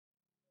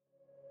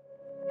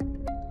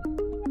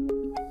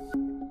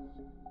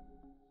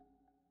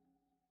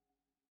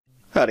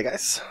Howdy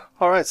guys.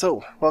 Alright,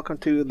 so welcome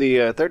to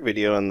the third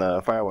video in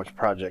the Firewatch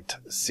project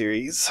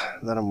series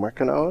that I'm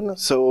working on.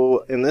 So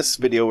in this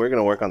video we're going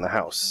to work on the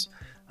house.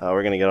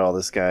 We're going to get all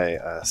this guy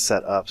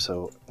set up.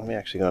 So let me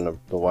actually go into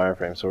the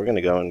wireframe. So we're going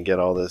to go and get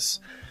all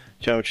this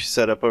geometry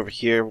set up over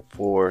here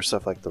for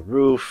stuff like the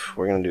roof.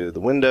 We're going to do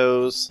the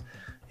windows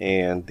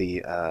and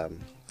the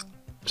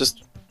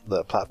just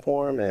the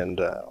platform and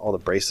all the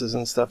braces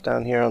and stuff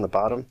down here on the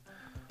bottom.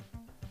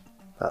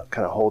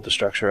 Kind of hold the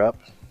structure up.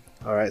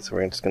 Alright, so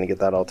we're just going to get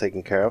that all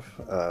taken care of.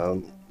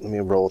 Let me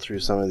roll through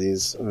some of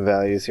these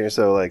values here.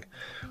 So like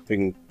we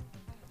can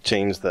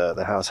change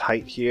the house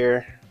height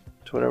here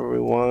to whatever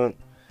we want.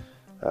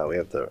 We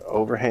have the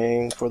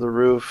overhang for the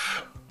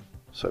roof.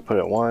 So I put it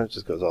at 1, it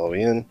just goes all the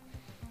way in.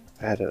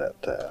 I had it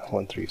at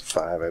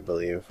 135 I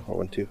believe, or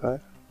 125.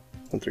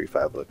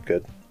 135 looked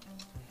good.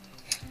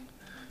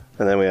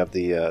 And then we have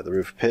the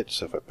roof pitch.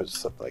 So if I put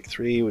this up like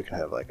 3, we can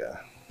have like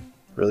a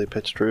really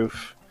pitched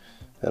roof.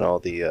 And all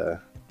the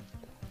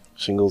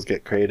shingles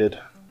get created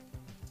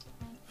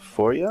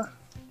for you.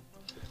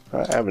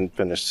 I haven't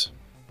finished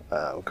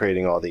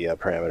creating all the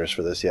parameters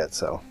for this yet,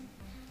 so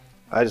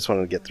I just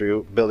wanted to get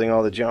through building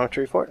all the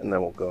geometry for it, and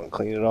then we'll go and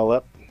clean it all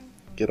up,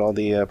 get all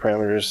the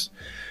parameters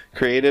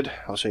created.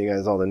 I'll show you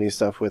guys all the new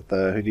stuff with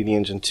the Houdini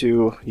Engine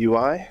 2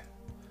 UI.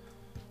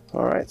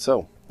 Alright,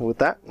 so with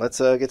that, let's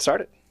get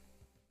started.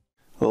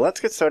 Well,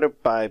 let's get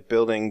started by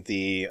building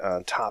the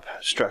top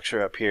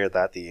structure up here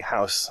that the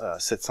house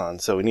sits on.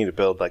 So we need to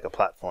build like a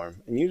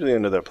platform. And usually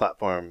under the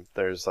platform,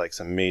 there's like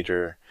some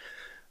major,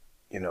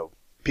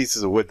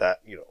 pieces of wood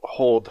that,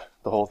 hold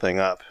the whole thing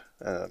up.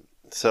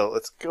 So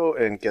let's go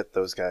and get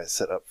those guys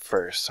set up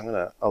first. I'm going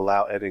to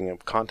allow editing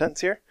of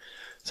contents here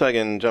so I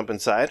can jump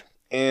inside.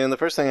 And the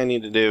first thing I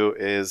need to do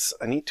is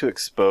I need to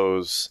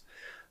expose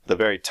the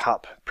very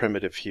top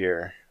primitive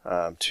here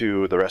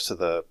to the rest of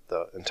the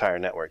entire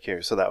network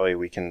here, so that way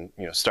we can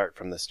start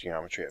from this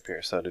geometry up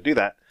here. So to do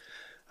that,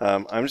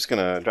 I'm just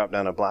going to drop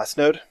down a blast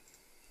node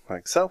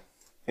like so,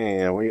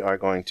 and we are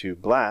going to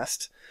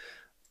blast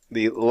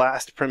the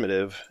last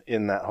primitive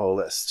in that whole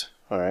list.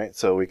 Alright,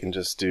 so we can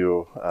just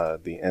do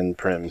the end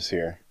prims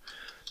here.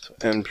 So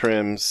end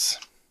prims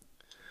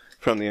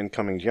from the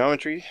incoming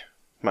geometry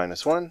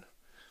 -1.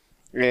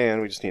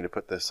 And we just need to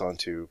put this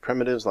onto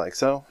primitives like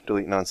so,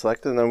 delete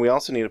non-selected, and then we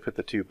also need to put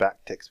the 2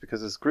 backticks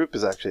because this group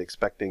is actually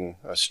expecting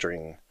a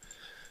string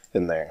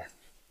in there.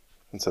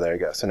 And so there you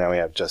go. So now we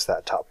have just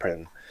that top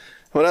prim.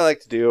 What I like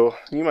to do,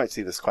 you might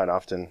see this quite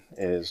often,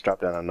 is drop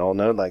down a null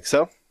node like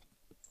so,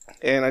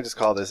 and I just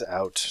call this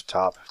out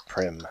top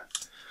prim,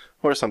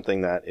 or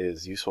something that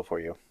is useful for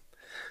you.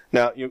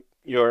 Now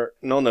your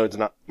null nodes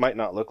might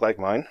not look like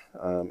mine,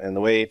 and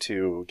the way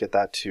to get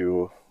that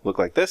to look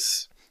like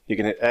this, you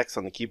can hit X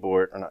on the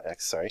keyboard, or not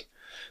X, sorry,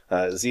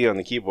 Z on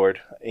the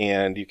keyboard,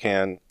 and you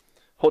can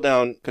hold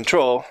down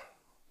Control,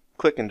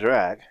 click and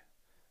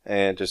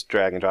just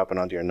drag and drop it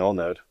onto your null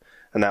node,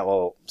 and that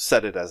will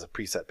set it as a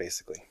preset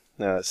basically.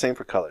 Same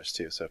for colors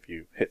too, so if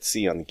you hit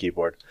C on the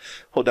keyboard,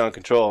 hold down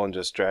Control and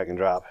just drag and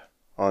drop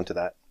onto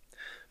that.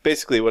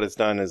 Basically what it's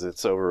done is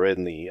it's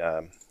overridden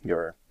the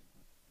your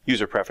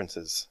user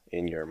preferences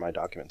in your My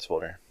Documents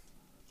folder.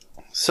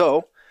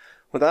 So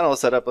with that all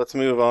set up, let's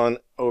move on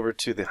over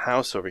to the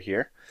house over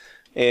here.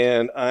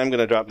 And I'm going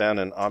to drop down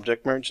an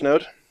object merge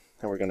node.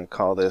 And we're going to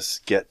call this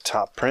get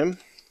top prim,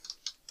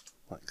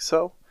 like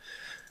so.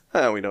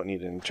 We don't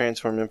need any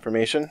transform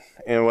information.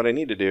 And what I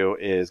need to do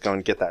is go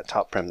and get that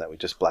top prim that we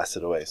just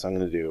blasted away. So I'm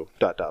going to do .. /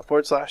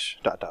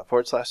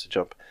 to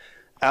jump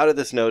out of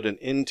this node and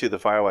into the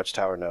Firewatch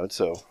Tower node.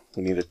 So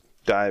we need to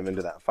dive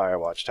into that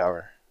Firewatch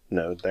Tower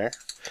node there.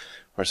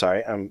 Or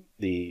sorry,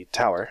 the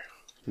tower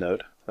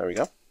node. There we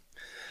go.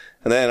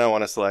 And then I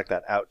want to select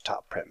that out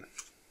top prim.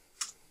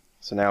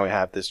 So now we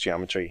have this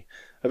geometry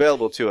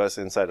available to us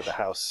inside of the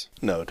house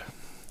node.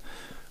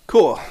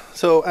 Cool.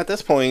 So at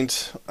this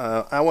point,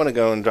 I want to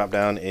go and drop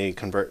down a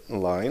convert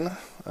line.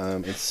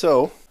 And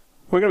so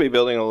we're going to be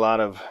building a lot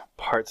of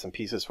parts and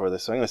pieces for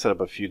this. So I'm going to set up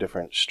a few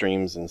different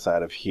streams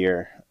inside of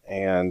here.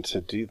 And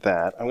to do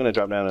that, I'm going to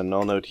drop down a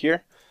null node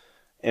here.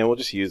 And we'll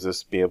just use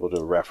this to be able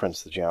to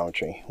reference the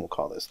geometry. We'll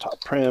call this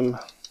top prim.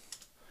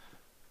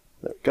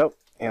 There we go.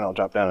 And I'll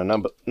drop down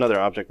another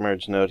object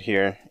merge node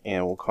here,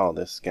 and we'll call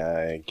this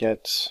guy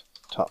get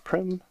top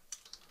prim.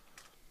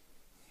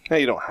 Now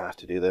you don't have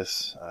to do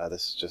this.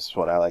 This is just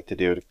what I like to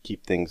do to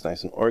keep things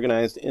nice and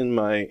organized in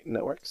my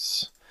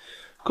networks.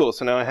 Cool,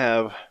 so now I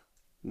have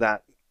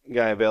that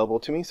guy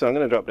available to me. So I'm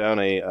going to drop down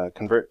a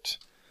convert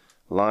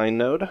line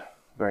node.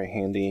 Very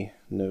handy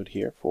node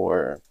here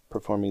for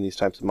performing these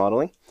types of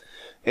modeling.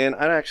 And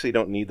I actually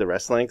don't need the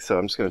rest length, so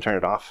I'm just going to turn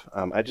it off.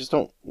 I just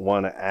don't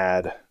want to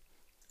add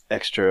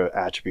extra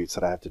attributes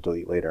that I have to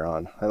delete later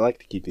on. I like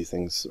to keep these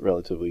things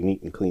relatively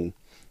neat and clean,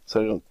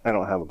 so I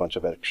don't have a bunch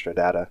of extra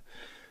data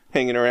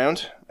hanging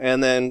around.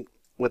 And then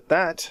with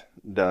that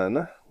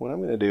done, what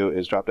I'm going to do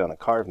is drop down a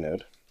carve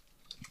node,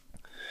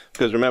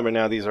 because remember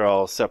now these are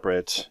all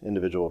separate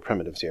individual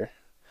primitives here,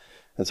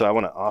 and so I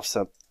want to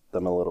offset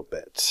them a little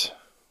bit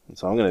And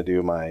so I'm going to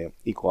do my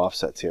equal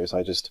offsets here. So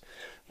I just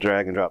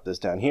drag and drop this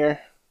down here.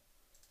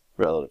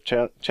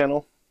 Relative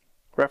channel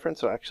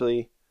reference. So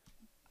actually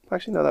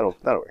no, that'll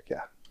work.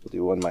 Yeah, we'll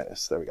do 1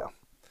 minus. There we go.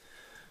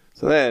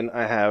 So then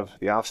I have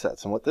the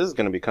offsets, and what this is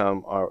going to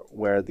become are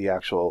where the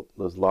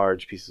those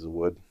large pieces of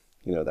wood,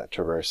 that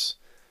traverse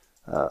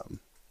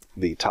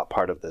the top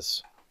part of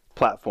this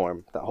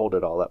platform that hold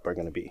it all up are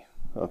going to be.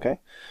 Okay.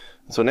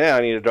 So now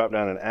I need to drop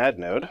down an add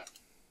node,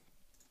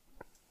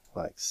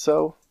 like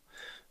so,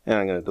 and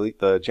I'm going to delete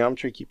the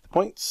geometry, keep the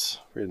points.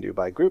 We're going to do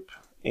by group,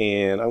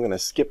 and I'm going to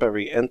skip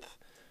every nth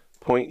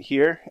point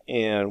here,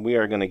 and we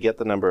are going to get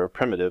the number of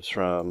primitives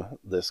from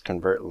this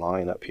convert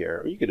line up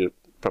here, or you could do it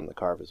from the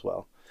carve as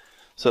well.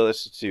 So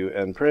let's just do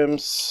n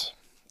prims,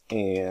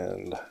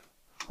 and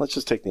let's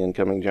just take the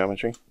incoming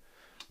geometry.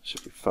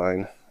 Should be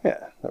fine.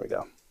 Yeah, there we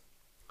go.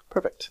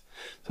 Perfect.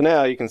 So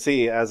now you can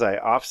see as I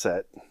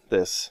offset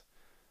this,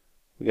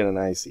 we get a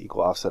nice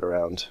equal offset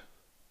around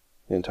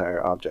the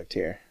entire object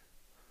here.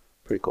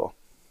 Pretty cool.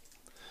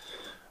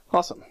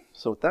 Awesome.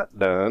 So with that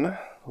done,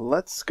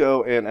 let's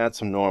go and add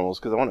some normals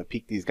because I want to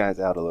peek these guys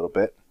out a little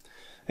bit.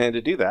 And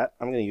to do that,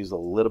 I'm going to use a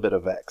little bit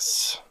of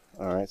Vex.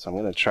 Alright, so I'm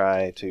going to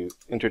try to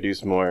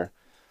introduce more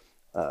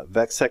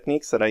Vex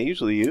techniques that I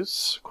usually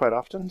use quite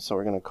often. So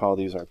we're going to call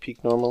these our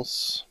peak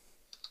normals.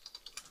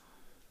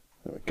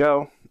 There we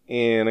go.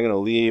 And I'm going to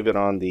leave it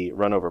on the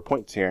run over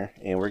points here.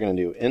 And we're going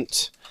to do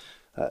int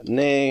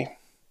nay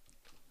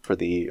for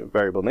the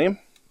variable name.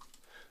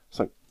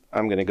 So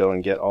I'm going to go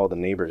and get all the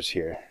neighbors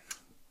here.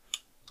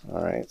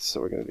 Alright, so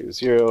we're going to do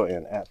 0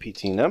 and at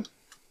ptnum.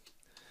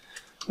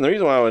 And the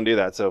reason why I want to do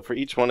that, so for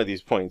each one of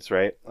these points,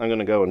 right, I'm going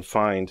to go and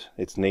find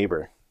its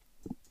neighbor.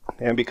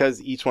 And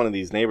because each one of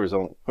these neighbors,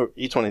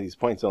 each one of these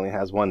points only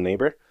has one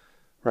neighbor,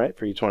 right,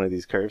 for each one of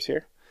these curves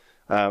here,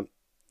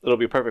 it'll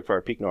be perfect for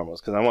our peak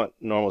normals because I want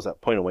normals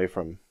that point away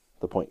from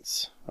the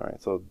points.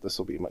 Alright, so this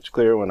will be much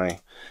clearer when I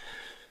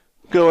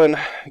go and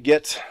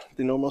get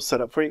the normals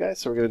set up for you guys.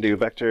 So we're going to do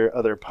vector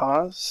other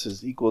pos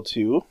is equal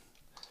to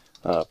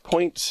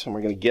point, and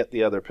we're going to get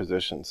the other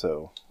position.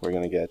 So we're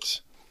going to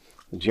get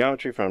the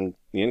geometry from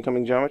the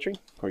incoming geometry.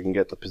 We can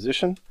get the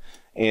position,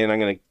 and I'm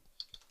going to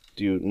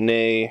do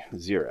nay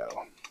 0.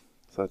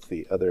 So that's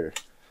the other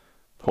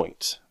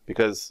point.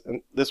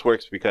 And this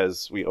works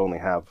because we only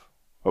have,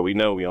 or we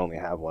know we only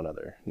have one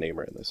other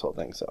neighbor in this whole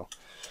thing. So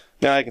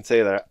now I can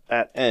say that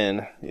at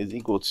n is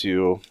equal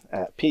to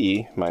at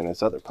p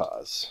minus other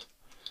pos.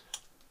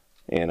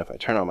 And if I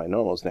turn on my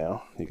normals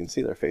now, you can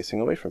see they're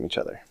facing away from each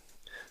other.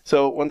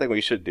 So one thing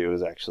we should do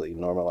is actually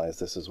normalize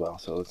this as well.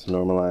 So let's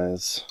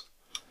normalize.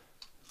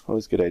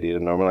 Always a good idea to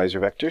normalize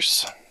your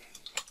vectors.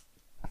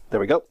 There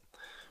we go.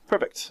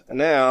 Perfect. And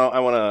now I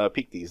want to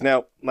peek these.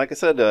 Now, like I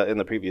said in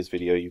the previous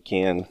video, you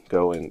can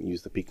go and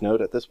use the peek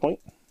node at this point.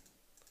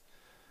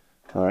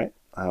 All right.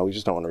 We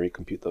just don't want to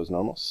recompute those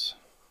normals.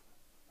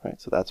 All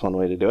right. So that's one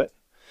way to do it.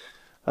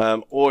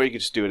 Or you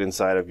could just do it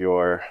inside of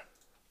your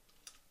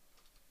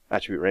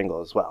attribute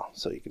wrangle as well.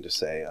 So you can just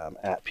say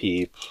at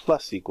p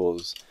plus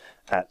equals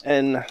at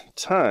n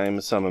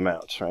times some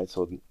amount, right?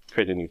 So we'll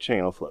create a new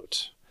channel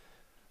float.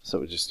 So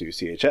we'll just do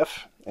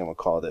chf, and we'll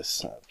call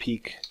this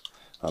peak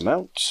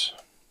amount.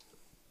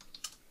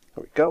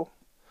 There we go.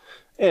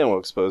 And we'll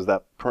expose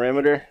that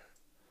parameter,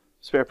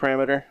 spare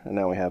parameter, and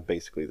now we have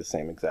basically the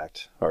same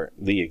exact, or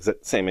the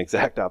same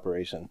exact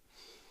operation.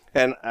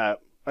 And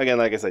again,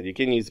 like I said, you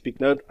can use the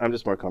peak node. I'm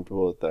just more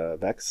comfortable with the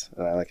Vex,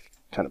 and I like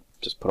to kind of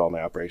just put all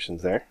my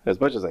operations there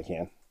as much as I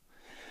can.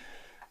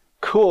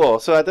 Cool.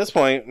 So at this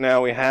point,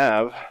 now we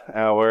have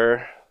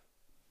our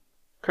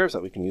curves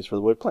that we can use for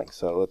the wood plank.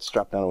 So let's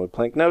drop down a wood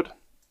plank node.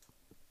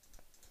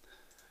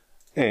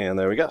 And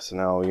there we go. So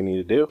now all you need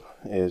to do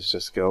is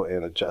just go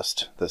and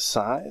adjust the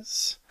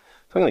size.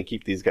 So I'm going to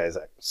keep these guys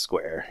at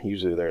square.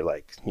 Usually they're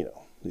like,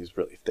 these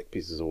really thick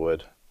pieces of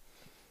wood.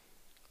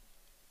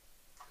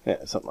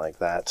 Yeah, something like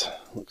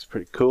that. Looks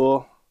pretty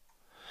cool.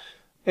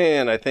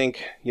 And I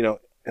think,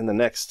 in the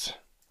next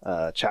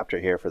chapter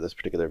here for this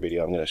particular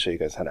video, I'm going to show you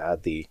guys how to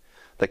add the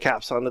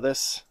caps onto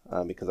this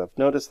because I've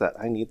noticed that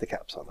I need the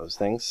caps on those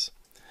things.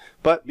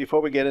 But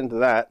before we get into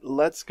that,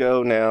 let's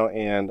go now,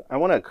 and I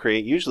want to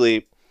create,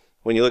 usually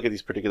when you look at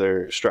these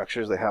particular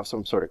structures, they have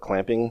some sort of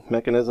clamping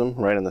mechanism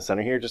right in the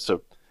center here just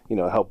to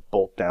help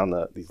bolt down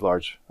these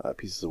large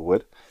pieces of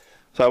wood.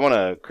 So I want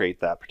to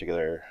create that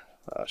particular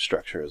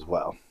structure as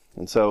well.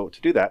 And so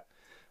to do that,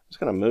 I'm just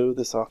going to move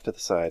this off to the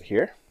side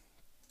here.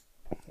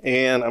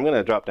 And I'm going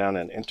to drop down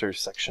an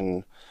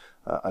intersection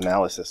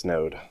analysis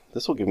node.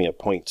 This will give me a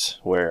point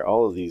where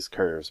all of these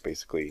curves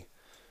basically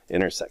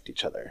intersect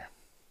each other,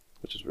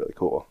 which is really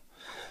cool.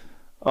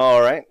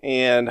 All right,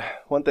 and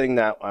one thing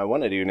that I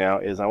want to do now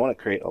is I want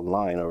to create a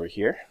line over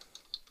here.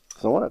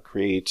 So I want to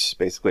create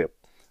basically,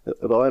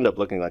 it'll end up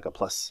looking like a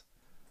plus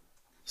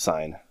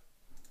sign.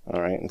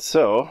 All right, and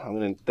so I'm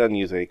going to then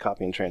use a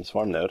copy and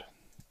transform node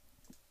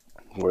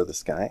for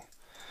this guy.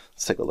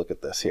 Let's take a look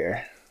at this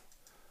here.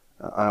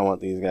 I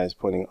want these guys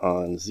pointing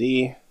on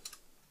Z,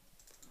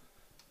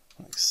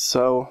 like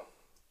so.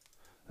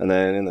 And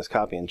then in this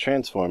copy and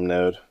transform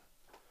node,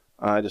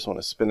 I just want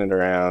to spin it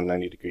around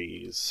 90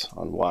 degrees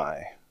on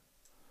Y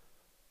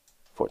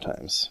 4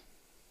 times.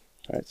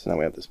 All right, so now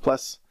we have this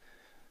plus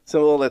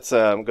symbol. Let's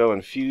go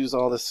and fuse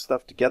all this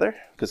stuff together,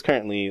 because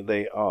currently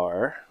they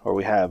are, or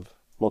we have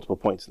multiple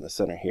points in the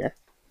center here.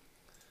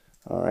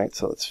 All right,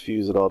 so let's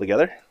fuse it all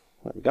together.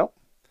 There we go.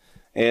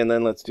 And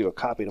then let's do a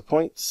copy to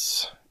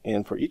points.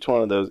 And for each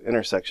one of those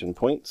intersection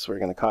points, we're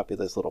going to copy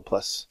this little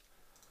plus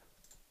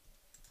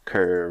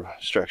curve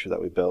structure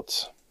that we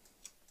built.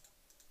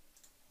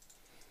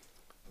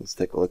 Let's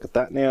take a look at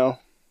that now.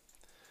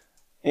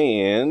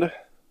 And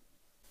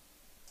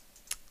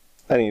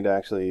I need to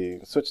actually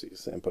switch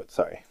these inputs.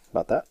 Sorry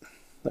about that.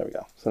 There we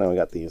go. So now we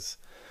got these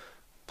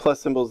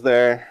plus symbols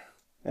there,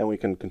 and we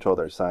can control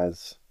their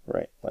size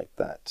right like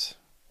that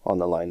on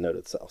the line node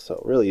itself.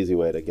 So really easy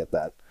way to get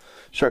that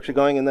structure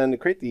going. And then to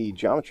create the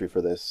geometry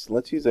for this,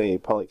 let's use a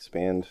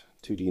polyexpand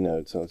 2D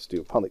node. So let's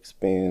do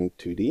polyexpand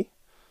 2D.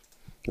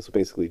 This will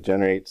basically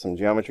generate some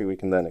geometry we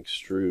can then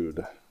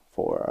extrude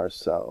for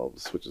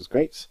ourselves, which is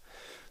great.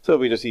 So if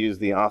we just use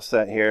the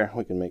offset here,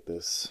 we can make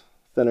this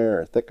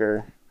thinner or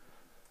thicker,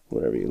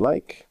 whatever you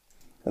like.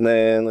 And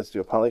then let's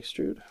do a poly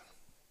extrude.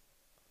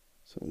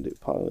 So I'm going to do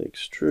poly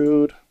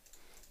extrude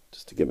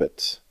just to give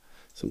it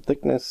some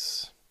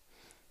thickness.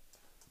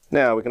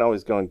 Now we can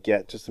always go and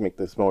get, just to make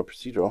this more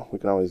procedural, we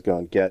can always go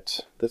and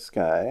get this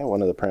guy,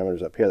 one of the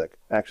parameters up here that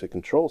actually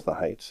controls the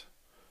height.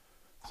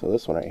 So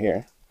this one right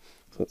here.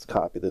 So let's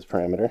copy this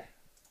parameter.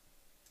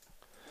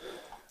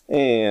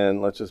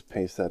 And let's just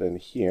paste that in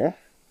here.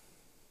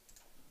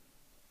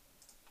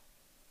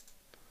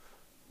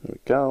 There we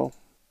go.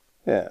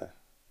 Yeah,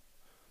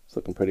 it's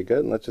looking pretty good.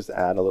 And let's just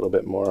add a little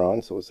bit more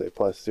on. So we'll say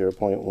plus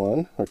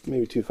 0.1 or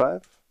maybe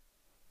 2.5.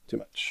 Too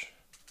much.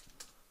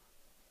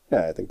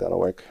 Yeah, I think that'll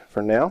work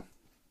for now.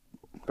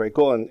 Very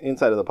cool. And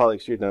inside of the poly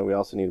extrude node, we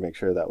also need to make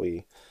sure that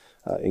we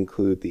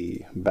include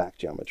the back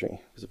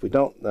geometry. Because if we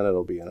don't, then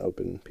it'll be an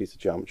open piece of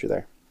geometry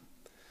there.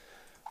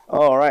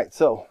 All right,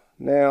 so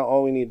now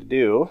all we need to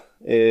do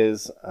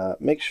is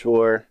make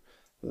sure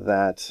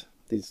that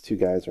these two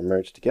guys are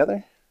merged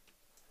together.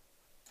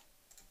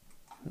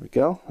 There we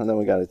go. And then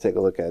we got to take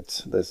a look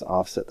at this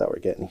offset that we're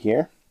getting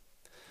here.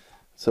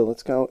 So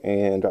let's go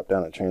and drop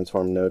down a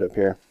transform node up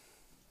here.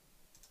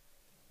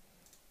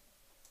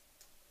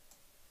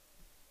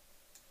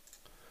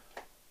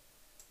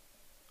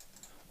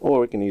 Or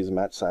we can use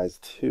match size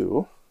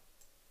 2.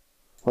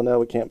 Well, no,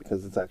 we can't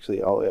because it's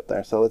actually all the way up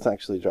there. So let's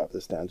actually drop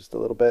this down just a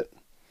little bit.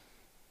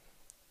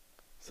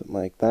 Something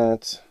like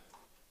that.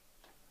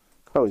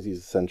 Always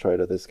use the centroid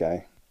of this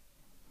guy.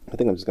 I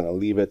think I'm just going to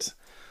leave it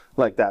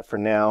like that for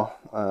now.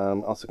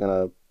 I'm also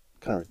going to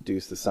kind of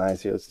reduce the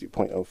size here. Let's do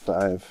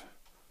 0.05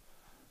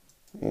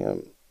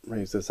 and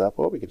raise this up.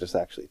 Well, we could just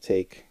actually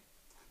take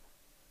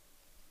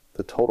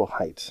the total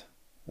height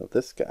of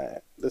this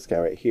guy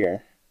right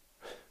here.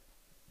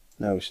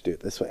 No, we should do it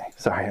this way.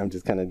 Sorry, I'm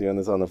just kind of doing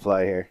this on the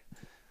fly here.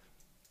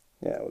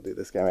 Yeah, we'll do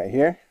this guy right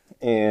here.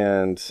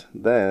 And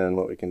then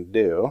what we can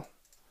do,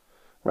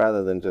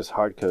 rather than just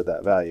hard code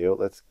that value,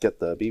 let's get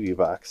the BB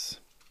box.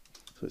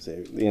 So we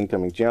say the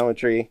incoming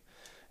geometry,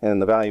 and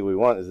the value we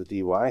want is the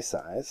dy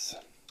size.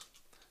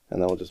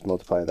 And then we'll just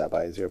multiply that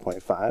by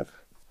 0.5.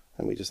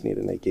 And we just need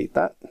to negate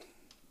that.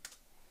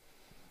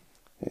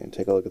 And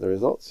take a look at the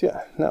results.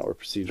 Yeah, now we're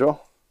procedural.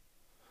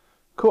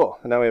 Cool.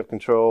 And now we have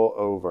control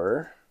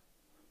over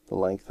the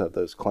length of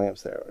those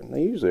clamps there. And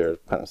they usually are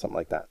kind of something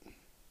like that.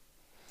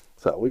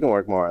 So we can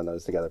work more on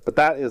those together. But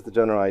that is the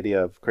general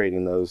idea of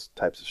creating those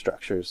types of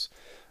structures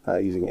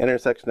using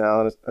intersection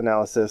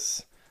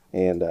analysis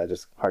and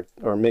just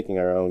making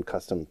our own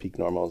custom peak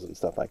normals and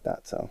stuff like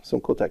that. So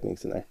some cool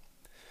techniques in there.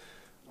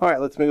 All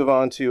right, let's move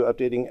on to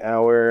updating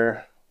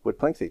our wood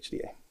planks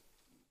HDA.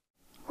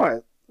 All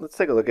right, let's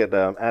take a look at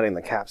adding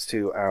the caps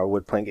to our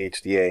wood plank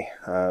HDA.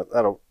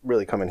 That'll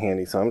really come in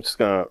handy. So I'm just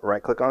going to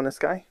right click on this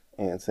guy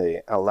and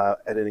say allow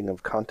editing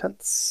of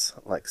contents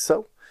like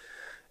so.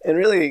 And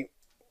really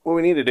what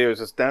we need to do is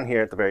just down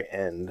here at the very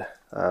end,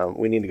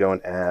 we need to go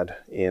and add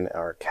in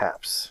our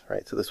caps,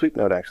 right? So the sweep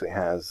node actually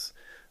has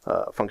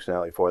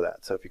functionality for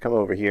that. So if you come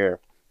over here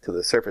to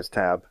the surface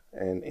tab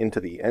and into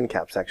the end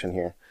cap section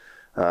here,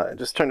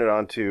 just turn it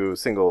on to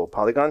single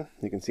polygon.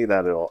 You can see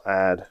that it'll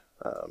add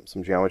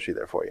some geometry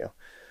there for you.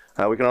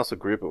 We can also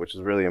group it, which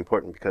is really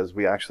important because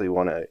we actually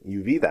want to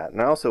UV that.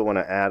 And I also want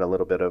to add a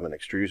little bit of an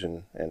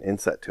extrusion and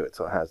inset to it.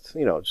 So it has,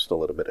 you know, just a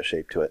little bit of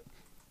shape to it.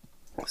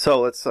 So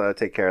let's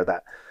take care of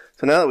that.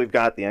 So now that we've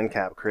got the end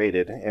cap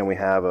created and we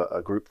have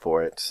a group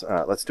for it,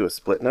 let's do a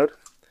split node.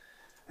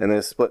 And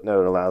this split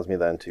node allows me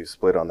then to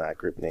split on that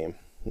group name.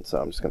 And so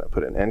I'm just going to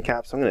put in end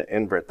cap. So I'm going to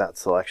invert that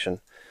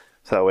selection.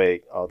 So that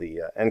way all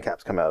the end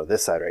caps come out of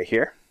this side right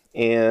here.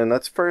 And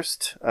let's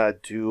first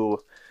do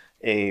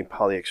a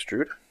poly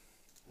extrude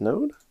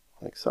node,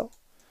 like so.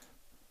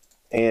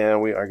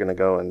 And we are going to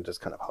go and just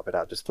kind of pop it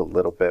out just a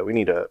little bit. We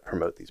need to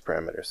promote these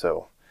parameters.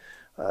 So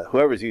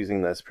whoever's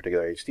using this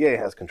particular HDA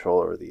has control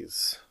over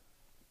these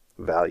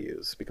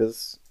values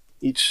because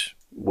each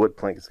wood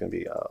plank is going to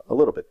be a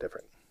little bit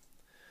different.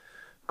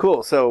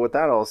 Cool, so with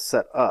that all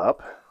set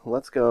up,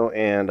 let's go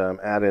and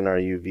add in our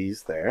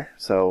UVs there.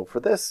 So for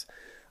this,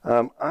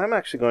 I'm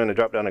actually going to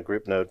drop down a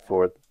group node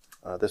for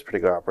this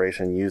particular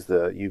operation, use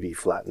the UV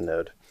flatten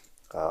node.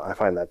 I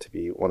find that to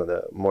be one of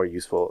the more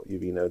useful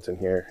UV nodes in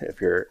here if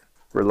you're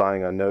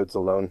relying on nodes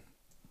alone.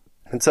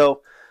 And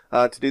so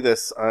to do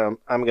this, I'm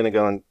going to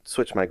go and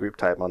switch my group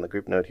type on the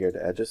group node here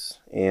to edges,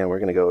 and we're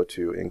going to go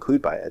to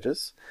include by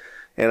edges.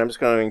 And I'm just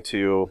going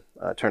to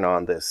turn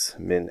on this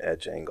min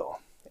edge angle,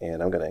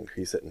 and I'm going to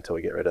increase it until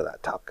we get rid of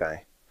that top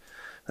guy.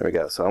 There we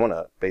go. So I want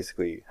to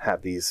basically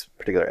have these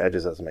particular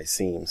edges as my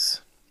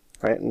seams,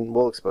 right? And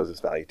we'll expose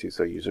this value too,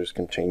 so users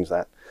can change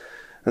that.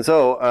 And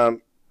so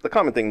the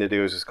common thing to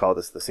do is just call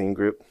this the seam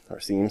group, or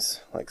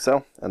seams, like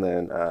so, and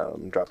then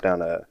drop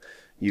down a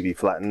UV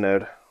flatten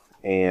node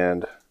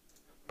and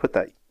put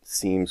that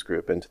seams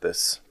group into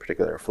this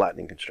particular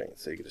flattening constraint.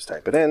 So you can just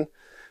type it in,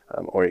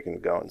 or you can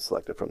go and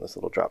select it from this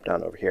little drop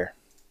down over here.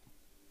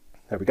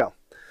 There we go.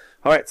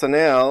 All right, so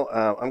now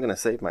I'm going to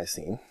save my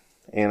scene,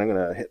 and I'm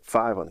going to hit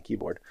 5 on the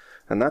keyboard,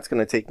 and that's going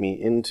to take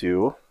me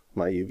into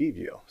my UV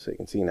view. So you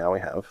can see now we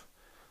have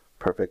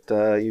perfect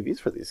UVs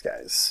for these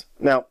guys.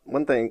 Now,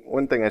 one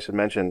thing I should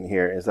mention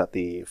here is that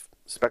the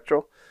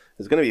spectral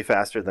is going to be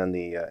faster than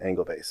the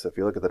angle base. So if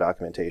you look at the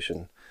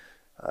documentation,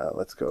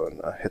 let's go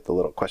and hit the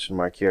little question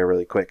mark here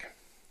really quick,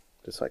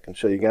 just so I can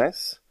show you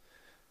guys.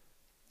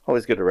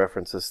 Always good to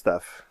reference this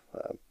stuff,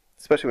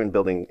 especially when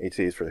building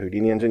HDAs for the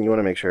Houdini engine. You want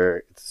to make sure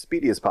it's as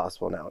speedy as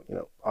possible. Now,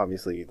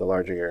 obviously the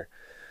larger your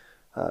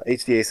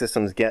HDA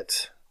systems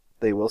get,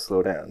 they will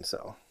slow down.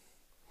 So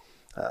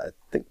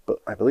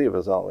I believe it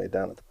was all the way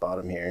down at the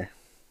bottom here.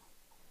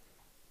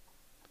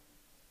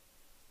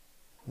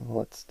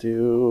 Let's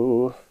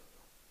do,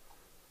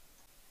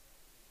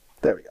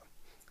 there we go.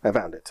 I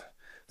found it.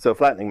 So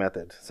flattening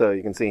method. So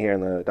you can see here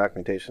in the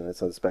documentation it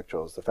says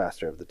spectral is the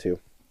faster of the two.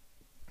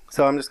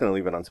 So I'm just going to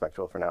leave it on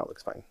spectral for now. It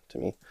looks fine to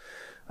me.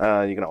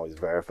 You can always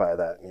verify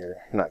that you're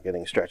not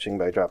getting stretching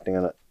by dropping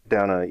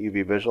down a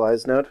UV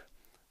visualize node.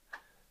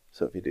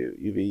 So if you do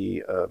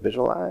UV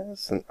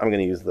visualize, and I'm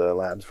going to use the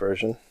labs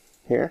version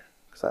here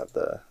because I have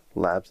the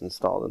labs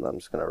installed, and I'm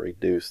just going to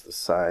reduce the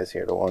size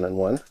here to 1 and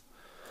 1.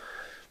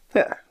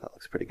 Yeah, that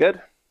looks pretty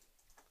good.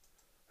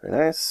 Very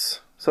nice.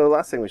 So the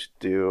last thing we should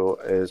do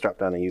is drop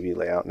down a UV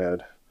layout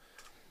node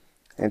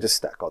and just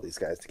stack all these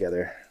guys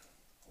together.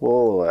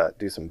 We'll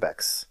do some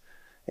Becks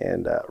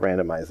and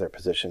randomize their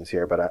positions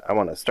here, but I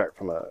want to start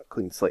from a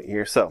clean slate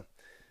here. So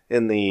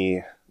in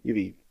the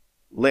UV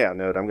layout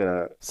node, I'm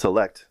going to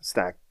select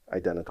stack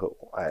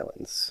identical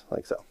islands,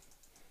 like so,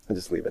 and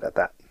just leave it at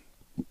that.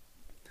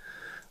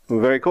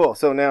 Very cool.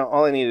 So now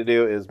all I need to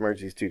do is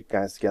merge these two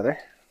guys together.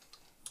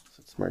 So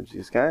let's merge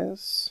these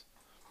guys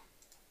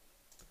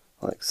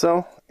like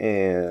so,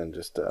 and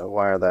just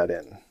wire that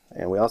in.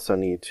 And we also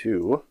need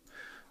to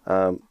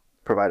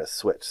provide a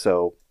switch.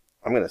 So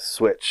I'm going to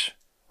switch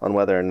on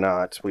whether or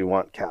not we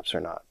want caps or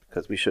not,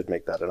 because we should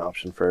make that an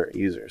option for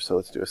users. So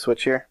let's do a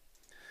switch here.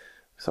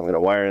 So I'm going to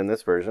wire in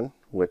this version,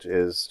 which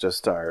is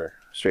just our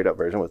straight up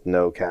version with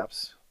no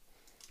caps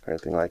or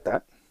anything like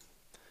that.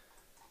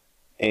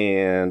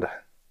 And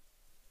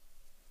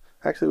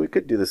actually we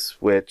could do the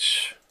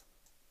switch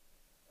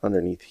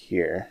underneath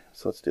here.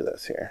 So let's do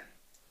this here.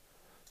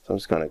 So I'm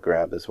just going to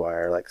grab this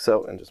wire like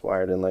so and just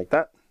wire it in like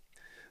that.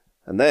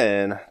 And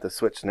then the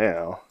switch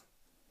now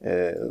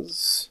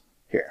is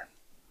here.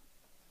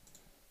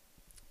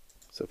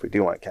 So if we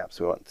do want caps,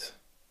 we want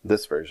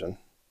this version.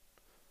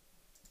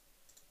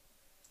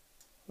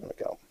 There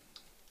we go.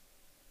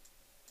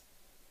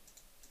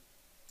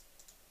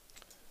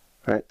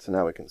 All right, so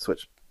now we can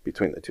switch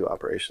between the two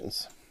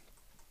operations.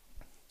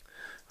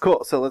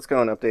 Cool, so let's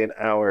go and update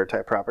our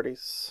type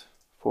properties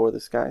for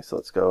this guy. So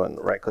let's go and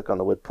right click on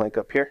the wood plank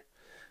up here,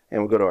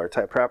 and we'll go to our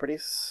type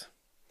properties.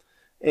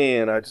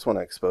 And I just want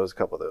to expose a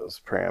couple of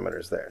those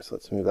parameters there. So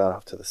let's move that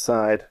off to the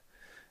side.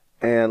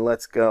 And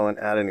let's go and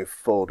add a new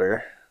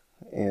folder.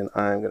 And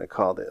I'm going to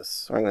call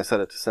this, or I'm going to set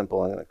it to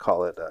simple. I'm going to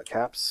call it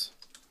caps.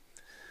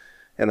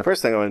 And the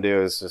first thing I want to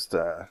do is just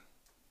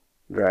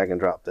drag and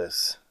drop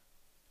this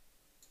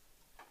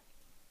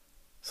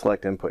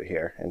select input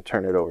here and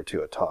turn it over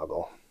to a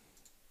toggle.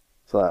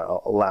 So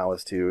that'll allow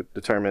us to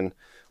determine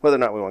whether or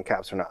not we want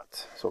caps or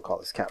not. So we'll call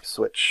this caps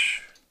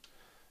switch.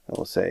 And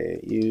we'll say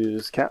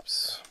use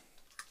caps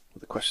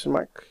with a question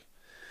mark.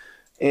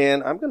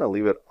 And I'm going to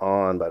leave it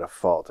on by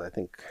default. I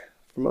think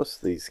for most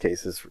of these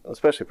cases,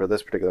 especially for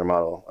this particular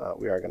model,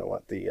 we are going to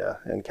want the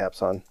end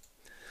caps on.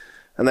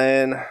 And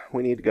then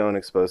we need to go and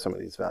expose some of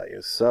these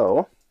values.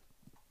 So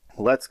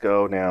let's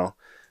go now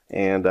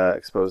and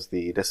expose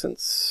the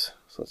distance.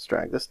 So let's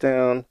drag this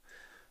down.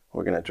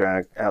 We're going to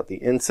drag out the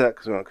inset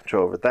because we want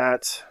control over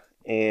that.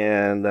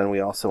 And then we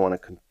also want to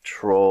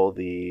control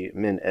the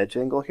min edge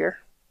angle here,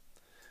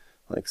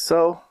 like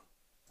so.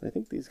 I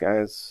think these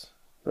guys,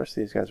 the rest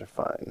of these guys are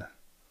fine.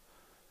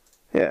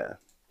 Yeah.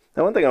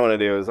 Now one thing I want to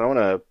do is I want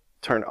to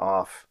turn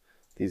off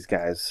these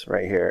guys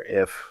right here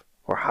if,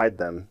 or hide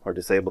them or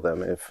disable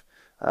them if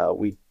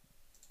we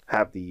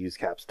have the use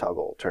caps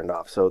toggle turned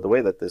off. So the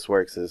way that this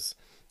works is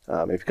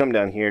If you come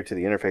down here to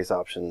the interface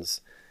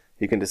options,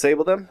 you can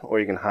disable them or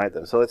you can hide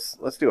them. So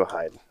let's do a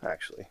hide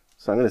actually.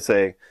 So I'm going to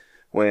say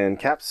when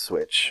caps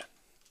switch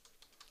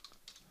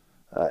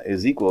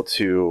is equal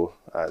to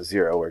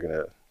 0, we're going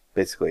to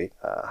basically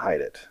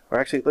hide it. Or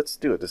actually, let's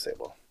do a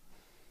disable.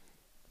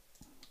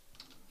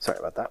 Sorry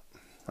about that.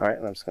 All right,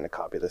 and I'm just going to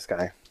copy this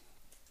guy.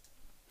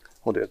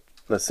 We'll do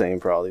the same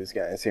for all these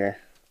guys here.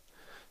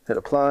 Hit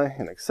apply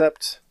and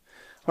accept.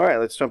 All right,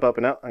 let's jump up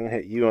and out. I'm going to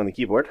hit U on the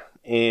keyboard,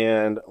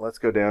 and let's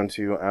go down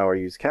to our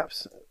use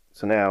caps.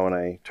 So now when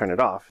I turn it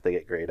off, they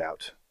get grayed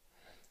out.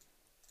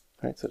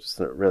 All right, so just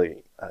a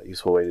really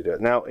useful way to do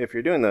it. Now, if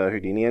you're doing the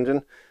Houdini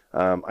engine,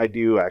 I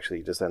do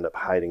actually just end up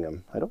hiding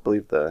them. I don't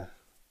believe the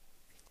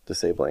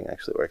disabling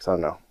actually works. I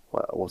don't know.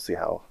 Well, we'll see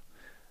how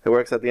it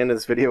works at the end of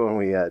this video when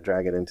we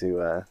drag it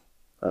into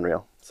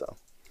Unreal. So,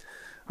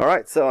 all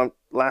right, so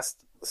last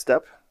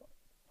step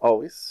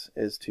always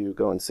is to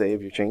go and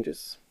save your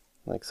changes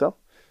like so,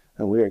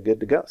 and we are good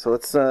to go. So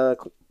let's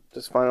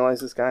just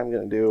finalize this guy. I'm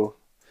going to do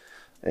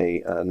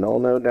a null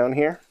node down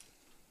here.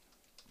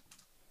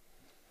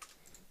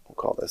 We'll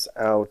call this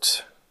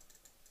out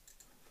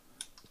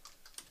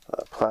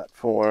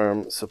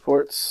platform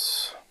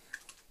supports,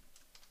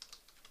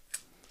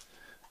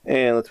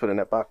 and let's put a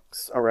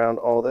netbox around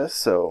all this.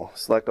 So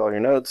select all your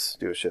nodes,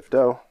 do a shift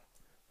O.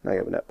 Now you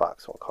have a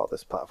netbox. We'll call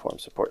this platform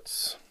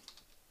supports.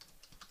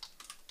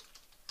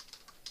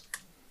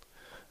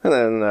 And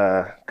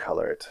then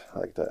color it. I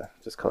like to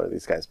just color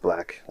these guys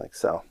black, like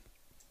so.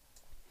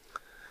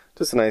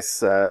 Just a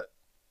nice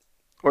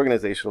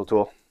organizational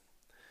tool.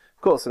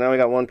 Cool, so now we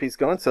got one piece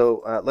going.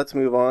 So let's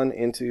move on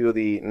into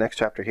the next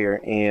chapter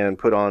here and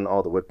put on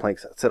all the wood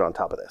planks that sit on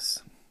top of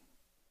this.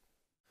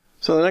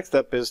 So the next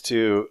step is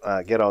to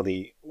get all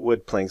the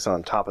wood planks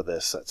on top of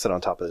this, that sit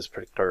on top of this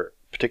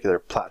particular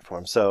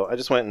platform. So I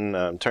just went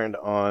and turned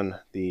on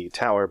the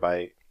tower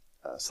by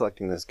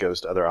selecting this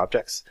ghost other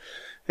objects.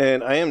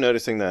 And I am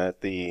noticing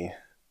that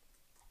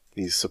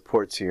these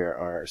supports here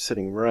are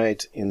sitting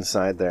right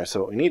inside there.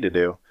 So what we need to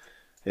do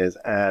is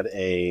add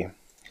a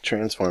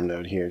transform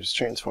node here. Just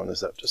transform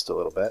this up just a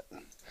little bit.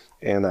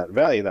 And that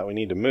value that we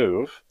need to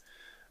move,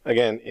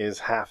 again, is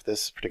half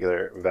this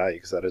particular value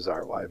because that is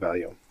our Y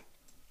value.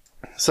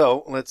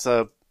 So let's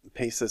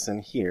paste this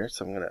in here.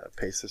 So I'm going to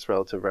paste this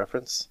relative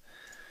reference.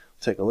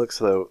 Take a look.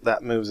 So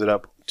that moves it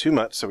up too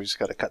much, so we just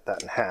got to cut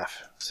that in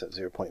half. So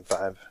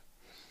 0.5.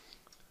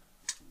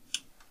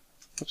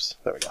 Oops,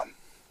 there we go.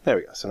 There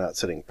we go. So now it's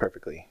sitting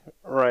perfectly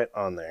right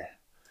on there,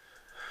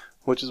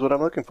 which is what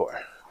I'm looking for.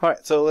 All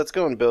right, so let's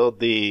go and build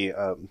the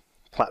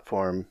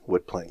platform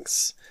wood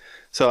planks.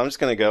 So I'm just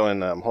going to go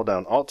and hold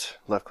down Alt,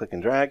 left click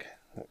and drag.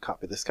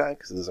 Copy this guy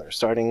because this is our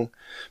starting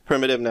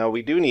primitive. Now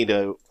we do need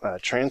to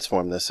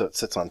transform this so it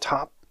sits on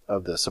top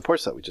of the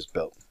supports that we just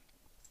built.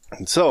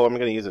 And so I'm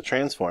going to use a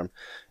transform,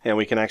 and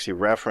we can actually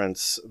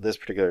reference this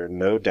particular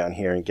node down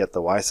here and get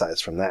the Y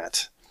size from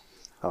that.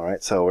 All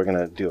right, so we're going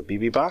to do a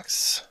BB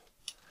box,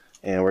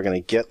 and we're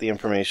going to get the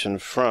information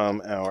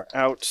from our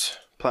out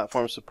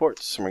platform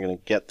supports, and we're going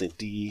to get the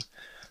D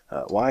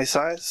Y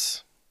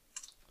size,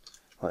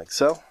 like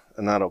so,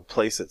 and that'll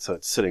place it so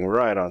it's sitting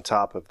right on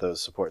top of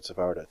those supports. If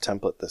I were to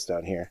template this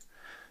down here,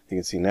 you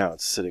can see now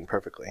it's sitting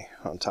perfectly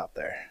on top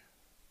there.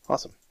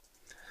 Awesome.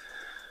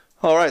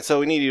 All right, so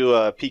we need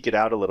to peek it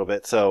out a little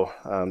bit. So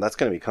that's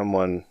going to become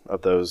one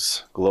of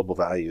those global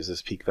values,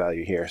 this peak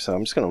value here. So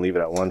I'm just going to leave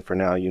it at 1 for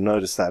now. You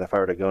notice that if I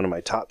were to go into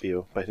my top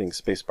view by hitting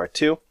spacebar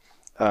 2,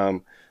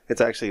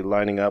 it's actually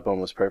lining up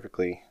almost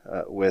perfectly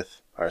with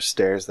our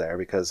stairs there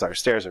because our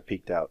stairs are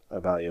peaked out a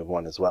value of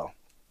 1 as well.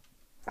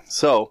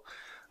 So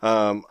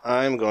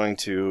I'm going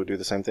to do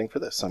the same thing for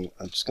this. I'm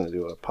just going to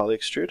do a poly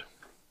extrude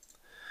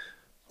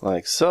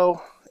like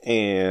so,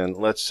 and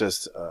let's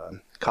just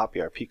copy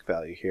our peak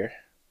value here.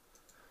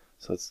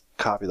 So let's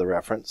copy the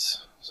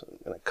reference. So I'm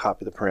going to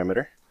copy the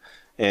parameter,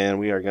 and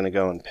we are going to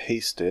go and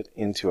paste it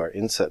into our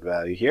inset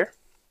value here,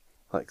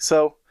 like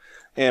so.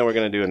 And we're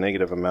going to do a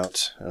negative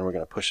amount, and we're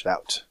going to push it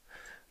out.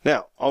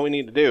 Now, all we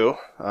need to do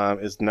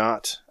is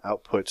not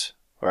output,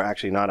 or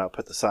actually not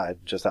output the side,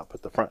 just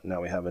output the front.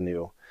 Now we have a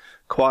new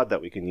quad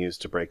that we can use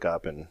to break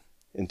up and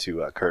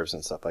into curves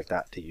and stuff like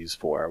that to use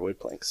for our wood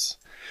planks.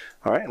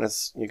 All right, and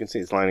as you can see,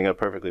 it's lining up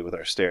perfectly with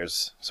our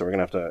stairs. So we're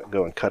going to have to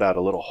go and cut out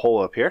a little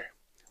hole up here.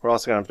 We're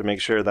also going to have to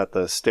make sure that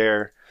the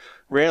stair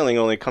railing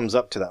only comes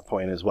up to that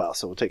point as well.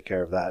 So we'll take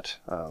care of that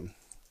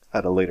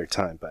at a later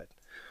time, but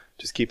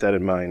just keep that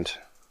in mind.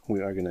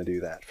 We are going to do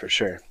that for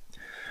sure.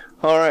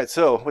 All right,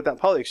 so with that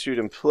poly extrude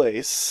in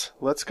place,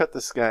 let's cut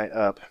this guy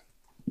up.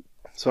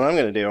 So what I'm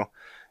going to do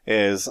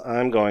is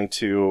I'm going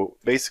to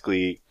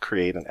basically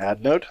create an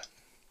add node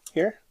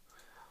here.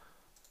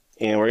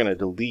 And we're going to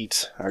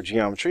delete our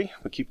geometry.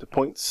 We'll keep the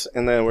points,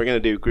 and then we're going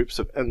to do groups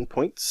of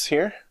endpoints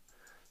here.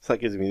 So that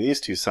gives me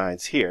these two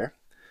sides here.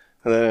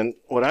 And then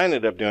what I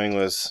ended up doing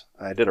was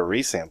I did a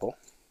resample,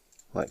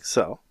 like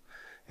so.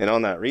 And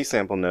on that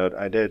resample node,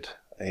 I did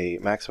a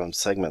maximum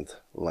segment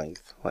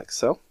length, like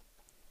so.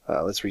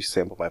 Let's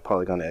resample by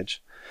polygon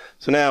edge.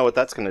 So now what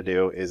that's going to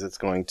do is it's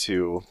going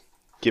to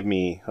give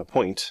me a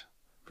point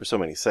for so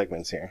many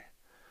segments here,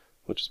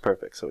 which is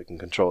perfect. So we can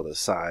control the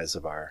size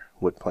of our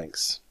wood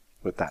planks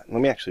with that. Let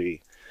me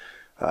actually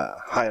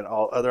hide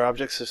all other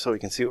objects just so we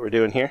can see what we're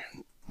doing here.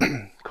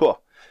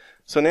 Cool.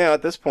 So now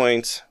at this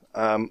point,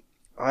 I'm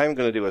going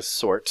to do a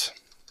sort.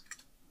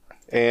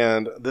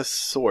 And this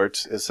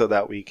sort is so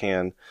that we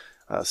can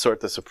sort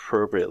this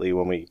appropriately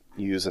when we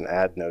use an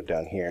add node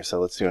down here. So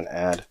let's do an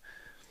add.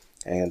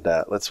 And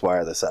let's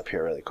wire this up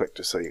here really quick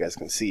just so you guys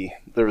can see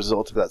the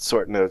result of that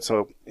sort node.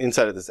 So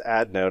inside of this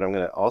add node, I'm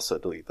going to also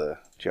delete the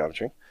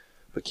geometry,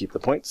 but keep the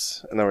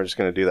points. And then we're just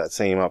going to do that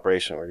same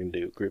operation. We're going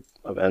to do group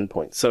of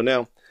endpoints. So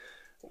now,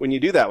 when you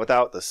do that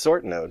without the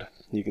sort node,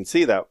 you can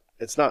see that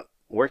it's not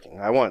working.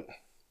 I want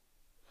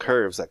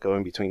curves that go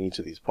in between each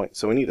of these points.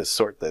 So we need to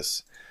sort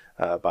this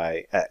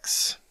by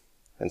X.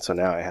 And so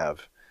now I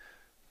have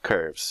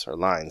curves or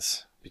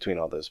lines between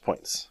all those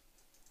points.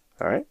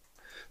 All right.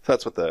 So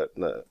that's what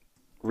the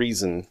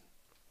reason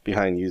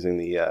behind using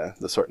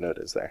the sort node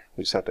is there.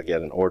 We just have to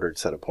get an ordered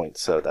set of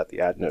points so that the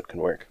add node can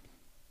work.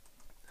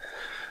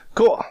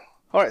 Cool.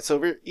 All right. So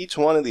for each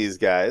one of these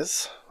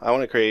guys, I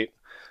want to create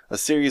a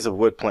series of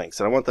wood planks,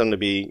 and I want them to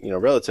be,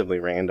 relatively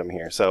random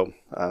here. So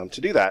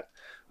to do that,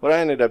 what I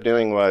ended up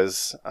doing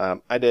was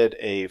I did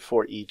a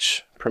for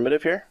each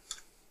primitive here,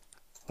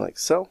 like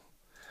so,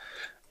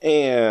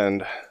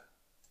 and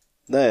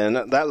then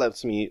that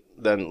lets me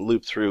then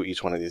loop through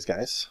each one of these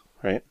guys,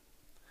 right?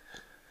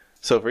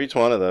 So for each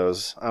one of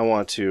those, I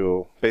want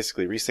to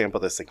basically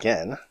resample this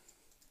again.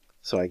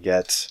 So I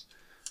get,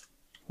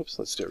 oops,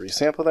 let's do a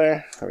resample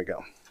there. There we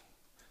go.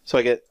 So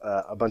I get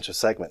a bunch of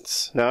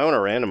segments. Now I want to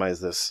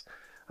randomize this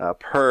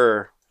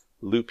per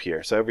loop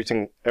here. So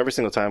every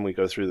single time we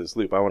go through this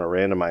loop, I want to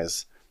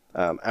randomize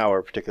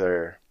our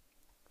particular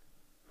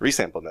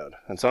resample node.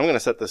 And so I'm going to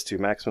set this to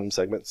maximum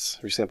segments,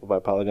 resample by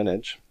polygon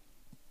edge.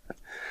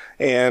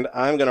 And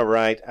I'm going to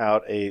write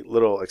out a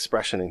little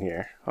expression in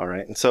here. All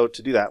right. And so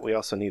to do that, we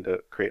also need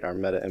to create our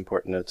meta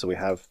import node. So we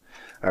have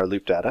our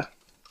loop data.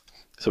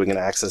 So we can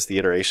access the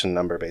iteration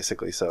number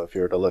basically. So if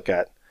you were to look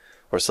at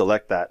or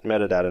select that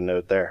metadata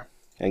node there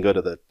and go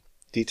to the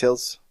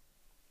details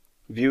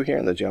view here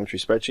in the geometry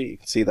spreadsheet, you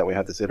can see that we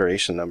have this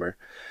iteration number.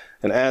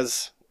 And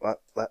as,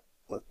 let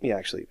me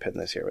actually pin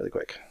this here really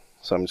quick.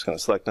 So I'm just going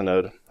to select the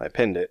node. I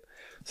pinned it.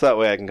 So that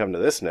way I can come to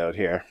this node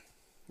here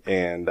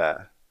and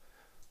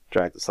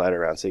drag the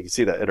slider around. So you can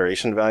see that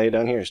iteration value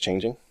down here is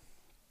changing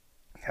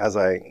as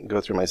I go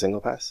through my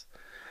single pass.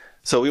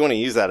 So we want to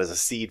use that as a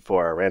seed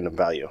for our random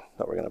value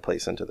that we're going to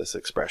place into this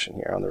expression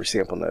here on the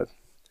resample node.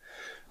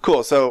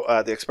 Cool. So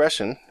the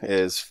expression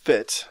is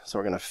fit. So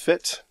we're going to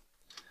fit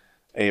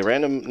a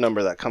random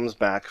number that comes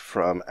back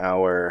from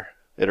our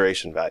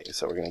iteration value.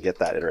 So we're going to get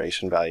that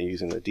iteration value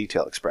using the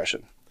detail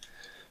expression.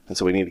 And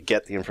so we need to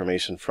get the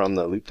information from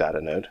the loop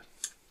data node,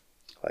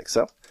 like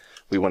so.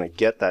 We want to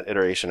get that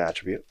iteration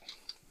attribute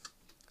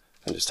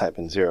and just type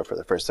in 0 for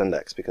the first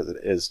index because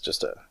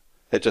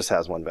it just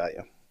has one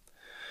value.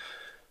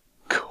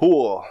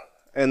 Cool.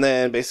 And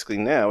then basically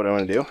now what I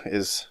want to do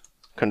is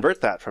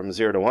convert that from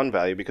 0 to 1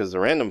 value because the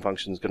random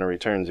function is going to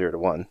return 0 to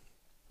 1,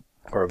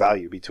 or a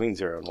value between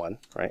 0 and 1,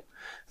 right?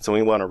 So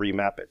we want to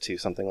remap it to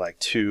something like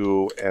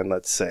 2 and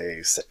let's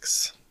say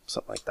 6,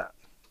 something like that.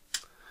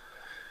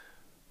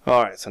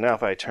 All right, so now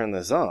if I turn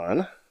this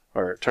on,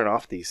 or turn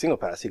off the single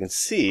pass, you can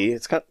see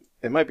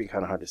it might be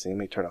kind of hard to see. Let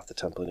me turn off the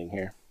templating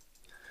here.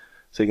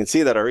 So you can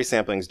see that our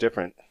resampling is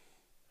different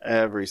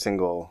every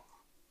single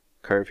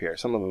curve here.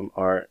 Some of them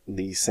are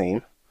the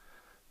same,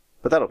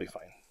 but that'll be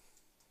fine.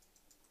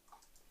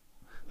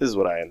 This is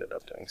what I ended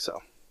up doing,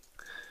 so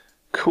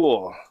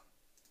cool.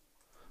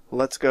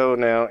 Let's go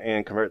now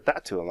and convert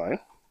that to a line,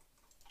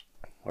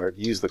 or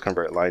use the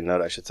convert line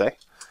node, I should say.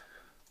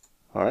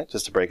 All right,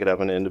 just to break it up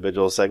into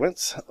individual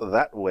segments.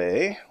 That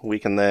way, we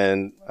can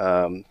then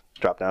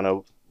drop down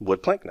a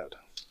wood plank node.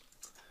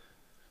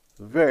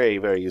 Very,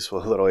 very useful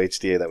little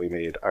HDA that we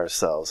made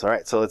ourselves. All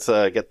right, so let's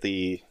get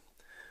the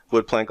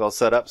wood plank all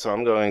set up. So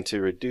I'm going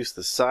to reduce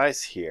the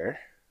size here.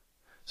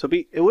 So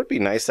it would be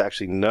nice to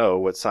actually know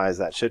what size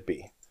that should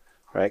be,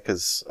 right?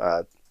 Because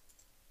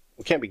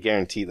we can't be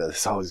guaranteed that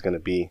it's always going to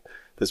be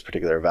this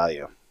particular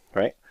value,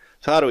 right?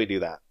 So how do we do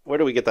that? Where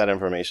do we get that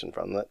information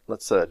from?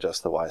 Let's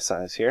adjust the Y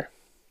size here.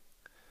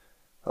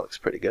 That looks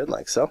pretty good,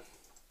 like so.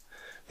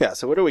 Yeah,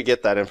 so where do we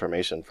get that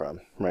information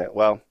from, right?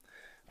 Well,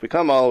 if we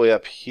come all the way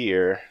up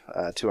here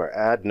to our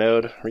add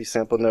node,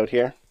 resample node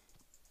here,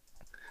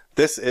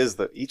 this is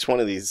each one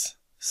of these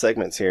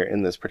segments here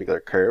in this particular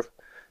curve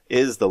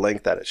is the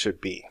length that it should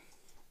be.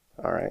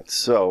 All right,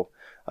 so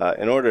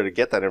in order to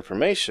get that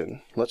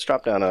information, let's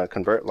drop down a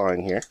convert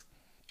line here.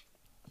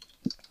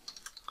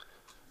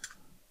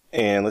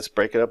 And let's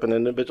break it up into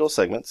individual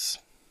segments.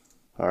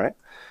 All right,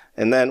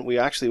 and then we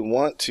actually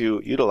want to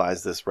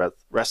utilize this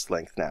rest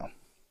length now.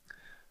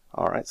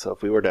 All right, so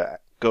if we were to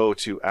go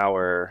to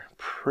our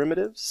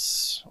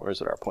primitives, or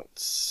is it our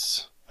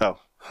points? Oh,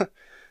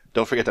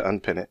 don't forget to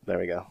unpin it. There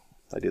we go.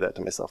 I do that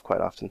to myself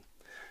quite often.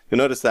 You'll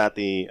notice that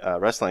the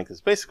rest length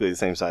is basically the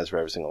same size for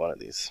every single one of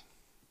these.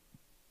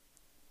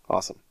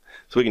 Awesome.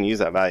 So we can use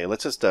that value.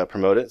 Let's just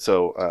promote it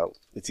so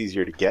it's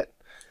easier to get.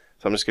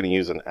 So I'm just going to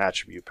use an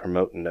attribute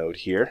promote node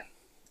here,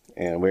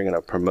 and we're going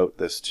to promote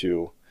this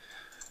to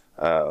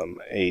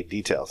a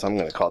detail. So I'm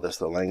going to call this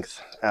the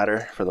length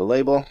adder for the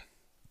label.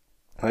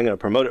 I'm going to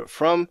promote it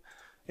from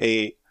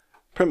a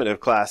primitive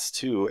class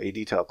to a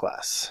detail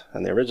class,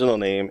 and the original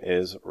name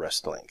is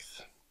rest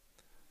length.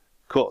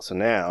 Cool. So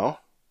now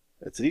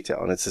it's a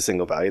detail, and it's a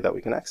single value that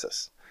we can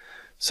access.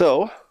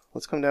 So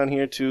let's come down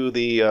here to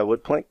the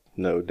wood plank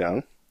node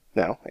down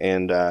now,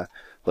 and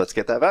let's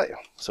get that value.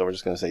 So we're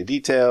just going to say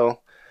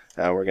detail.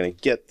 We're going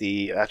to get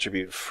the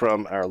attribute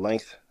from our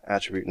length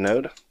attribute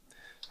node,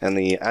 and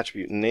the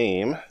attribute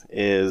name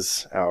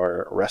is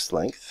our rest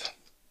length,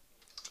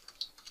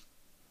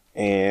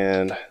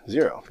 and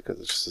 0 because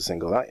it's just a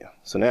single value.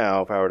 So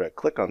now if I were to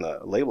click on the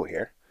label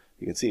here,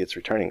 you can see it's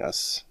returning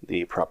us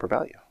the proper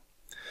value.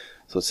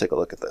 So let's take a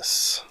look at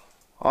this.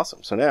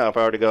 Awesome. So now if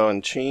I were to go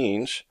and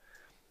change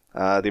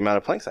the amount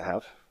of planks I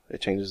have, it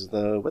changes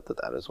the width of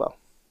that as well.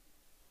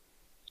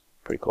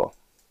 Pretty cool.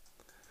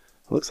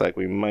 It looks like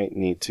we might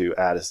need to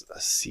add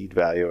a seed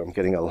value. I'm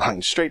getting a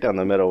line straight down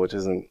the middle, which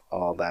isn't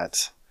all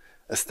that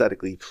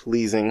aesthetically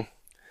pleasing.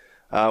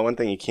 One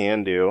thing you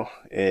can do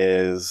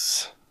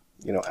is,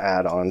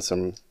 add on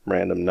some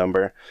random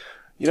number.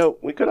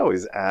 We could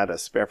always add a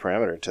spare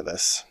parameter to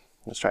this.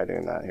 Let's try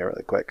doing that here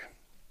really quick.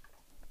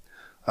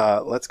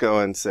 Let's go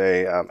and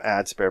say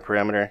add spare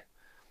parameter,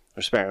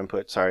 or spare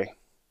input, sorry.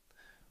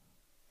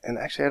 And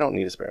actually I don't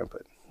need a spare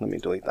input. Let me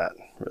delete that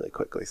really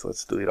quickly. So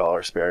let's delete all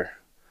our spare.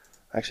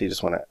 Actually,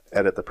 just want to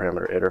edit the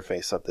parameter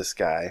interface of this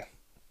guy.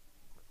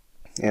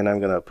 And I'm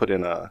going to put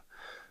in a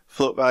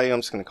float value.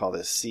 I'm just going to call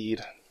this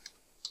seed.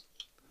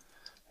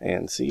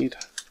 And seed.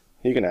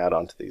 You can add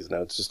on to these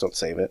nodes, just don't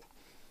save it.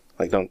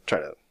 Like, don't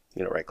try to,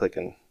 right click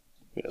and,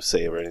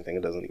 save or anything.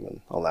 It doesn't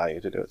even allow you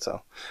to do it.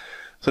 So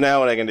now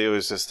what I can do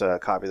is just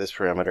copy this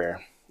parameter.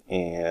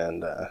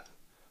 And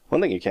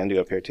one thing you can do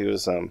up here too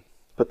is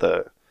put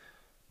the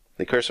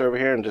cursor over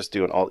here and just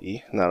do an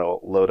Alt-E, and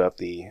that'll load up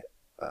the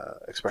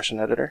expression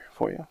editor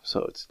for you,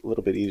 so it's a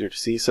little bit easier to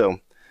see. So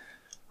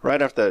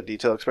right after the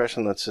detail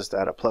expression, let's just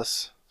add a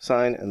plus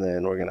sign, and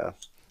then we're gonna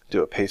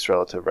do a paste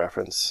relative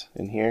reference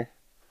in here.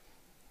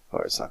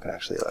 Or it's not gonna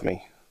actually let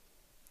me.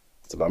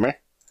 It's a bummer.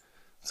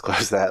 Let's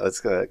close that. Let's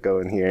go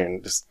in here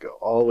and just go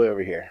all the way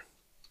over here,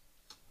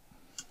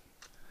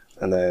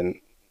 and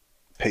then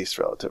paste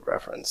relative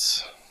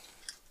reference.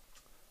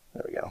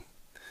 There we go.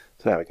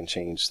 So now we can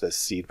change this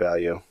seed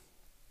value.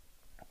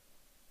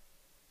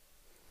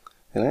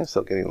 And I'm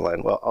still getting the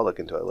line. Well, I'll look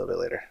into it a little bit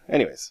later.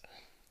 Anyways,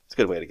 it's a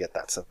good way to get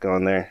that stuff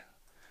going there.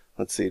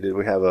 Let's see, did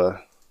we have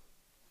a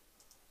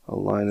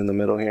line in the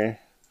middle here?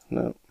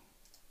 No.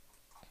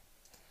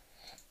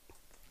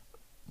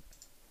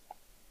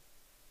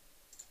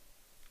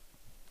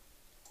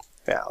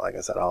 Yeah, like I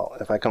said,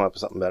 if I come up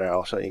with something better,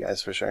 I'll show you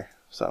guys for sure.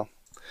 So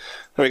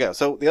there we go.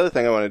 So the other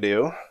thing I want to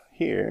do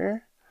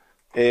here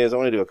is I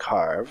want to do a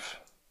carve.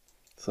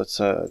 So let's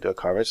do a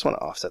carve. I just want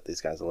to offset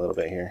these guys a little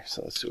bit here.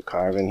 So let's do a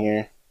carve in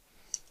here.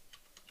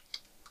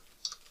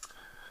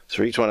 So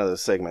for each one of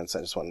those segments,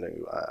 I just want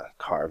to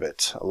carve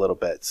it a little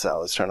bit. So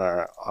let's turn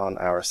on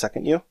our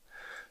second U.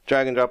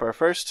 Drag and drop our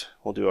first.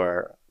 We'll do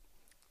our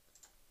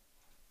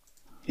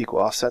equal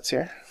offsets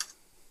here.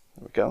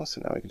 There we go.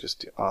 So now we can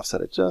just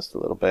offset it just a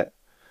little bit.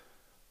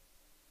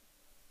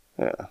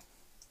 Yeah.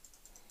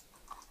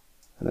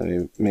 And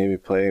then maybe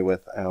play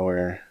with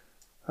our,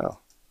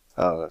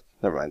 oh,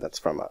 never mind. That's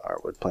from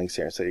our wood planks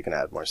here. So you can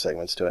add more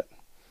segments to it.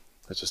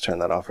 Let's just turn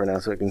that off for now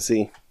so we can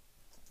see.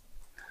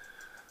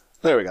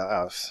 There we go.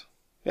 Oh,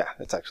 yeah,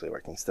 it's actually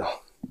working still.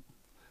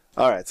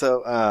 All right,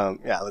 so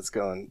yeah, let's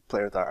go and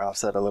play with our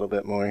offset a little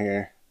bit more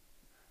here.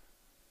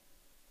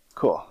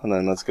 Cool, and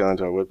then let's go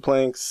into our wood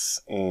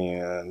planks,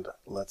 and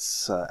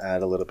let's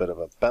add a little bit of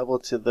a bevel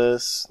to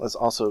this. Let's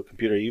also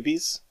compute our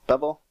UVs,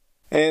 bevel,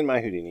 and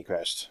my Houdini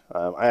crashed.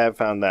 I have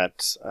found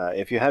that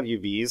if you have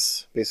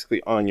UVs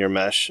basically on your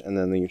mesh, and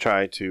then you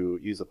try to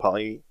use the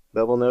poly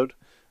bevel node,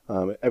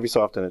 every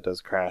so often it does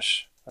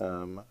crash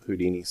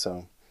Houdini,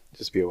 so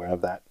just be aware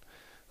of that.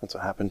 That's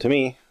what happened to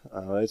me.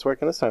 It's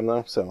working this time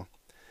though, so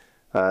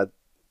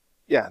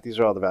yeah, these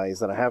are all the values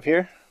that I have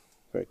here.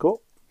 Very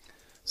cool.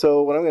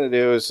 So what I'm going to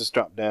do is just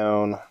drop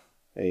down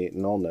a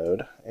null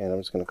node, and I'm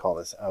just going to call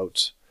this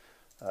out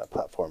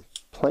platform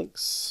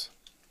planks,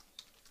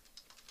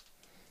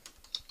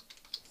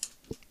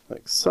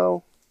 like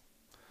so.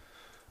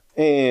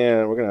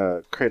 And we're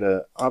going to create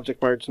an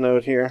object merge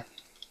node here,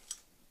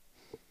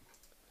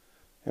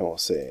 and we'll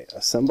say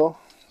assemble.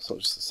 So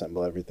just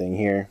assemble everything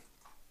here.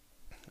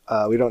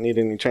 We don't need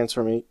any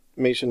transformation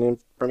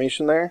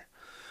information there.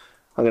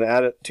 I'm going to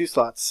add 2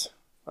 slots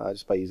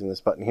just by using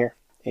this button here.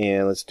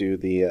 And let's do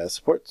the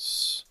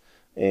supports,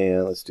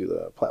 and let's do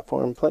the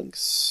platform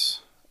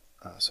planks.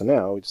 So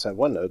now we just have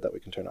one node that we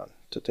can turn on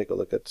to take a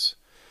look at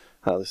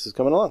how this is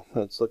coming along.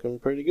 It's looking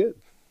pretty good.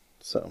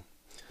 So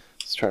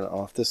let's turn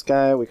off this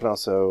guy. We can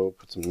also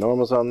put some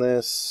normals on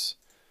this,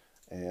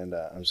 and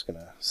I'm just going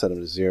to set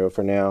them to 0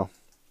 for now.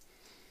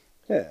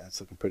 Yeah,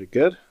 it's looking pretty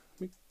good.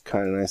 Let me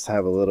kind of nice to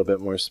have a little bit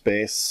more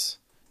space.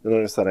 You'll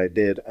notice that I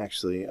did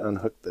actually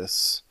unhook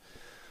this.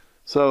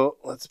 So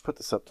let's put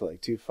this up to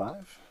like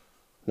 2.5.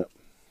 No,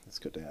 let's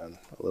go down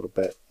a little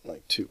bit,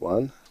 like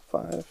 2.1,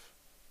 5,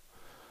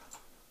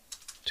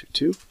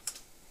 2.2.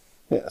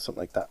 Yeah,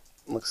 something like that.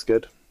 Looks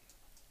good.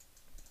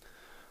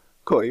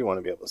 Cool, you want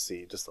to be able to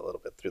see just a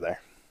little bit through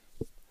there.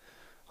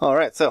 All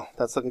right, so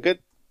that's looking good.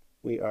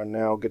 We are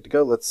now good to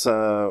go. Let's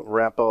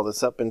wrap all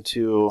this up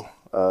into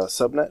a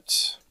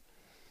subnet.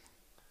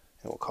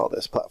 And we'll call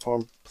this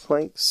platform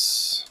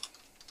planks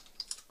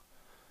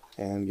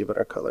and give it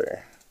our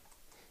color.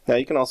 Now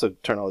you can also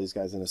turn all these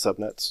guys into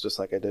subnets just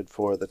like I did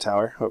for the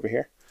tower over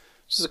here.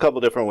 Just a couple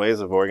different ways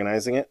of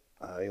organizing it.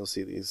 You'll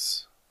see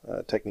these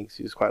techniques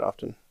used quite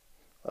often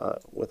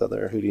with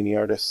other Houdini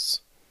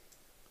artists.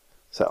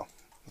 So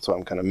that's why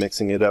I'm kind of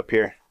mixing it up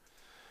here.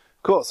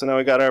 Cool, so now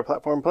we got our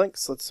platform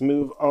planks. Let's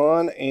move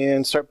on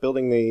and start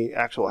building the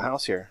actual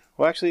house here.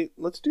 Well, actually,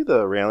 let's do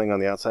the railing on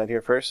the outside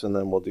here first, and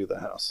then we'll do the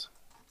house.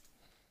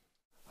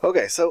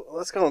 Okay, so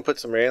let's go and put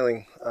some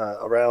railing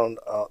around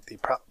the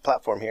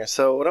platform here.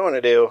 So what I want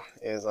to do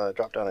is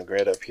drop down a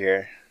grid up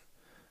here,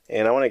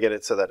 and I want to get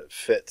it so that it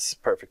fits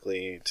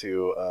perfectly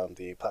to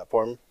the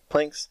platform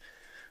planks.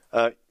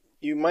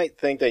 You might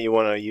think that you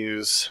want to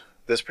use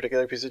this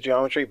particular piece of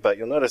geometry, but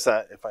you'll notice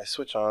that if I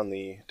switch on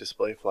the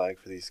display flag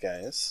for these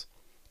guys,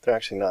 they're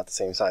actually not the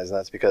same size, and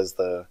that's because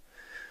the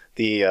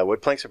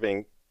wood planks are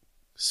being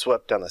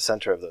swept down the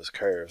center of those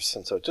curves,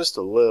 and so just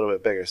a little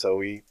bit bigger.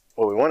 So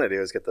what we want to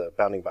do is get the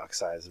bounding box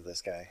size of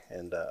this guy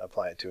and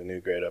apply it to a new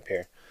grid up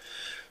here.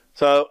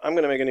 So I'm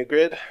going to make a new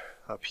grid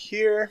up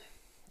here,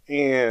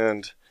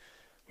 and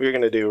we're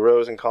going to do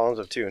rows and columns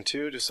of 2 and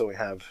 2 just so we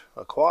have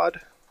a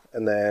quad,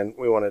 and then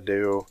we want to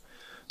do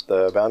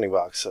the bounding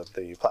box of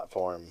the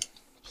platform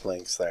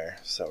planks there.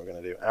 So we're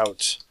going to do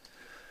out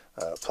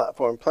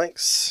platform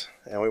planks,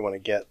 and we want to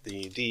get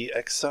the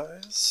dx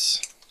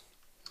size.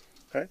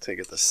 All right, so you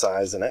get the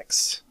size in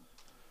x,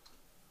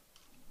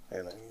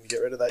 and then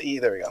get rid of that e.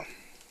 There we go.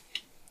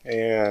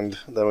 And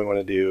then we want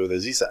to do the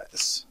z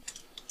size.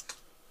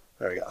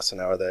 There we go. So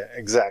now we're the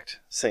exact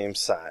same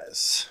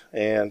size.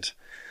 And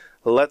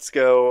let's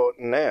go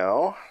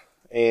now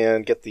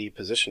and get the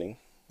positioning.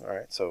 All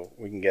right, so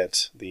we can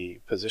get the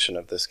position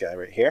of this guy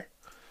right here.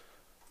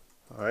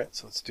 All right,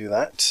 so let's do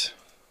that.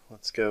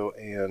 Let's go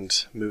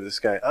and move this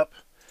guy up.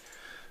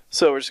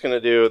 So we're just going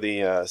to do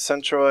the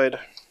centroid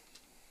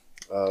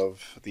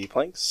of the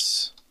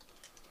planks,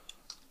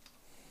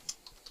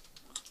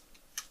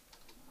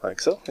 like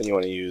so. And you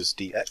want to use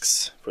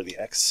dx for the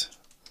x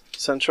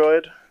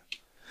centroid.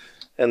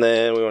 And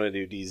then we want to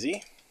do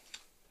dz.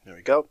 There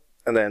we go.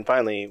 And then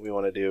finally, we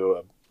want to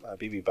do a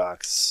BB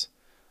box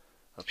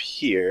up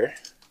here.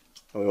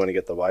 And we want to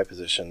get the y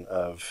position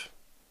of,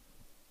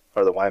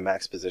 or the y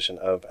max position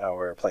of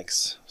our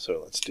planks.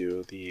 So let's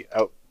do the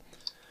out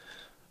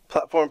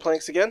platform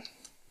planks again.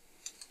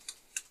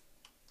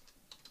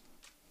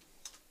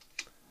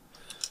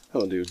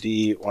 And we'll do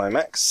dy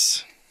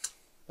max.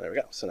 There we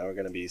go. So now we're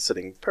going to be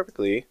sitting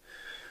perfectly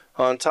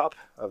on top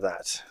of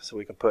that, so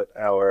we can put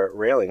our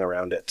railing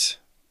around it.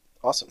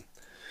 Awesome.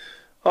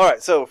 All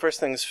right, so first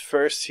things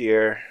first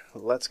here,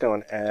 let's go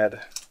and add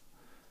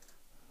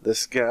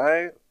this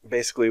guy.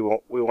 Basically,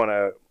 we want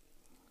to,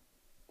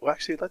 well,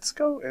 actually, let's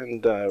go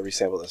and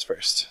resample this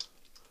first.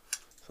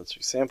 So let's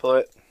resample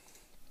it.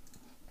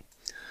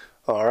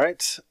 All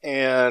right,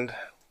 and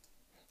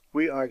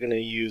we are going to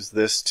use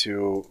this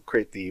to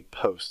create the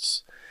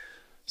posts.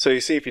 So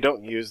you see, if you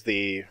don't use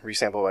the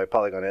resample by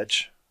polygon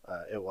edge,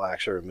 it will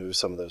actually remove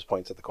some of those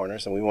points at the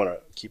corners, and we want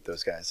to keep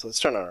those guys. So let's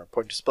turn on our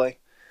point display,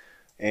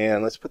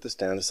 and let's put this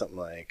down to something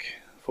like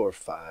 4 or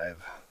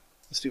 5.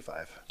 Let's do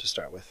 5 to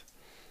start with.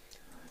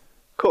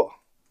 Cool.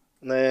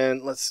 And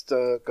then let's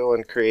go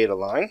and create a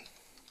line,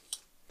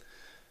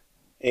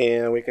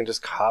 and we can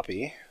just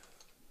copy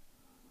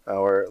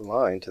our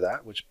line to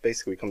that, which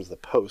basically becomes the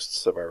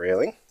posts of our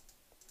railing,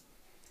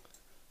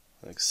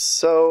 like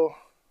so.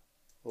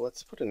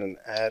 Let's put in an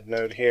add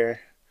node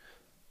here.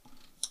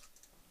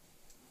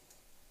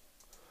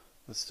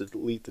 Let's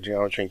delete the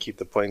geometry and keep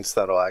the points.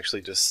 That'll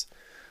actually just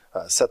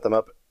set them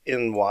up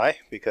in Y,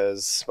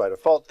 because by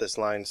default this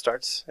line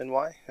starts in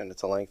Y, and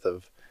it's a length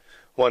of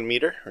 1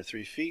 meter or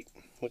 3 feet,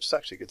 which is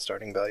actually a good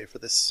starting value for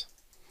this.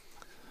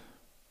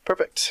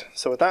 Perfect.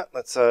 So with that,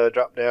 let's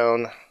drop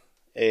down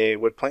a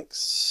wood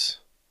planks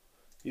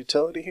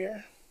utility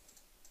here.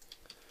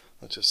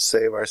 Let's just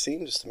save our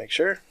scene just to make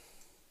sure.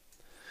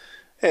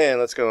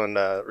 And let's go and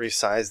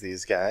resize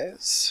these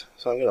guys.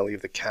 So I'm going to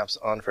leave the caps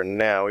on for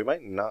now. We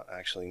might not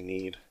actually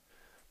need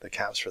the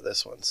caps for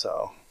this one,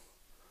 so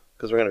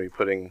because we're going to be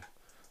putting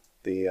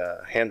the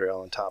handrail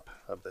on top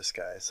of this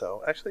guy.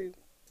 So actually,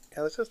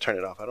 yeah, let's just turn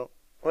it off.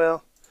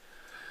 Well,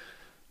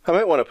 I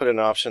might want to put an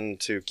option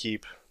to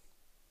keep,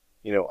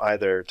 you know,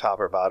 either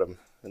top or bottom.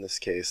 In this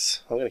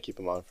case, I'm going to keep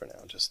them on for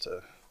now, just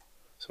to,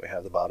 so we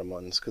have the bottom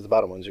ones, because the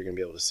bottom ones you're going to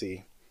be able to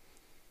see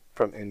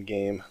from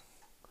in-game.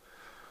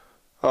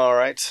 All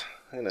right,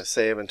 I'm going to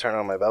save and turn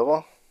on my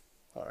bevel.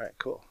 All right,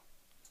 cool.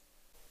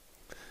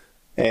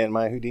 And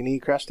my Houdini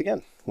crashed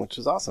again, which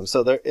is awesome.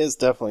 So there is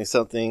definitely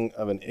something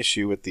of an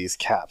issue with these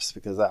caps,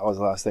 because that was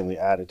the last thing we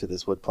added to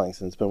this wood planks,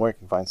 and it's been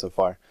working fine so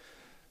far.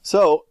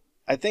 So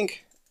I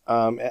think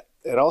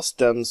it all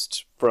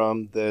stems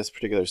from this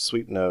particular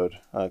sweep node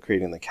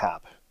creating the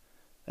cap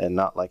and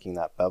not liking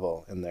that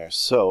bevel in there.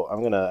 So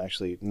I'm going to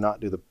actually not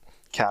do the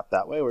cap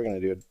that way. We're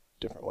going to do it a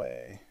different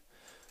way.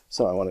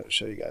 So I wanted to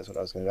show you guys what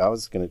I was going to do. I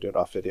was going to do it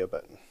off video,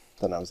 but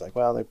then I was like,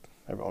 well,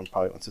 everyone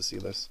probably wants to see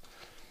this.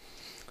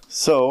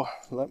 So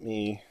let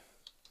me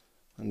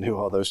undo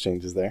all those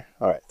changes there.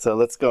 All right, so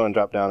let's go and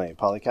drop down a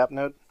polycap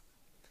node.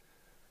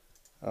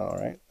 All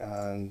right,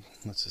 and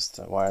let's just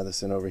wire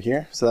this in over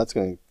here. So that's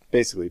going to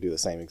basically do the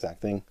same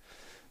exact thing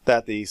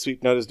that the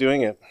sweep node is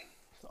doing. It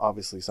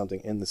obviously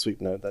something in the sweep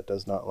node that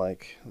does not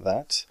like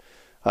that.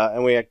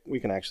 And we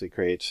can actually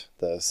create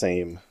the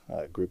same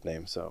group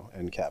name. So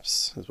end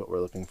caps is what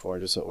we're looking for,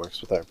 just so it works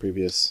with our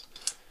previous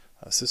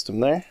system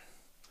there.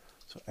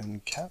 So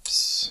end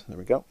caps, there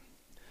we go.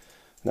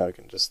 Now we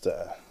can just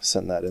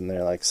send that in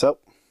there like so.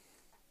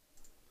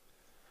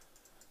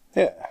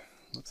 Yeah,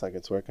 looks like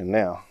it's working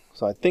now.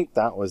 So I think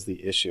that was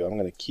the issue. I'm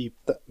going to keep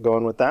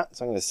going with that.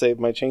 So I'm going to save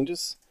my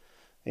changes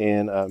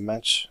and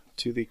match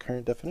to the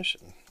current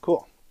definition.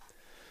 Cool.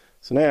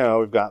 So now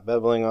we've got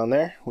beveling on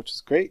there, which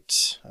is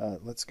great.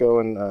 Let's go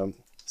and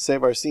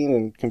save our scene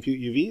and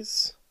compute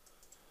UVs.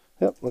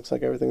 Yep, looks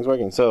like everything's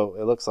working. So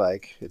it looks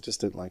like it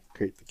just didn't like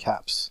create the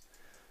caps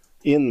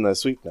in the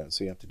sweep node,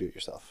 so you have to do it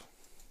yourself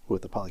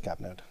with the polycap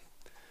node.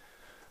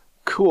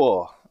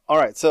 Cool. All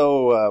right,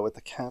 so with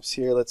the caps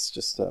here, let's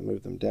just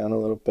move them down a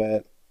little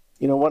bit.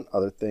 You know, one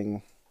other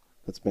thing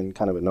that's been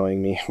kind of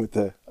annoying me with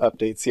the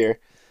updates here,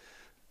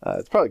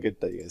 it's probably good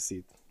that you guys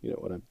see, you know,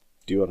 what I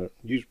do on a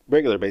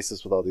regular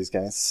basis with all these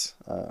guys.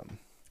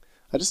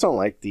 I just don't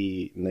like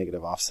the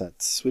negative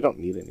offsets. We don't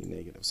need any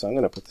negative, so I'm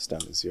going to put this down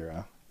to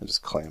 0 and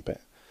just clamp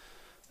it.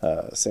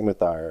 Same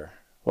with our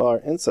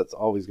inset's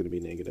always going to be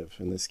negative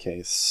in this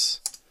case,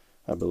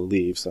 I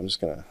believe, so I'm just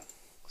going to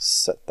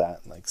set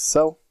that like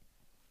so.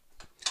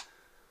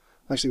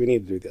 Actually, we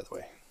need to do it the other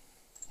way.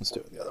 Let's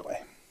do it the other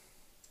way.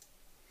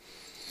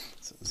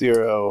 So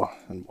 0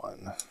 and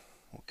 1.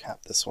 We'll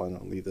cap this one.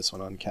 I'll leave this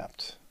one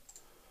uncapped.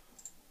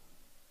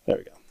 There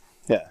we go.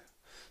 Yeah.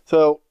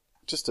 So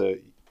just a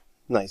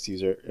nice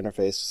user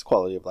interface, just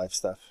quality of life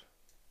stuff.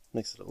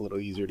 Makes it a little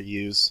easier to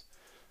use.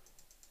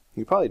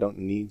 You probably don't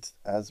need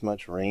as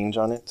much range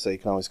on it, so you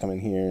can always come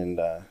in here and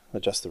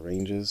adjust the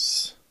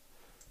ranges.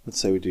 Let's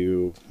say we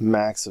do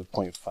max of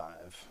 0.5.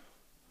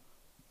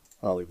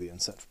 I'll leave the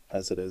inset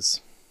as it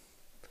is.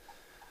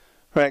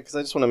 Right, because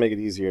I just want to make it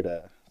easier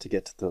to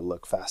get to the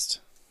look fast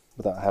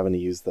without having to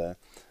use the,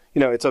 you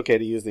know, it's okay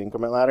to use the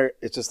increment ladder.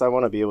 It's just I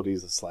want to be able to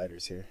use the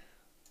sliders here.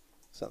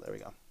 So there we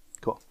go.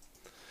 Cool.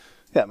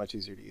 Yeah, much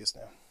easier to use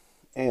now.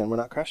 And we're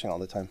not crashing all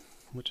the time,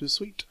 which is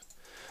sweet.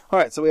 All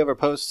right, so we have our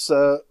posts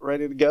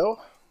ready to go.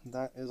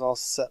 That is all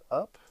set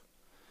up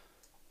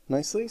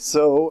nicely.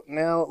 So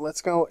now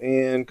let's go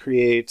and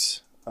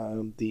create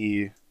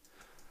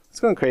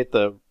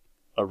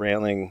a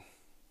railing,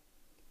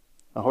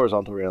 a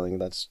horizontal railing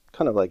that's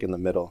kind of like in the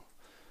middle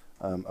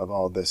of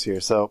all of this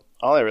here. So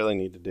all I really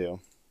need to do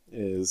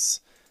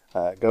is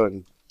go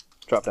and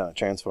drop down a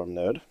transform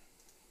node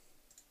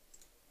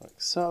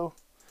like so.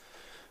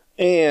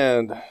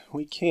 And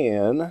we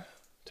can,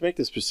 to make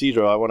this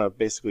procedural, I want to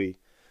basically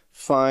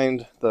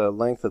find the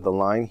length of the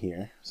line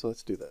here. So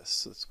let's do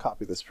this. Let's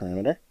copy this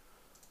parameter.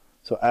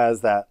 So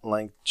as that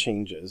length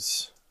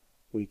changes,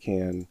 we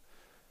can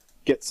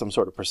get some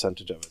sort of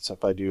percentage of it. So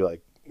if I do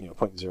like, you know,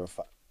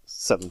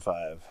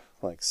 0.075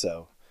 like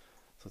so.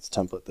 So let's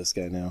template this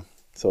guy now.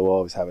 So we'll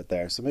always have it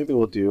there. So maybe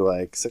we'll do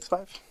like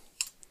 6.5.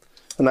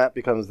 And that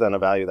becomes then a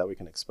value that we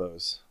can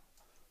expose.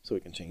 So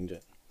we can change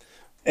it.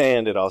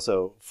 And it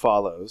also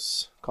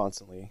follows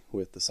constantly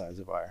with the size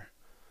of our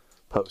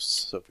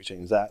posts. So if we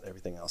change that,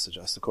 everything else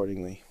adjusts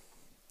accordingly.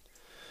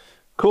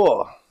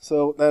 Cool.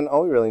 So then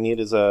all we really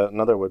need is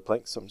another wood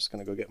plank. So I'm just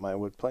going to go get my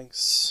wood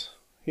planks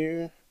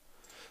here.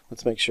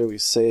 Let's make sure we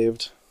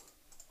saved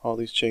all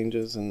these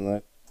changes,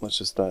 and let's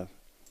just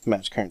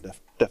match current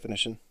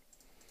definition.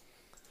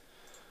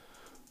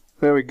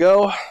 There we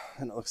go.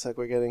 And it looks like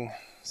we're getting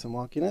some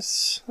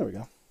wonkiness. There we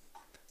go.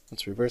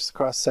 Let's reverse the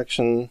cross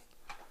section.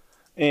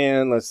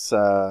 And let's,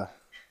 for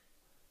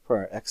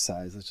our X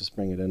size, let's just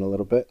bring it in a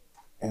little bit.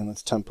 And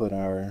let's template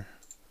our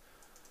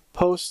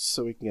posts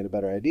so we can get a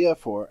better idea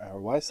for our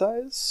Y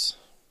size.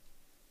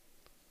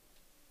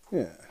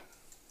 Yeah.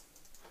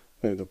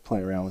 Maybe go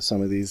play around with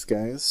some of these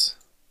guys.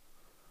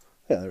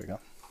 Yeah, there we go.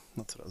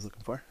 That's what I was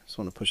looking for. Just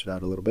want to push it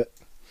out a little bit.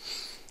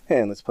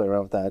 And let's play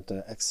around with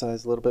that X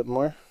size a little bit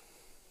more.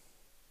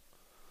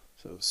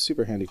 So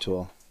super handy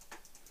tool.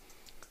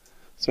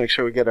 Let's make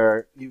sure we get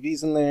our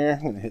UVs in there.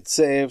 I'm going to hit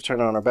save,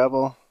 turn on our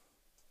bevel.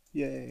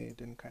 Yay, it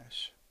didn't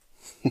crash.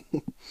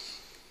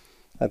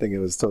 I think it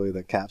was totally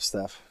the cap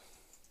stuff.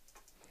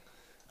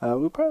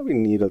 We'll probably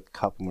need a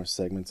couple more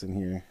segments in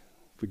here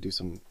if we do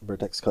some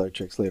vertex color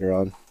tricks later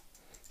on.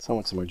 So I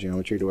want some more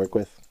geometry to work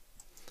with.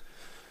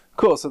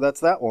 Cool, so that's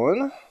that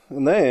one.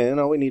 And then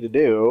all we need to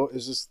do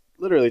is just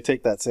literally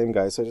take that same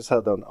guy. So I just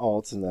held down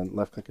Alt and then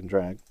left click and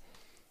drag.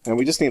 And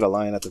we just need a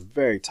line at the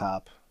very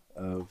top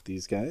of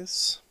these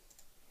guys.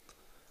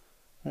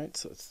 All right,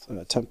 so let's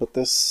template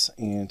this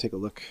and take a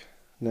look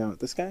now at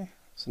this guy.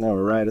 So now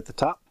we're right at the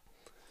top.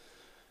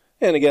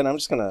 And again, I'm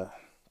just gonna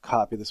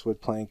copy this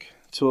wood plank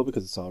tool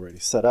because it's already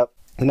set up.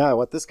 And now I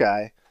want this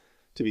guy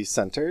to be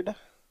centered.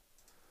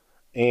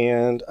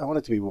 And I want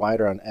it to be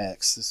wider on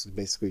X. This is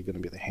basically going to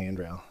be the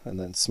handrail, and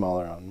then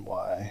smaller on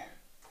Y.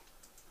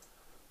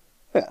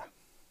 Yeah.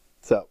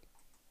 So,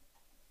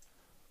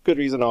 good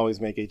reason to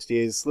always make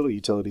HDAs, little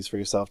utilities for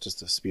yourself just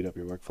to speed up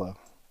your workflow.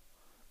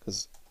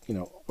 Because, you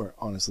know, we're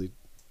honestly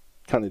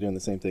kind of doing the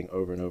same thing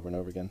over and over and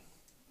over again.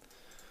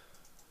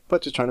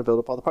 But just trying to build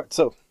up all the parts.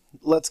 So,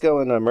 let's go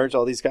and merge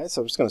all these guys.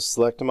 So I'm just going to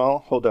select them all,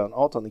 hold down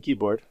Alt on the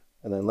keyboard,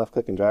 and then left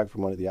click and drag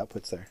from one of the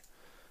outputs there.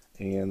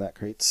 And that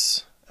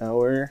creates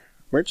our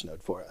merge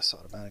node for us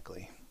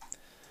automatically.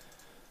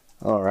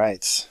 All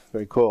right,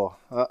 very cool.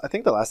 I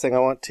think the last thing I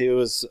want to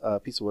is a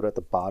piece of wood at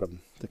the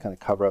bottom to kind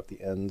of cover up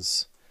the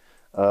ends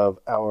of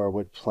our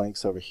wood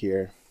planks over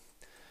here.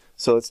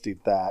 So let's do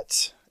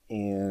that.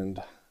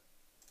 And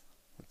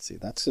let's see,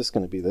 that's just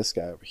going to be this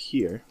guy over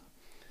here.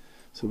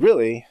 So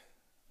really,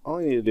 all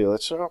I need to do,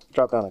 let's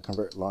drop down a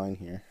convert line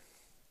here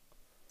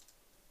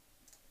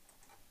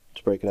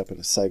to break it up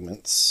into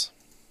segments.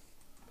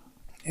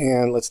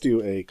 And let's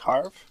do a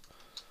carve.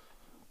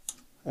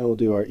 And we'll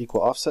do our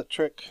equal offset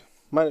trick.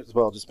 Might as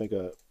well just make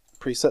a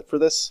preset for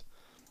this.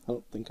 I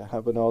don't think I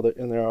have it all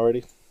in there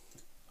already.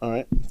 All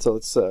right, so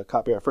let's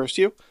copy our first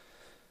U,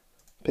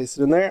 paste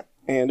it in there,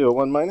 and do a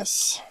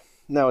 1-.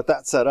 Now with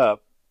that set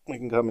up, we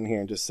can come in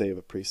here and just save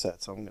a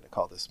preset. So I'm going to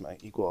call this my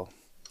equal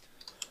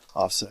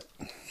offset.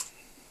 We'll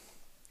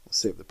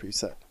save the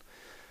preset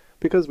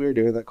because we're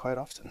doing that quite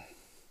often.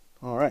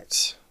 All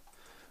right,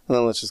 and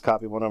then let's just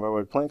copy one of our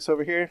wood planks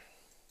over here.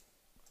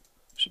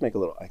 Should make a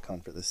little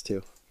icon for this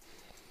too.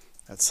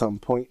 At some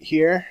point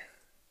here.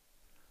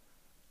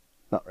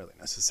 Not really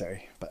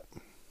necessary, but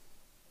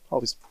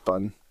always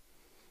fun.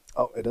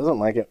 Oh, it doesn't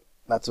like it.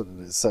 That's what it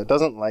is. So it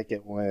doesn't like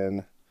it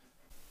when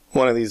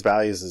one of these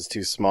values is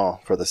too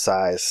small for the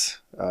size.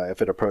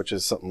 If it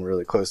approaches something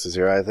really close to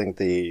 0, I think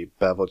the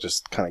bevel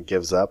just kind of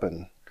gives up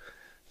and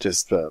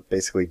just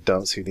basically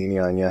dumps Houdini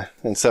on you.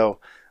 And so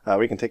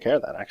we can take care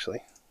of that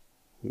actually.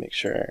 Make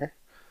sure.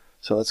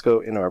 So let's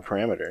go into our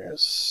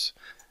parameters.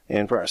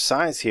 And for our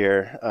size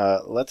here,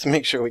 let's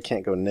make sure we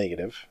can't go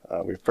negative.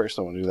 We first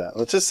don't want to do that.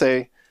 Let's just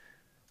say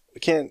we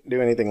can't do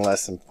anything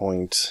less than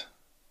 0.1.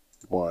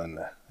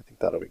 I think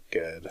that'll be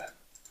good.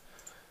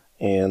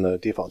 And the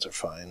defaults are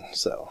fine,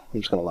 so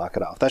I'm just going to lock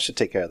it off. That should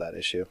take care of that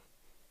issue.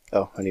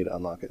 Oh, I need to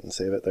unlock it and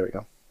save it. There we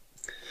go.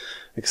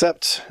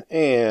 Accept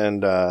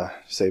and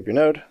save your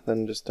node,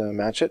 then just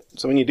match it.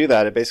 So when you do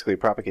that, it basically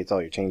propagates all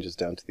your changes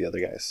down to the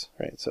other guys,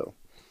 right? So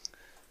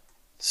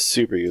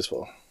super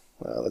useful.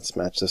 Let's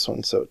match this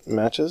one so it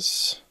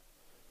matches.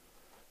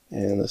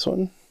 And this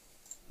one.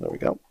 There we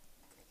go.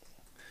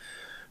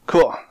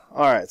 Cool.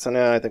 Alright, so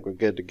now I think we're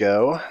good to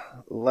go.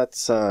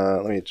 Let's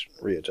let me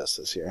readjust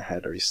this here. I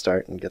had to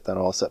restart and get that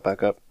all set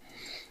back up.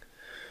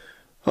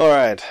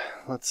 Alright,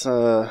 let's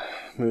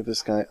move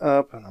this guy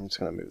up, and I'm just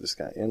going to move this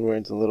guy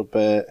inwards a little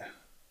bit.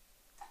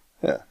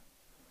 Yeah.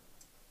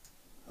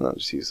 And I'll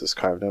just use this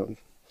carve node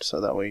so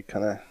that we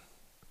kind of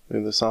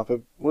move this off.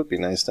 It would be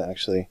nice to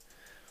actually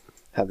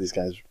have these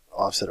guys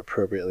offset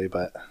appropriately,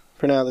 but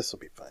for now this will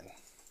be fine.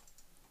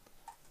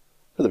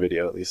 For the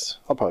video at least.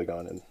 I'll probably go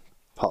in and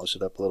polish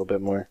it up a little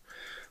bit more.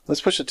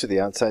 Let's push it to the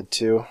outside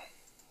too.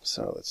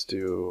 So let's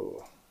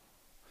do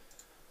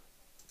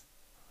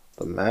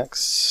the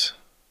max.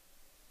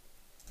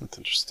 That's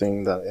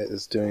interesting that it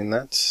is doing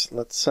that.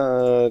 Let's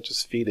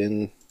just feed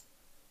in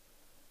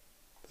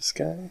this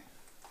guy.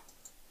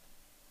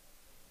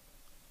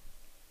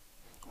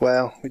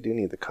 Well, we do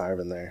need the carve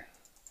in there.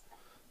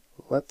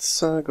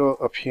 Let's go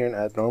up here and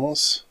add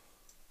normals.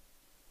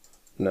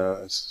 No,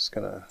 it's just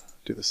gonna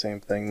do the same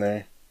thing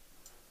there.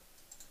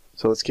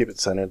 So let's keep it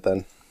centered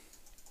then.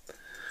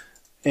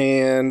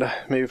 And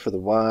maybe for the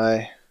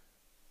Y,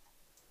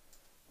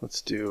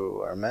 let's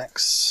do our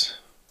max.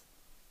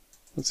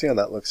 Let's see how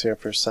that looks here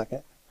for a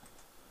second.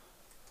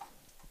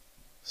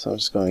 So I'm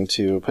just going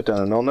to put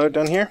down a null node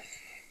down here.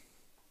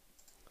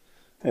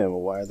 And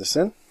we'll wire this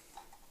in.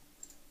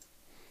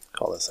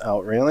 Call this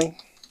out railing.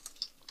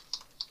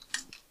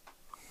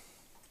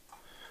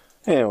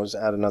 And we'll just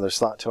add another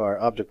slot to our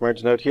object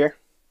merge node here.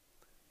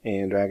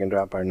 And drag and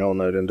drop our null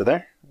node into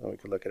there. And we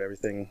can look at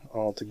everything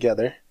all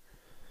together.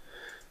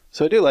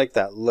 So I do like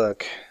that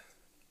look.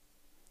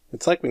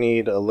 It's like we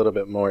need a little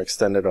bit more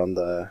extended on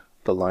the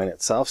line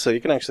itself. So you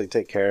can actually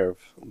take care of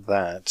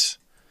that.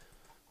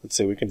 Let's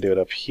see, we can do it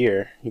up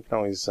here. You can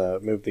always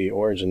move the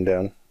origin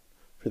down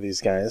for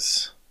these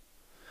guys.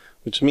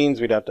 Which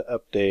means we'd have to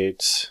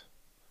update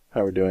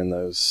how we're doing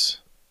those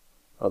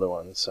other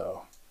ones.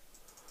 So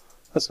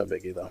that's no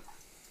biggie though.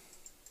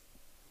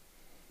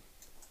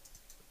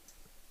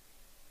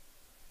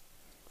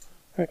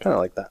 I kind of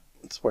like that.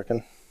 It's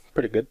working.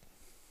 pretty good.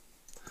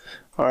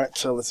 Alright,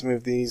 so let's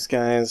move these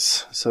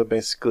guys. So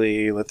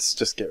basically, let's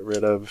just get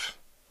rid of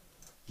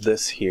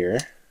this here.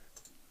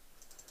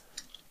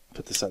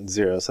 Put this on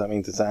 0, so that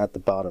means it's at the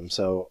bottom.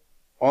 So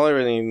all I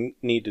really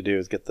need to do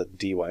is get the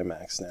dy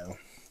max now.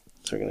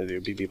 So we're going to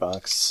do BB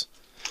box.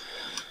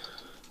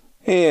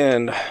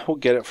 And we'll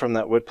get it from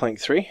that wood plank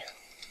 3.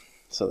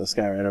 So this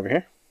guy right over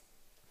here.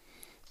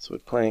 So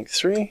wood plank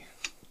 3.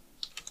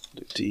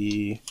 Do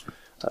dy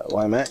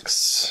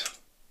max.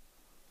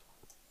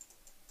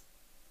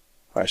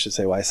 Or I should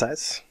say y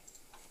size.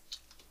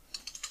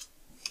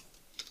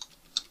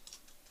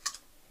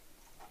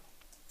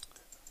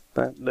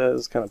 That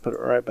does kind of put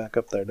it right back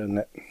up there, doesn't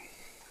it?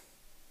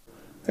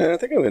 And I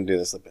think I'm going to do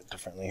this a bit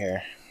differently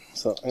here.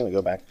 So I'm going to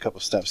go back a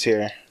couple steps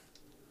here.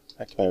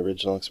 Back to my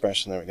original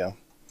expression. There we go.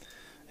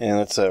 And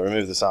let's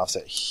remove this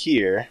offset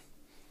here.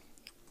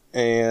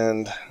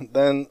 And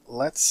then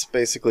let's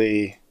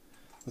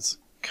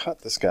cut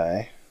this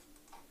guy.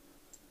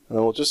 And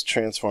then we'll just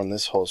transform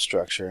this whole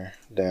structure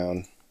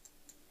down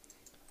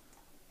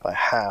by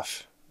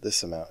half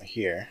this amount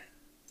here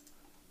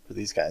for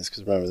these guys,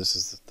 because remember this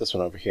is this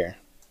one over here.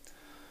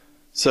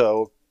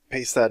 So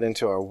paste that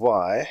into our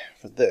y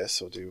for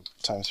this. We'll do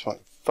times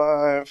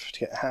 0.5 to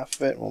get half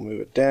of it. We'll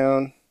move it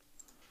down.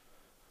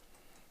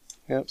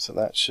 Yep, so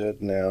that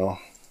should now,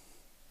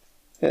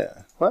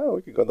 yeah, well,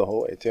 we could go the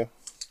whole way too,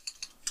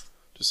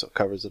 just so it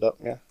covers it up.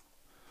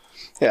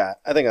 Yeah,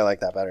 I think I like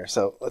that better.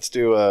 So let's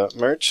do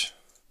merge.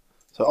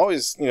 So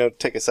always,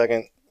 take a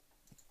second,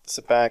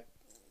 sit back,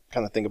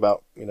 kind of think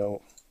about,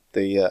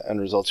 the end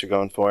results you're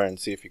going for, and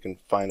see if you can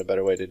find a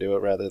better way to do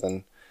it rather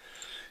than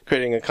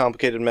creating a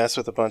complicated mess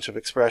with a bunch of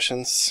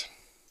expressions.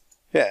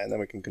 Yeah, and then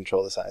we can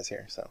control the size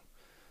here. So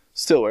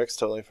still works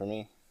totally for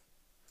me.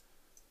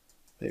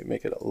 Maybe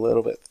make it a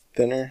little bit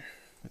thinner.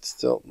 It's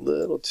still a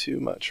little too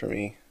much for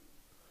me.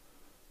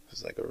 This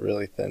is like a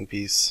really thin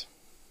piece.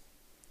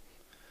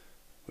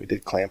 We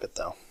did clamp it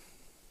though.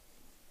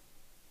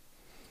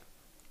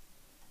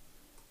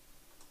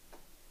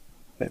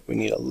 Maybe we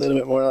need a little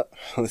bit more.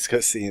 Let's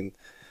go see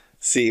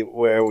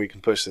where we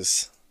can push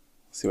this.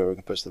 See where we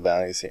can push the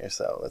values here.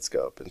 So let's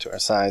go up into our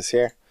size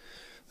here.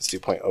 Let's do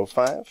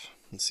 0.05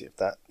 and see if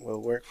that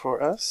will work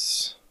for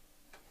us.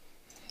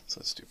 So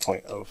let's do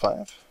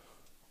 0.05.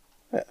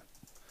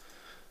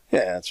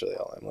 Yeah, that's really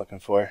all I'm looking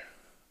for.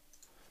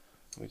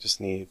 We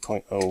just need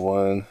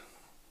 0.01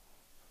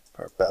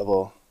 per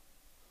bevel.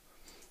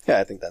 Yeah,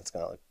 I think that's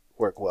going to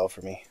work well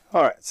for me.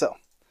 Alright, so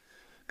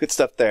good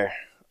stuff there.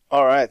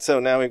 Alright, so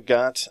now we've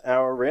got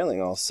our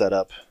railing all set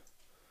up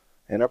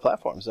in our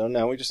platform. So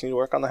now we just need to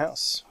work on the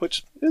house,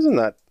 which isn't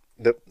not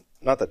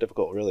that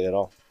difficult really at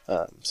all.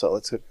 So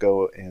let's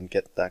go and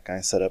get that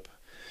guy set up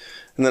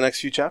in the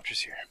next few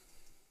chapters here.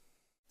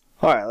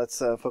 Alright, let's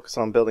focus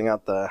on building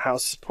out the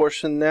house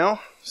portion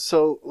now.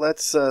 So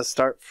let's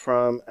start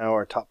from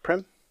our top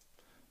prim.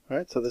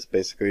 Alright, so this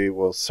basically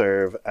will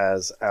serve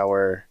as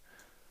our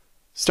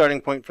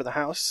starting point for the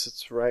house.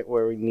 It's right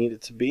where we need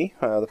it to be.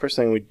 The first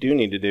thing we do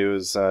need to do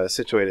is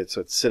situate it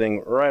so it's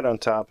sitting right on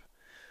top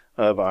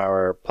of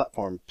our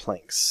platform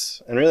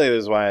planks. And really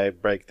this is why I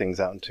break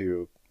things out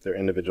into their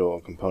individual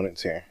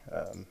components here.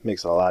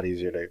 Makes it a lot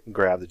easier to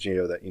grab the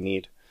geo that you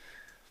need.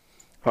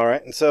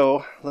 Alright, and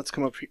so let's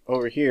come up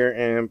over here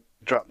and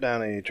drop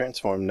down a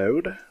transform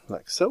node,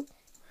 like so.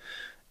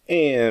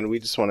 And we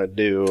just want to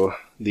do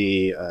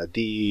the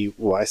dy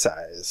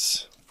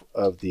size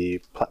of the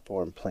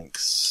platform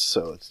planks.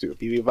 So let's do a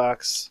BB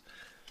box.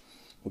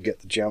 We'll get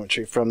the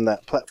geometry from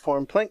that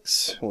platform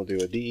planks. We'll do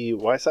a dy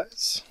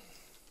size.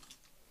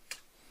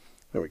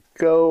 There we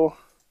go.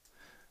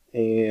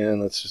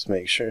 And let's just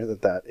make sure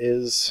that that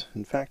is,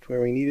 in fact,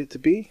 where we need it to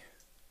be.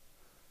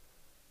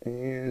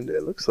 And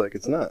it looks like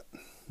it's not.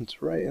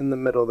 It's right in the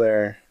middle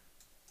there.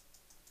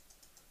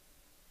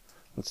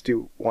 Let's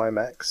do y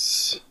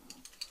max.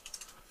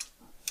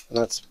 And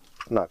that's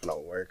not going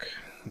to work.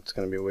 It's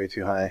going to be way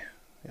too high.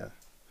 Yeah.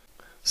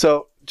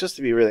 So just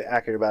to be really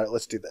accurate about it,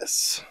 let's do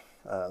this.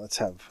 Let's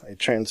have a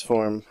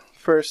transform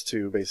first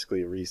to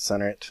basically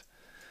recenter it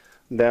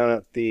down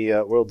at the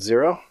world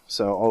 0.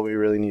 So all we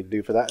really need to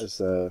do for that is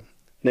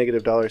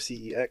negative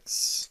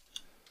 $CEX,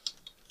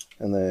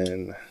 and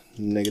then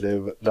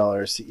negative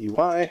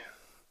 $CEY,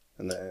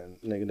 and then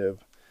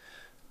negative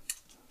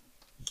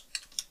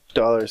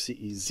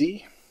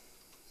 $CEZ.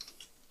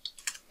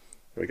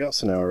 There we go.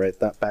 So now we'll write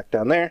that back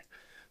down there.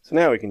 So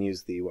now we can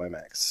use the y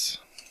max.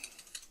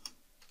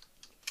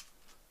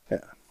 Yeah,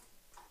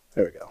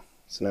 there we go.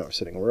 So now we're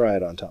sitting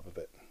right on top of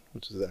it,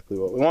 which is exactly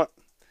what we want.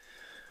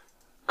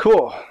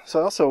 Cool. So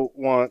I also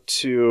want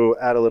to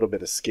add a little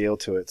bit of scale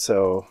to it.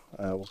 So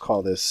we'll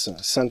call this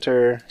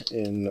center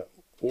in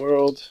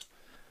world,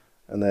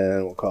 and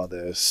then we'll call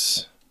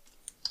this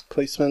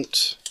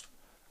placement,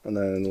 and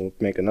then we'll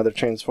make another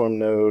transform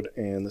node,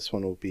 and this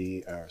one will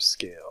be our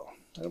scale.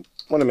 I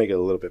want to make it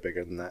a little bit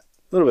bigger than that,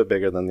 a little bit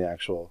bigger than the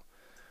actual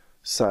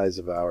size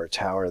of our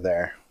tower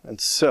there.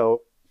 And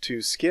so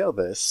to scale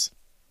this,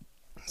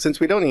 since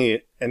we don't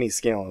need any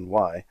scale on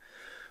y,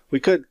 we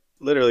could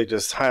literally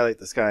just highlight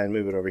the sky and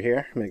move it over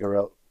here, make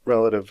a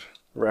relative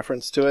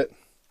reference to it.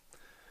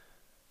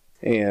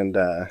 And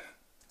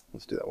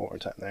let's do that one more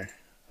time there.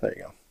 There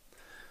you go.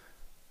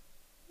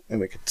 And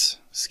we could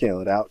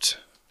scale it out.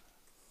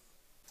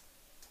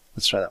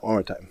 Let's try that one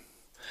more time.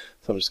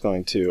 So I'm just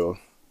going to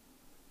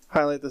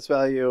highlight this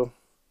value.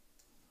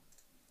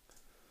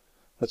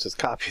 Let's just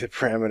copy the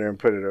parameter and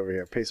put it over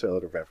here. Paste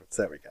relative reference.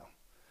 There we go.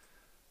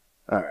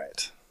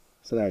 Alright.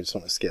 So now I just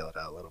want to scale it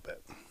out a little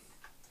bit.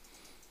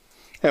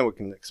 And we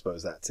can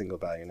expose that single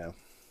value now.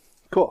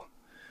 Cool.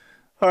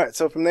 Alright,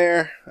 so from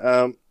there,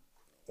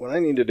 what I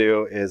need to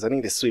do is I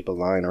need to sweep a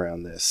line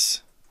around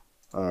this.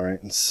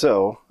 Alright, and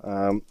so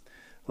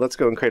let's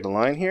go and create a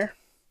line here.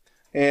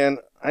 And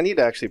I need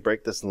to actually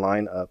break this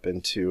line up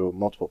into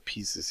multiple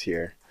pieces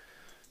here.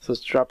 So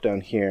let's drop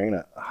down here. I'm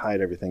going to hide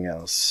everything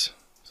else.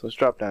 So let's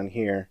drop down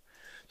here.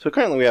 So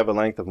currently we have a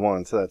length of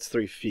 1, so that's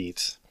 3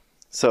 feet.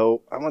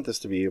 So I want this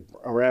to be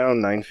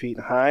around 9 feet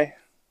high.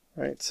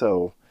 Right,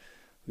 so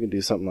we can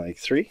do something like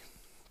 3.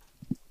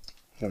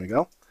 There we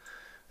go.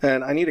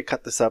 And I need to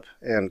cut this up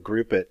and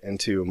group it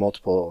into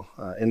multiple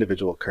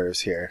individual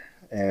curves here.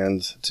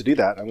 And to do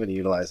that, I'm going to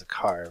utilize a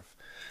carve.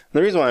 And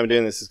the reason why I'm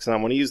doing this is because I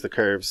want to use the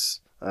curves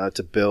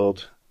to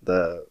build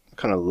the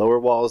kind of lower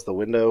walls, the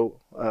window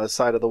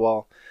side of the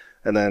wall,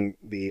 and then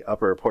the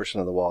upper portion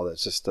of the wall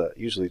that's just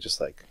usually just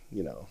like,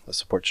 you know, a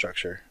support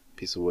structure,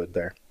 piece of wood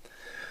there.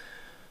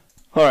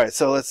 All right,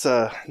 so let's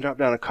drop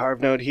down a carve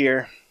node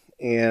here.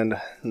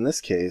 And in this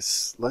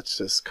case, let's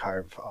just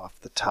carve off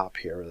the top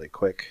here really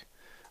quick.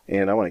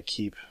 And I want to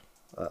keep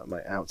my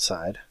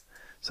outside.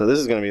 So this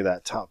is going to be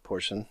that top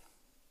portion.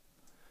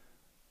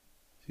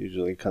 It's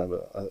usually kind of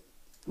a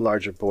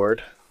larger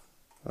board.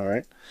 All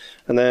right.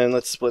 And then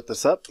let's split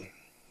this up.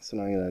 So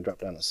now I'm going to drop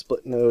down a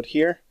split node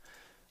here.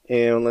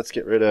 And let's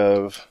get rid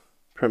of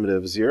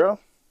primitive 0.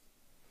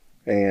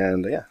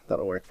 And yeah,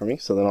 that'll work for me.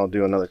 So then I'll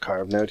do another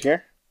carve node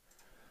here.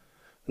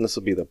 And this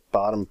will be the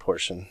bottom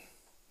portion.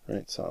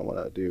 Right. So I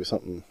want to do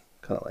something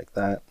kind of like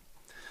that.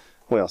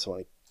 We also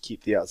want to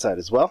keep the outside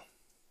as well.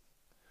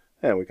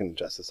 And we can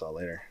adjust this all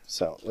later.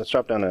 So let's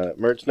drop down a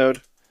merge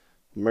node,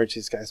 merge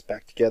these guys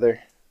back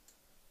together.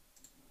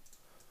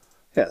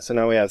 Yeah, so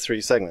now we have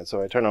 3 segments.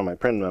 So I turn on my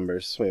print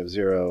numbers. We have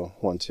 0,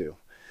 1, 2.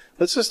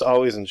 Let's just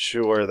always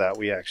ensure that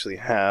we actually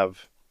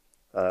have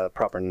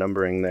proper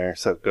numbering there.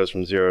 So it goes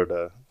from 0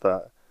 to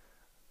the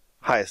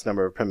highest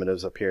number of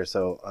primitives up here.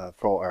 So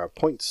for our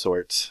point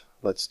sort,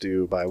 let's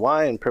do by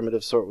Y, and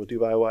primitive sort we'll do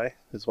by Y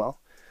as well.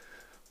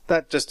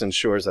 That just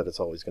ensures that it's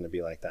always going to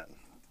be like that.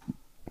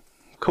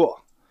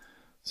 Cool.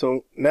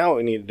 So now what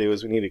we need to do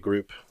is we need to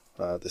group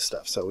this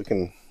stuff. So we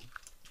can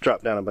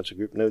drop down a bunch of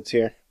group nodes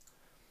here.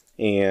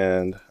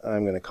 And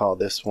I'm going to call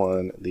this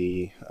one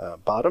the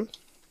bottom.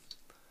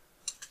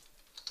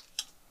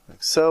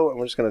 Like so. And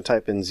we're just going to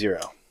type in 0.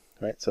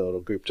 Right? So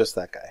it'll group just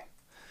that guy.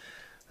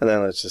 And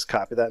then let's just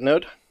copy that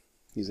node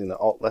using the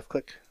Alt left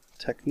click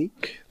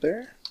technique there.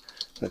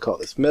 I'm going to call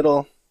this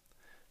middle.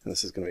 And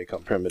this is going to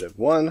become primitive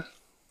 1. There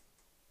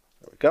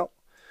we go.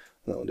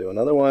 And then we'll do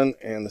another one.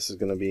 And this is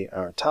going to be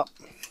our top.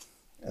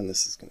 And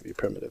this is going to be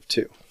primitive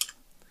 2.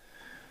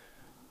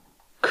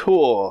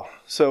 Cool.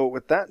 So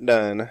with that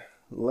done,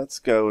 let's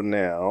go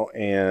now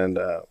and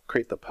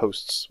create the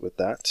posts with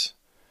that.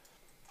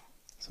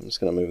 So I'm just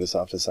going to move this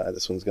off to the side.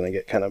 This one's going to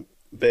get kind of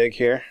big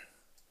here.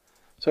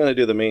 So I'm going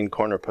to do the main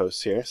corner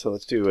posts here. So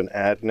let's do an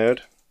add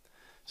node.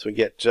 So we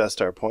get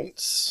just our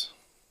points.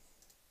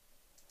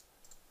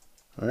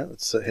 All right,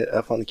 let's hit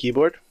F on the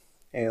keyboard.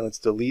 And let's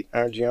delete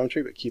our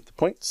geometry, but keep the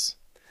points.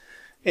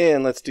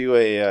 And let's do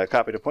a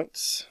copy to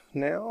points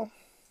now.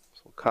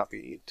 So we'll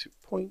copy to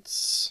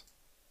points.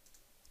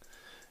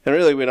 And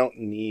really we don't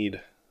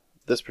need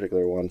this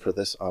particular one for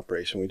this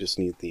operation. We just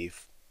need the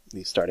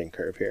starting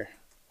curve here.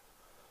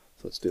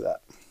 So let's do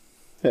that.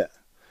 Yeah.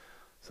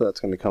 So that's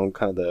going to become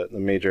kind of the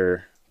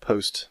major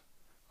post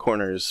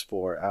corners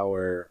for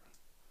our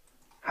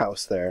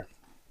house there.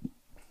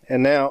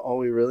 And now all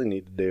we really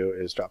need to do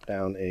is drop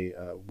down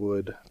a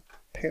wood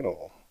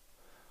panel.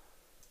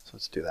 So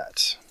let's do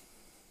that.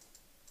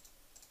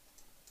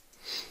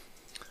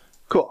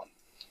 Cool.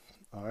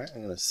 All right,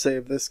 I'm going to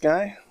save this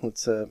guy.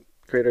 Let's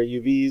create our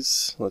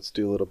UVs. Let's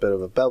do a little bit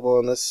of a bevel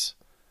on this.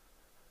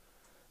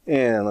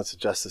 And let's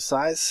adjust the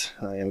size.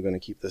 I am going to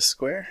keep this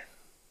square.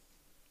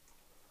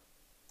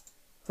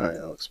 All right,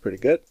 that looks pretty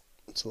good.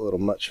 It's a little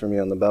much for me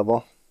on the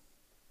bevel.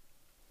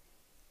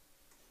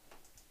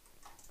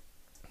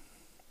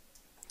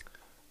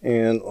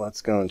 And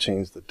let's go and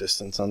change the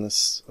distance on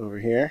this over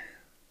here.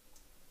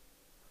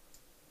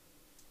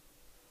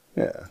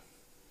 Yeah,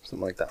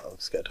 something like that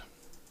looks good.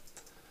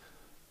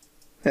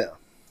 Yeah,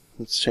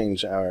 let's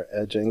change our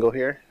edge angle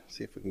here.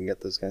 See if we can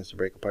get those guys to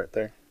break apart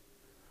there.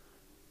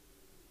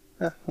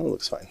 Yeah, that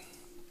looks fine.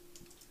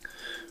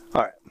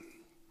 All right,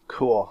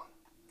 cool.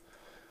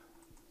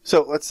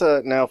 So let's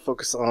now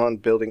focus on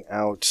building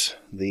out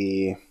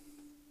the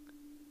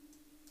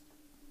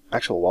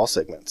actual wall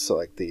segments. So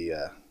like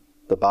the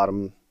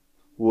bottom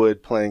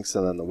wood planks,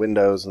 and then the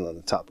windows, and then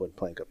the top wood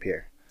plank up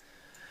here.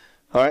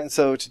 Alright, and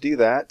so to do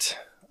that,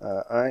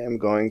 I am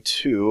going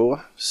to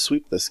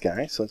sweep this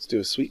guy. So let's do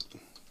a sweep.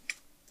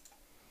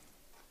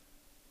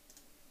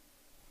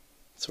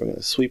 So we're going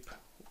to sweep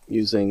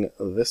using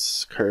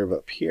this curve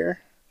up here.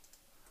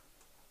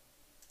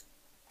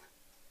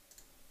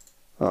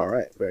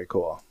 Alright, very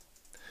cool.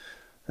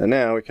 And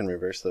now we can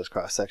reverse those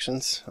cross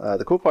sections.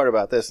 The cool part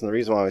about this, and the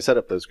reason why we set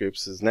up those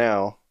groups, is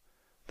now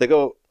they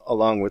go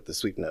along with the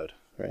sweep node,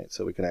 right?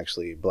 So we can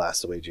actually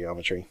blast away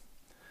geometry,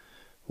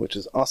 which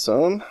is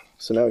awesome.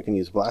 So now we can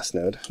use blast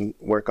node and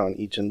work on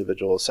each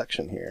individual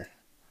section here.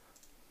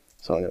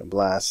 So I'm going to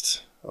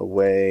blast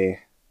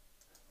away,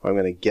 or I'm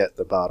going to get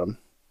the bottom.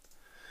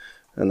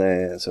 And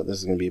then, so this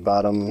is going to be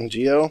bottom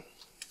geo.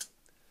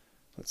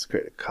 Let's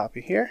create a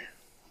copy here.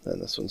 Then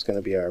this one's going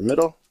to be our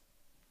middle,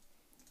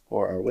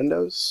 or our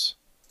windows.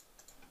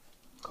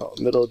 Call it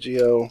middle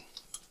geo.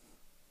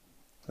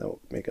 Then we'll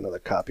make another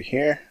copy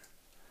here.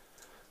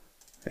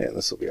 And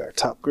this will be our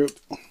top group.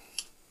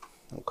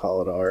 We'll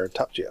call it our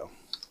top geo.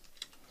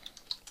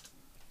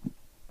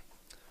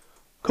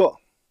 Cool.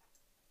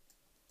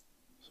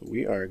 So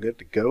we are good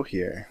to go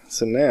here.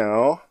 So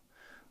now,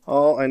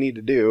 all I need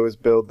to do is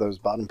build those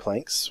bottom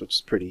planks, which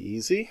is pretty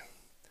easy.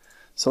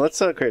 So let's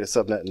create a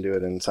subnet and do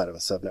it inside of a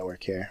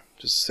subnetwork here,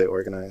 just to stay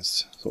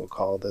organized. So we'll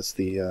call this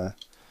the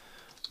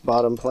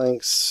bottom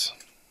planks.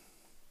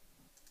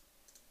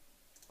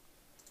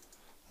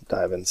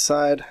 Dive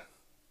inside.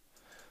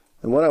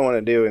 And what I want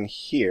to do in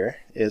here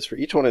is for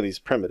each one of these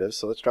primitives,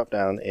 so let's drop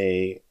down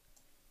a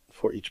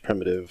for each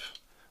primitive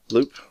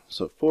loop.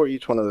 So for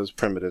each one of those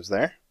primitives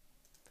there,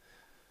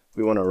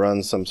 we want to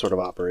run some sort of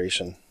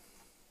operation.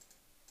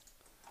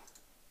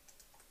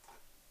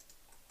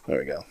 There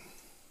we go.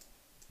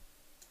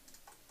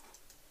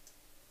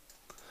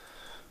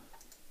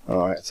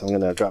 Alright, so I'm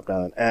going to drop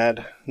down an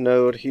add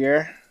node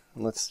here.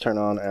 And let's turn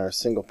on our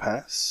single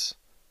pass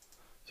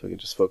so we can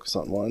just focus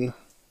on one.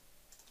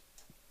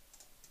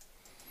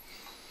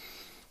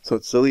 So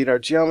let's delete our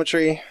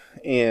geometry,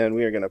 and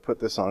we are going to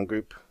put this on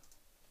group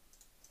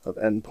of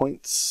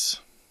endpoints.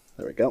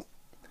 There we go.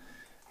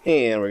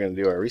 And we're going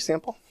to do our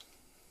resample.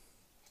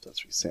 So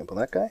let's resample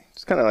that guy.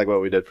 It's kind of like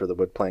what we did for the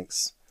wood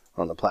planks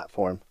on the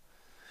platform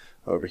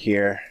over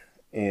here.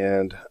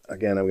 And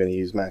again, I'm going to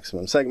use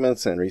maximum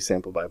segments and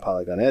resample by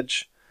polygon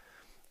edge.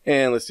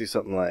 And let's do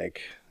something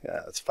like,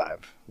 yeah, that's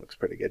 5. Looks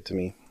pretty good to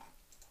me.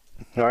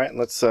 All right,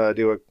 let's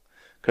do a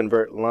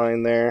convert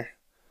line there.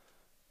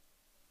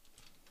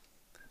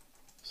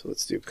 So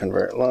let's do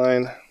convert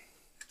line.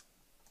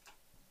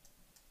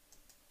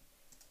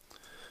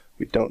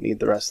 We don't need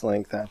the rest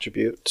length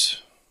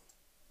attribute.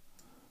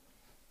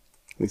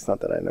 At least not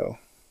that I know.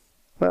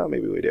 Well,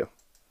 maybe we do.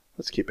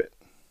 Let's keep it.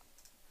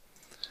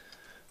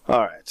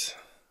 All right,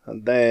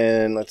 and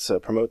then let's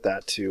promote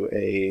that to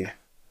a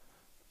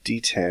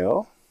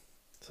detail.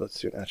 So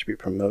let's do an attribute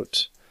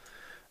promote.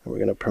 And we're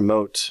going to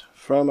promote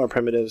from our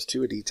primitives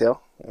to a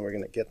detail, and we're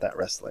going to get that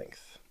rest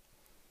length,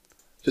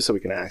 just so we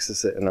can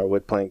access it in our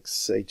wood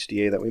planks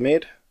HDA that we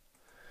made.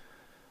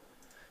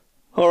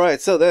 All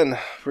right, so then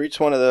for each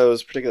one of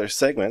those particular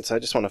segments, I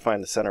just want to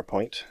find the center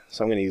point.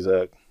 So I'm going to use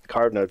a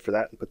carve node for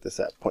that and put this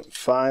at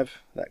 0.5.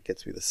 That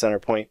gets me the center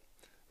point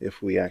if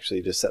we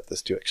actually just set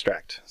this to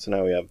extract. So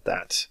now we have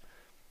that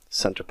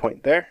center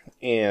point there,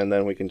 and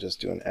then we can just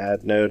do an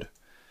add node.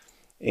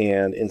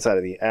 And inside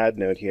of the add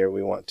node here,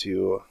 we want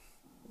to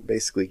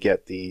basically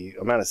get the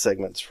amount of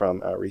segments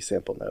from our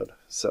resample node.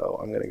 So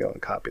I'm going to go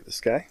and copy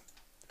this guy.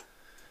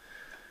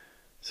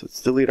 So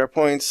let's delete our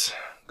points,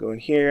 go in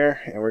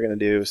here, and we're going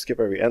to do skip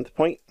every nth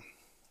point,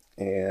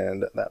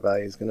 and that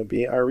value is going to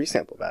be our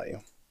resample value.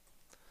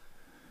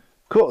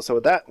 Cool, so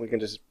with that, we can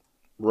just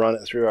run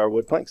it through our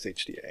wood planks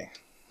HDA.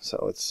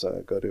 So let's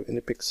go to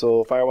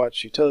IndyPixel,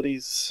 Firewatch,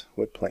 Utilities,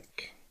 wood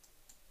plank.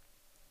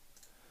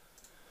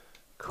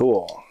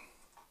 Cool.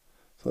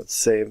 So let's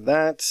save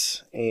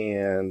that,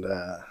 and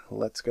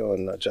let's go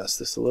and adjust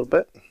this a little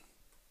bit.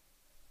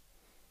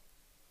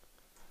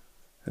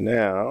 And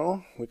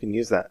now we can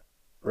use that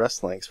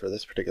rest lengths for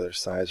this particular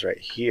size right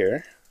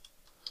here.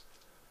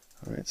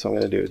 All right, so I'm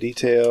going to do a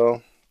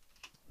detail,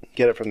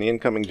 get it from the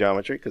incoming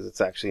geometry because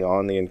it's actually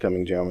on the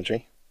incoming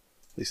geometry.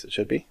 At least it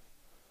should be.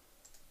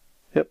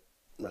 Yep,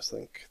 rest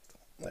length.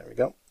 There we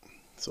go.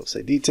 So we'll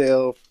say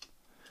detail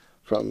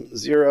from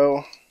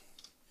 0,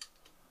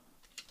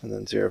 and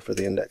then 0 for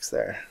the index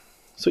there.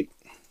 Sweet.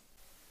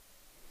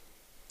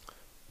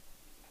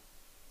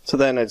 So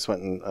then I just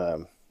went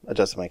and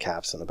adjusted my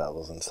caps and the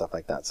bevels and stuff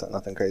like that, so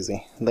nothing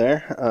crazy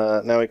there.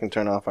 Now we can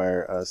turn off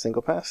our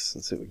single pass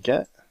and see what we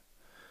get.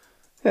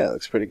 Yeah, it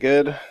looks pretty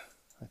good,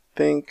 I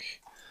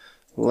think.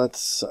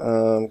 Let's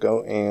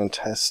go and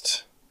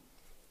test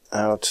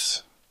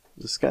out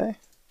this guy.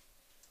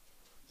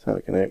 So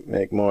we can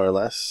make more or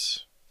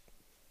less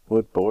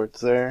wood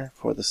boards there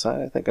for the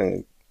side. I think I'm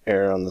going to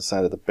err on the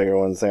side of the bigger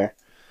ones there.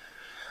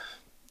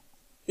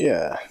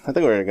 Yeah, I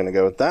think we're going to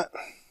go with that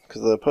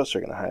because the posts are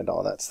going to hide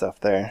all that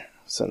stuff there.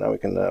 So now we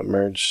can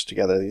merge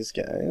together these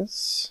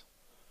guys.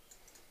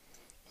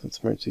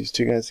 Let's merge these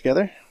two guys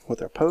together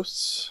with our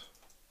posts.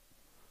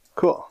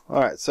 Cool.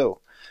 Alright, so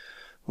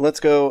Let's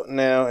go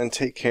now and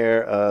take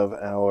care of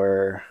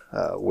our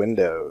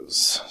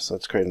windows. So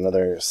let's create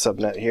another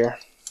subnet here.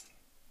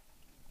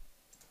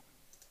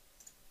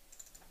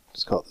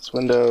 Just call this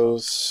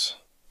windows.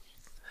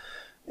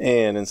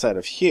 And inside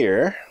of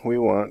here, we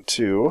want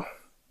to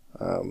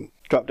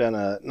drop down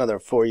another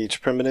for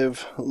each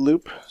primitive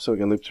loop, so we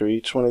can loop through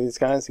each one of these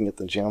guys and get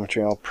the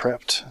geometry all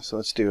prepped. So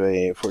let's do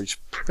a for each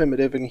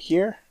primitive in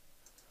here.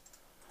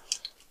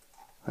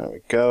 There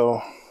we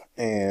go.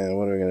 And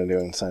what are we going to do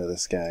inside of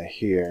this guy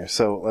here?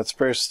 So let's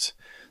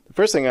the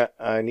first thing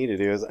I need to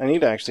do is I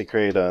need to actually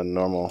create a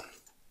normal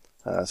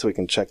so we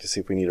can check to see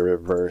if we need to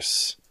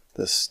reverse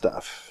this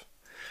stuff.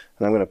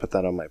 And I'm going to put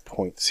that on my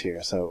points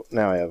here. So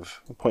now I have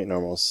point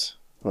normals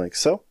like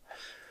so.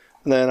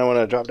 And then I want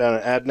to drop down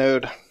an add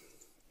node,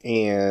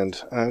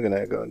 and I'm going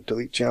to go and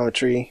delete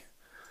geometry,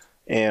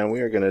 and we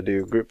are going to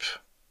do group,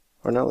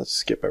 or no, let's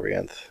skip every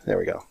nth. There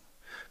we go.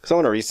 Because I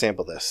want to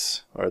resample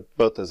this, or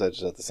both those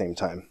edges at the same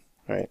time.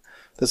 Right?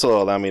 This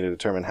will allow me to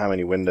determine how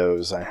many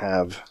windows I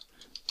have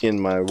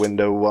in my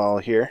window wall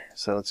here.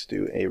 So let's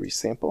do a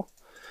resample.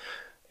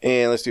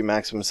 And let's do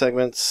maximum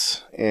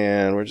segments,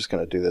 and we're just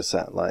going to do this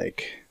at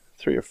like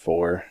 3 or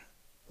 4.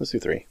 Let's do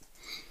 3.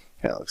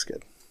 Yeah, that looks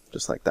good.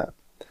 Just like that.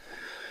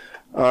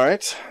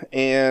 Alright,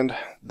 and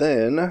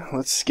then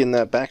let's skin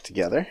that back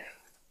together.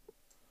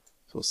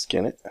 So we'll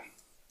skin it.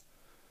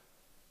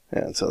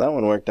 And so that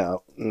one worked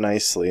out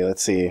nicely.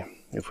 Let's see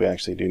if we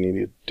actually do need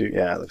to do,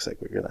 yeah, it looks like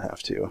we're going to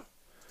have to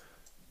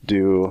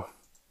do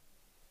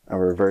a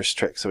reverse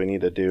trick. So we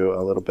need to do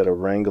a little bit of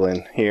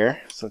wrangling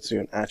here. So let's do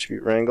an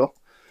attribute wrangle.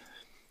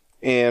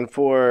 And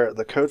for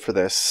the code for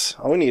this,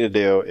 all we need to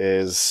do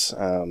is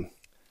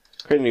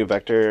create a new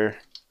vector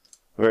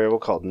variable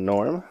called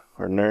norm,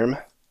 or norm,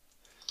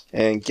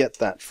 and get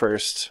that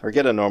first, or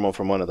get a normal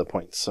from one of the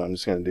points. So I'm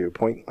just going to do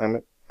point,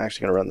 I'm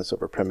actually going to run this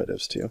over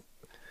primitives too.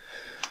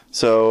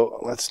 So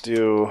let's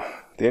do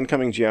the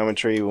incoming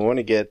geometry. We want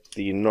to get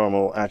the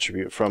normal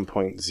attribute from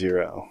point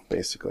 0,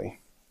 basically.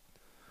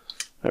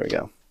 There we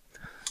go.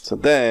 So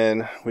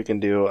then we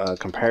can do a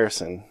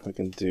comparison. We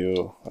can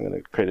do, I'm going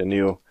to create a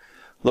new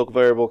local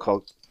variable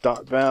called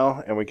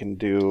 .val, and we can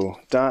do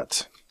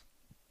dot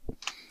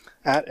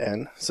at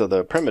n, so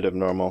the primitive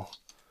normal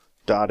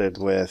dotted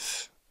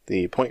with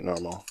the point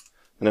normal.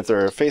 And if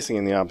they're facing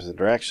in the opposite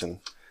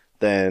direction,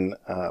 then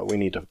we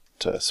need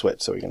to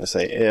switch. So we're going to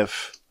say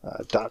if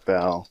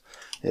 .val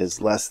is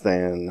less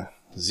than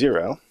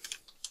 0,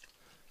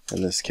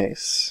 in this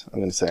case, I'm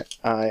going to say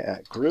I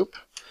at group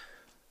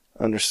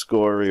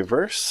underscore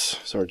reverse.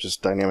 So we're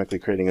just dynamically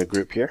creating a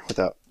group here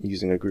without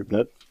using a group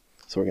node.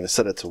 So we're going to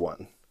set it to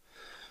 1.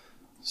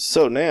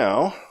 So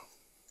now,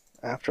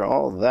 after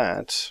all of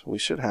that, we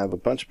should have a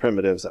bunch of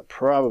primitives that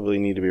probably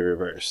need to be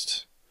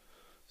reversed.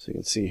 So you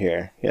can see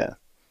here, yeah.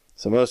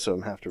 So most of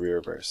them have to be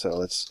reversed. So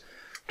let's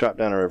drop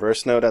down a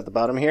reverse node at the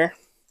bottom here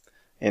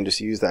and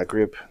just use that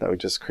group that we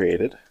just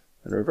created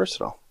and reverse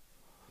it all.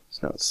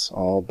 So now it's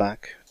all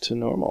back to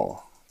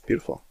normal.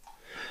 Beautiful.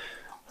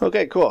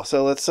 Okay, cool.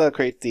 So let's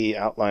create the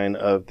outline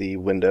of the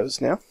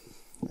windows now.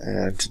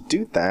 And to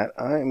do that,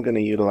 I'm going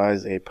to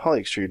utilize a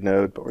polyextrude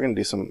node, but we're going to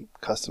do some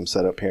custom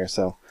setup here.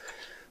 So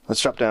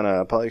let's drop down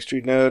a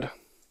polyextrude node,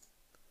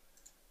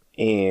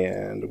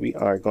 and we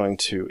are going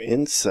to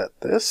inset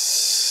this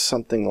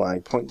something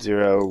like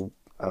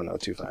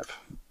 0.025.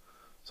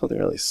 Something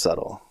really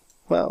subtle.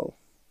 Well,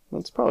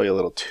 that's probably a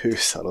little too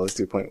subtle. Let's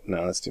do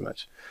no, that's too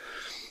much.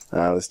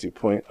 Let's do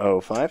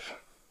 0.05.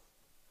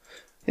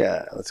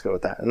 Yeah, let's go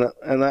with that.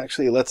 And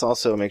actually, let's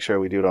also make sure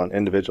we do it on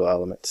individual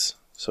elements.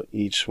 So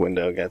each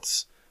window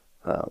gets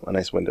a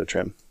nice window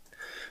trim.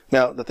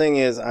 Now, the thing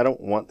is, I don't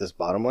want this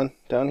bottom one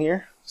down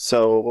here.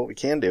 So what we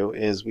can do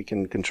is we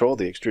can control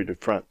the extruded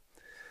front.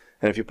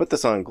 And if you put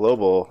this on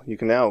global, you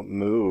can now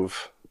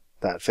move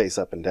that face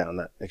up and down,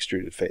 that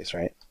extruded face,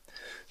 right?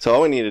 So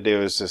all we need to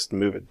do is just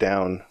move it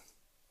down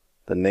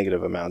the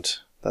negative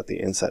amount that the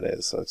inset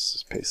is. So let's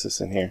just paste this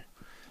in here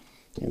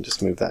and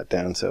just move that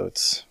down so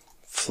it's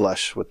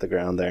flush with the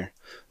ground there.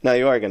 Now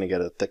you are going to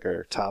get a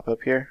thicker top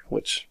up here,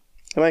 which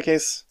in my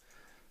case,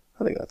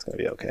 I think that's going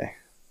to be okay.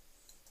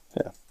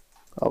 Yeah,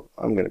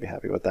 I'm going to be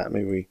happy with that.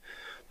 Maybe we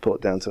pull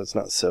it down so it's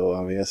not so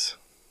obvious.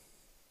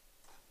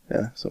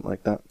 Yeah, something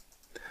like that.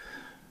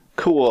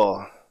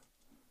 Cool.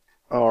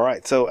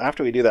 Alright, so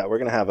after we do that, we're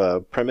going to have a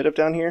primitive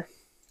down here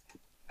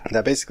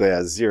that basically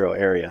has 0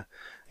 area.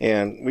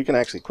 And we can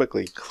actually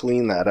quickly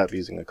clean that up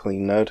using a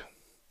clean node.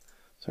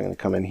 So I'm going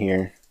to come in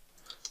here,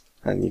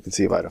 and you can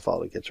see by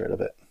default it gets rid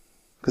of it.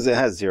 Because it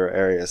has 0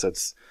 area, so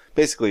it's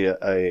basically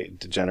a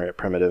degenerate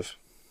primitive.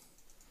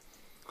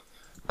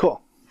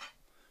 Cool.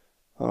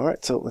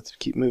 Alright, so let's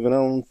keep moving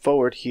on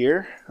forward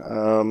here.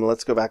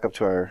 Let's go back up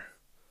to our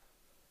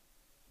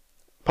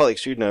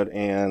polyextrude node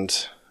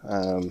and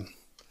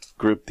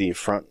group the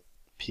front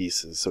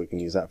pieces so we can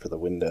use that for the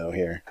window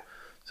here.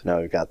 So now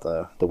we've got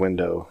the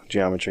window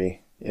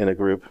geometry in a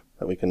group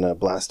that we can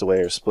blast away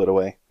or split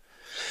away.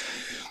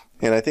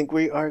 And I think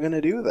we are going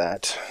to do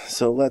that.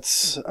 So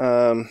let's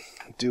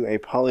do a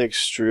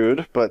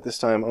polyextrude, but this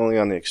time only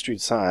on the extrude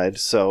side.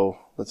 So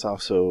let's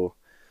also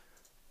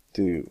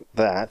do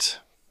that,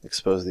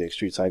 expose the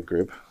extrude side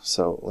group.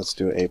 So let's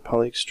do a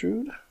poly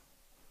extrude.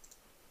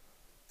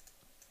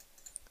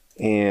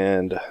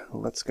 And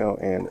let's go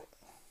and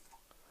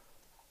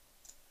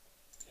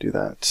do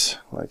that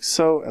like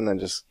so, and then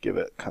just give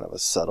it kind of a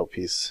subtle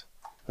piece,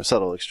 or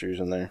subtle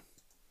extrusion there.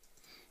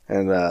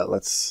 And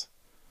let's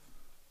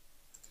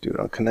do it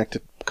on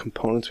connected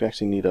components. We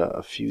actually need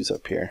a fuse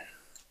up here.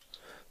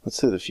 Let's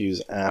do the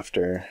fuse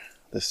after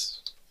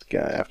this guy,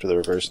 after the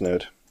reverse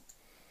node.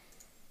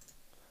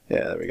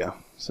 Yeah, there we go.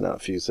 So now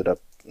it fused it up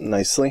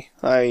nicely.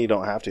 You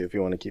don't have to if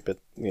you want to keep it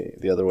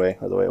the other way,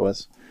 or the way it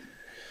was.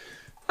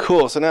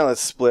 Cool, so now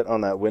let's split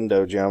on that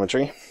window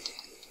geometry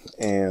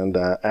and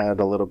add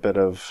a little bit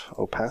of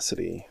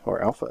opacity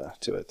or alpha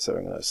to it. So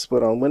I'm going to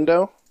split on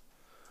window.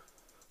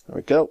 There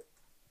we go.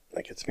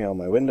 That gets me all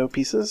my window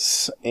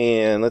pieces.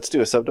 And let's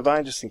do a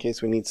subdivide just in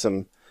case we need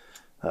some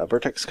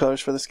vertex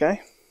colors for this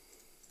guy.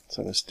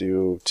 So let's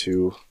do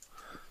 2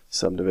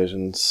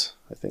 subdivisions.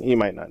 I think you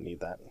might not need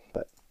that,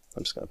 but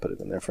I'm just going to put it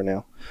in there for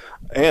now.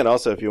 And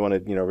also if you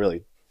wanted, you know,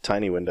 really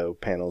tiny window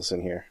panels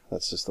in here,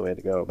 that's just the way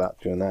to go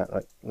about doing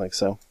that, like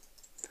so.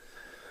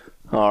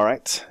 All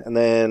right, and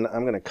then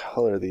I'm going to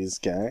color these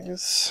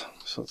guys.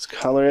 So let's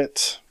color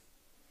it.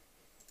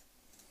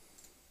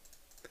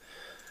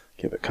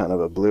 Give it kind of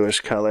a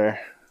bluish color.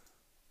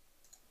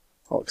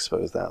 I'll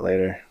expose that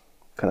later.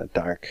 Kind of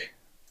dark,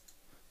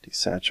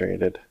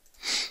 desaturated.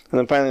 And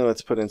then finally,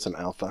 let's put in some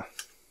alpha.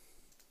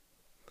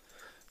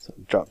 So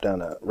drop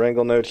down a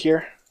wrangle node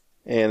here.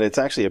 And it's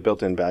actually a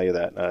built-in value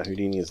that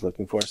Houdini is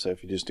looking for. So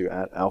if you just do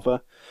add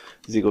alpha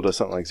is equal to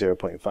something like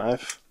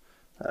 0.5,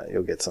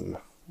 you'll get some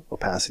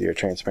opacity or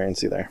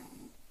transparency there.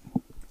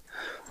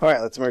 All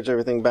right, let's merge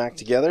everything back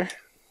together.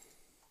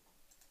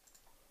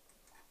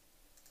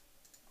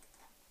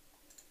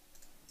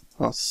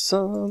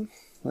 Awesome.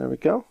 There we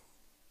go.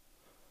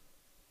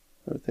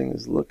 Everything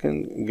is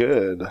looking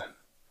good.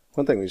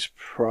 One thing we should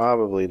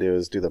probably do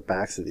is do the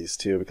backs of these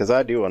two, because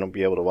I do want to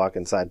be able to walk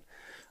inside.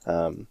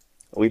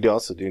 We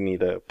also do need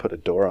to put a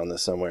door on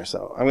this somewhere,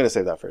 so I'm going to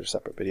save that for a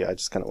separate video. I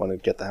just kind of wanted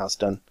to get the house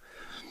done.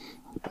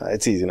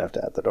 It's easy enough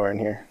to add the door in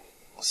here.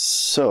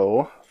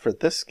 So for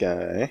this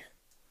guy,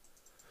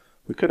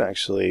 we could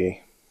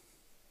actually,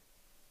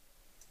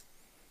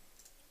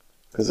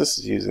 because this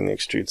is using the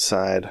extrude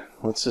side,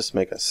 let's just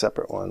make a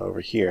separate one over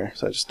here.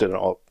 So I just did an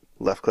alt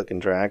left click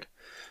and drag,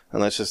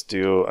 and let's just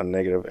do a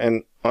negative.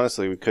 And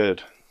honestly, we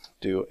could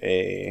do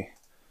a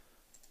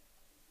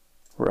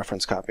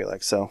reference copy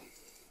like so,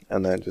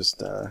 and then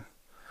just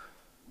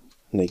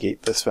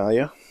negate this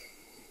value.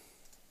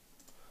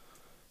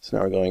 So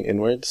now we're going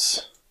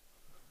inwards,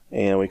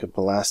 and we could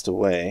blast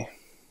away.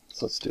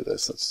 So let's do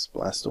this. Let's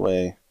blast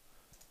away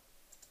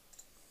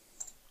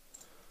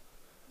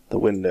the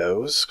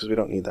windows, because we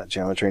don't need that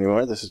geometry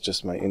anymore. This is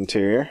just my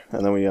interior,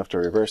 and then we have to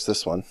reverse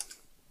this one.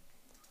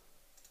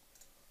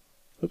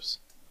 Oops,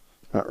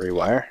 not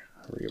rewire,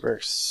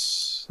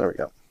 reverse. There we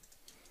go.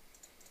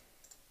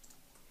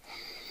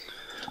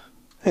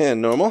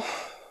 And normal.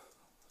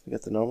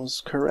 Get the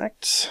normals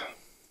correct.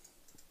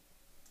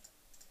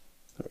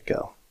 There we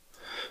go.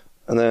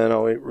 And then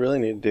all we really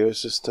need to do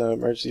is just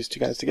merge these two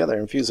guys together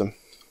and fuse them.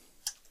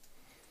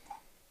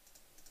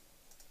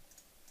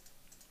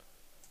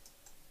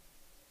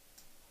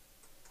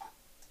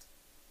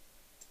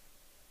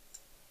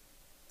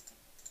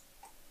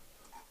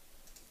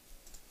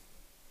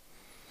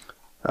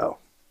 Oh.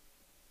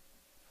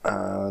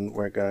 And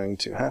we're going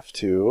to have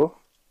to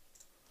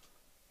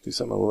do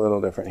something a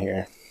little different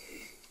here.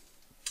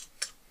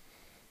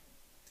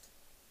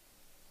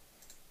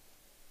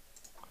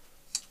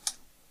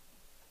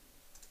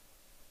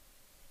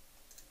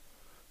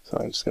 So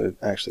I'm just going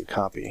to actually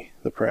copy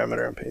the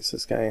parameter and paste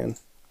this guy in.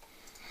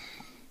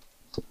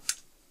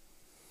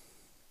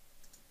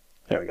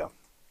 There we go.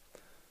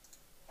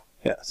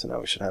 Yeah, so now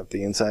we should have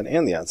the inside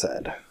and the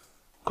outside.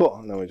 Cool,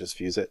 and then we just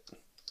fuse it.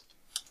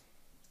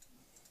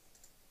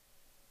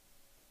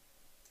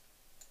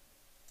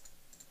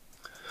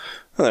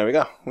 Oh, there we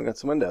go. We got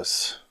some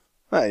windows.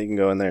 You can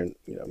go in there and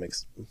make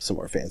some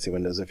more fancy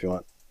windows if you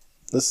want.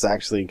 This is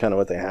actually kind of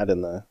what they had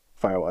in the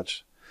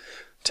Firewatch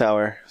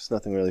Tower. It's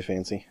nothing really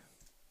fancy.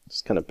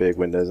 Just kind of big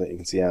windows that you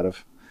can see out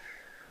of.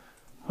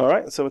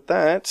 Alright, so with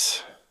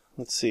that,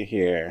 let's see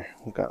here.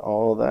 We've got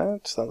all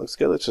that. That looks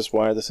good. Let's just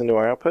wire this into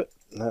our output.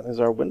 And that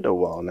is our window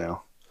wall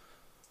now.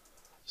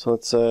 So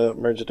let's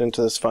merge it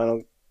into this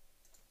final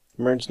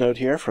merge node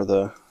here for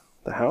the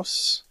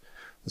house.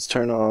 Let's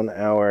turn on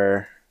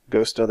our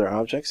ghost other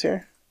objects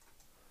here.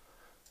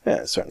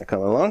 Yeah, it's starting to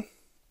come along.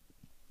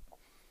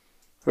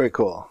 Very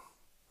cool.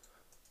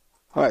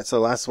 Alright, so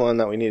the last one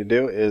that we need to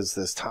do is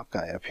this top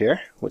guy up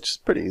here, which is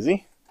pretty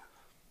easy.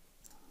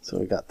 So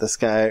we got this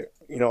guy.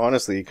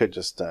 Honestly, you could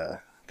just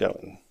go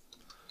and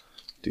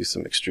do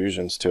some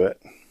extrusions to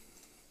it.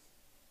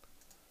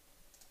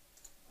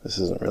 This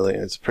isn't really,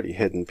 it's a pretty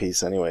hidden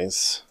piece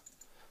anyways.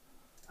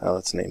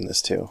 Let's name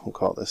this too. We'll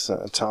call this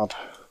top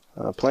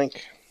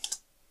plank.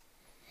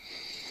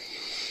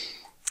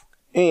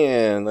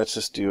 And let's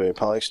just do a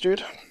poly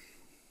extrude.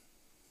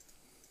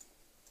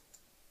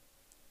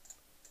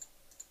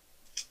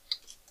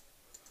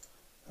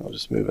 we'll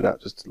just move it out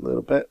just a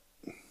little bit.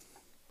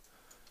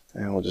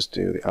 And we'll just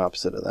do the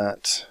opposite of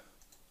that.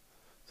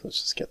 So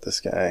let's just get this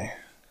guy,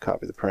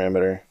 copy the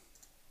parameter,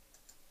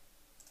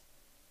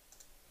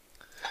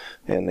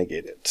 and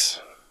negate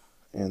it.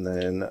 And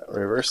then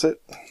reverse it.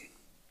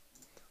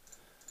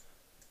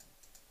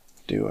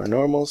 Do our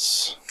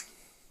normals.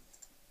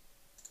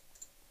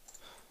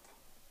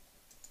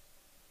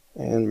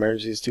 And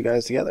merge these two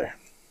guys together.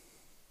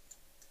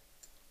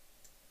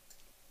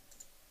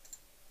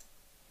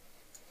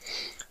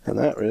 And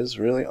that is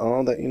really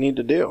all that you need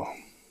to do.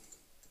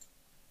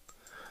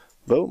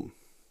 Boom.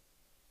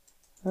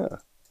 Yeah.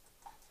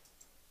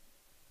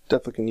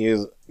 Definitely can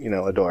use,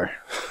 a door.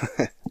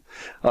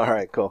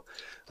 Alright, cool.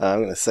 I'm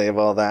going to save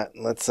all that.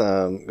 Let's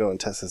go and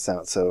test this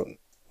out. So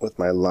with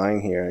my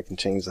line here, I can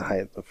change the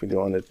height. If we do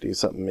want to do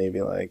something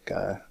maybe like,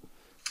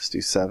 let's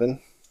do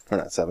 7. Or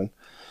not 7.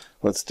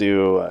 Let's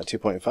do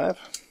 2.5.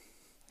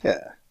 Yeah.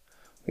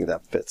 I think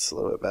that fits a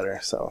little bit better.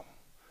 So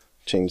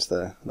change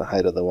the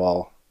height of the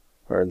wall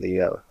or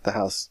the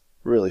house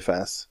really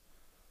fast.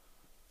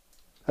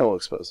 And we'll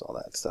expose all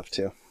that stuff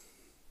too.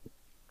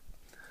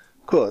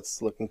 Cool,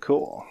 it's looking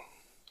cool.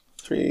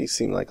 3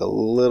 seemed like a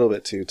little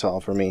bit too tall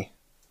for me.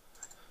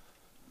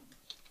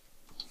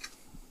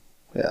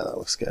 Yeah, that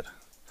looks good.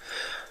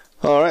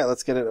 Alright,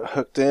 let's get it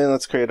hooked in.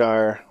 Let's create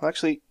our...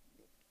 Actually,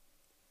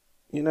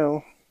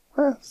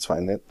 it's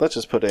fine. Let's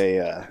just put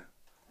a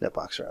net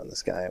box around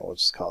this guy. We'll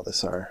just call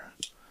this our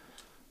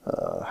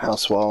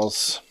house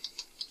walls.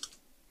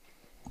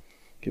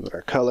 Give it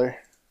our color.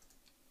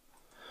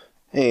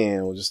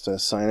 And we'll just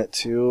assign it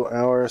to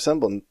our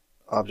assemble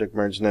object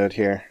merge node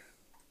here.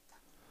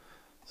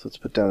 So let's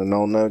put down a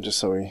null node just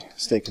so we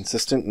stay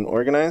consistent and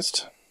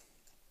organized.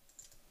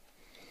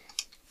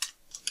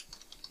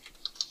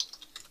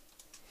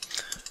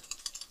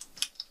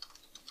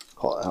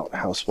 Call out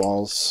house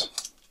walls.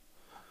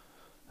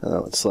 And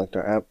then let's select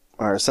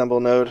our assemble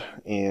node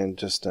and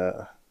just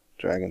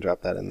drag and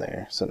drop that in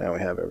there. So now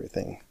we have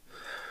everything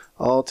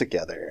all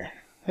together.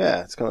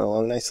 Yeah, it's going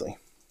along nicely.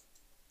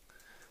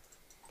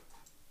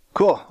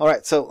 Cool.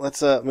 Alright, so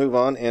let's move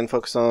on and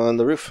focus on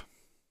the roof.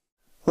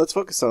 Let's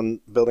focus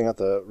on building out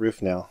the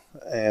roof now.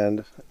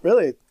 And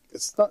really,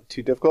 it's not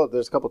too difficult.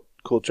 There's a couple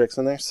cool tricks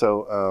in there.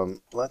 So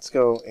let's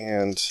go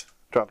and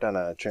drop down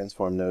a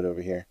transform node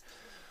over here.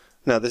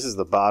 Now this is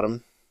the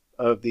bottom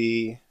of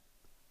the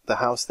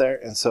house there,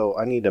 and so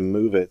I need to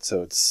move it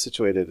so it's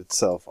situated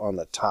itself on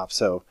the top.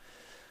 So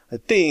I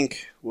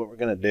think what we're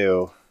going to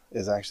do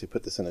is actually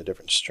put this in a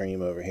different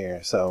stream over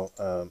here.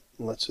 So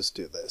let's just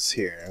do this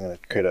here. I'm going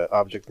to create an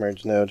object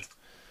merge node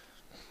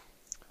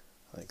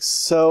like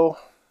so,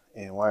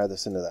 and wire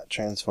this into that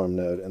transform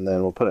node, and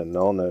then we'll put a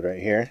null node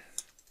right here.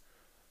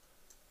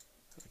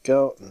 There we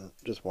go, and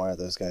just wire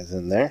those guys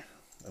in there.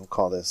 And we'll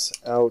call this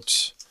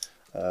out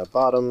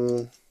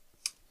bottom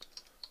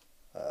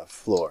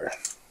floor,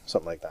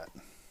 something like that.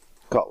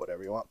 Call it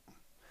whatever you want.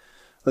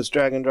 Let's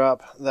drag and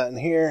drop that in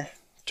here,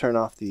 turn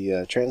off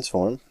the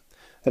transform.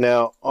 And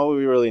now all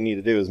we really need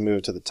to do is move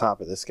it to the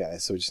top of this guy.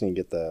 So we just need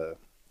to get the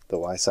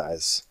Y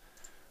size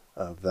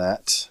of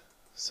that.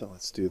 So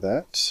let's do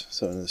that.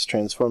 So in this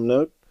transform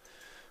node,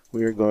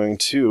 we are going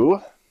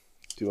to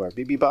do our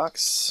BB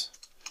box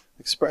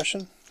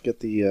expression, get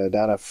the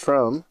data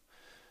from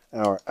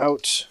our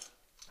out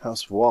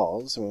house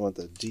walls, and we want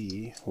the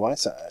D Y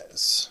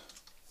size.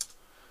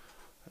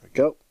 There we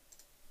go.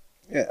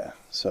 Yeah,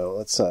 so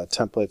let's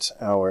template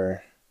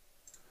our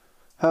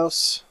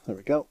house. There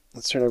we go.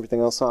 Let's turn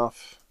everything else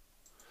off.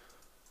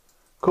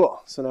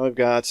 Cool. So now we've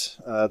got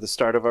the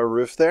start of our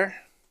roof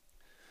there.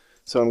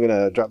 So I'm going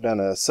to drop down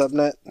a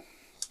subnet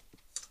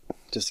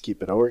just to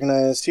keep it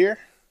organized here.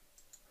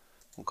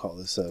 We'll call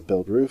this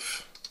build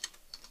roof.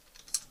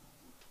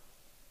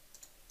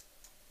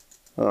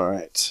 All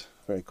right.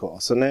 Very cool.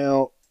 So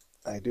now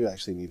I do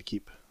actually need to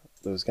keep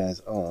those guys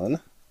on.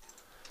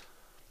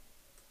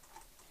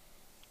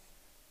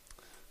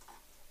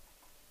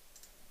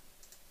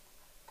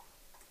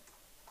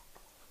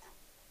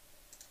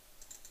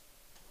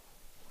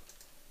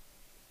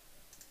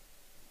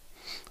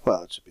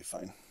 Well, it should be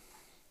fine.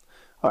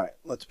 Alright,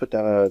 let's put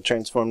down a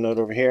transform node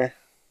over here.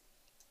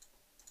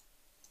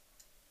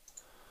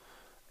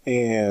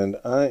 And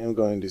I am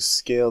going to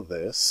scale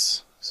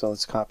this. So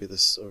let's copy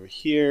this over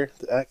here,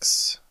 the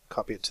X,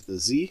 copy it to the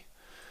Z.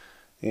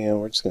 And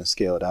we're just going to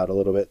scale it out a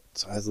little bit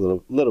so it has a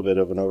little bit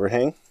of an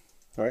overhang.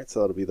 Alright, so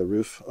that'll be the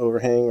roof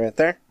overhang right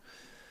there.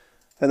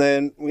 And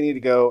then we need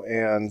to go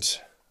and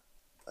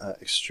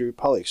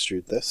poly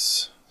extrude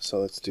this. So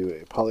let's do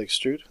a poly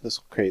extrude. This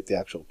will create the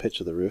actual pitch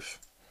of the roof.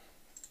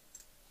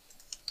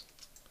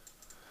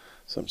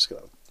 So I'm just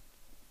going to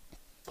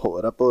pull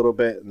it up a little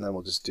bit, and then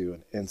we'll just do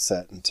an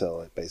inset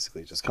until it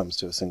basically just comes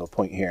to a single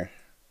point here.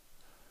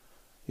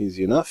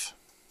 Easy enough.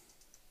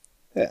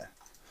 Yeah.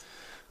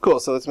 Cool,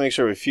 so let's make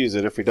sure we fuse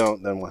it. If we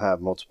don't, then we'll have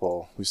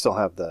multiple. We still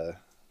have the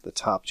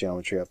top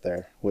geometry up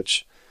there,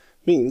 which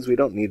means we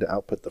don't need to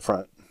output the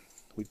front.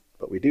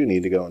 But we do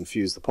need to go and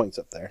fuse the points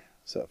up there.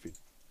 So if you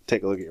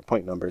take a look at your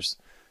point numbers,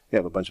 you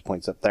have a bunch of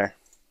points up there.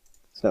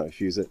 So now we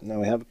fuse it, and now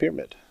we have a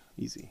pyramid.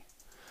 Easy.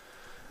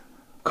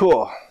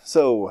 Cool.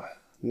 So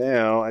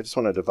now I just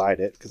want to divide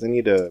it because I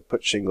need to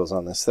put shingles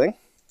on this thing.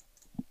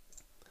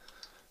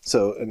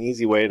 So an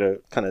easy way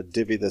to kind of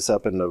divvy this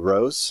up into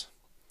rows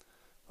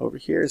over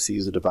here is to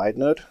use a divide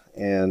node,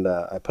 and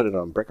I put it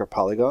on brick or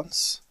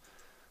polygons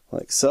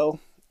like so.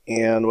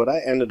 And what I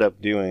ended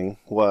up doing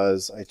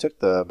was I took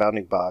the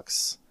bounding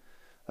box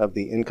of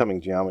the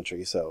incoming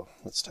geometry. So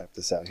let's type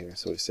this out here.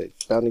 So we say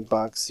bounding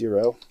box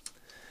 0,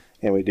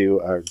 and we do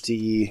our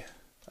D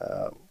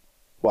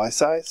Y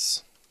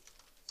size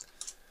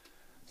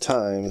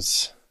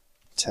times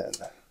 10.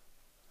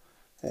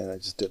 And I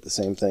just did the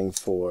same thing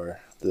for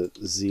the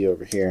Z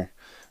over here.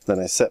 Then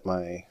I set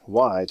my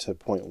Y to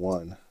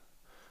 0.1,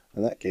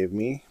 and that gave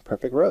me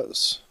perfect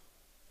rows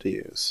to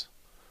use.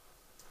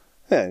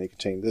 And you can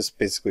change this.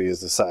 Basically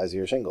is the size of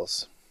your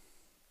shingles,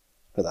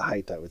 or the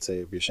height, I would say,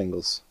 of your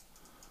shingles.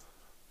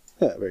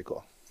 Yeah, very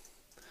cool.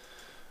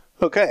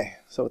 Okay,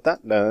 so with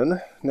that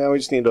done, now we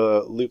just need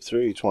to loop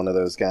through each one of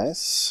those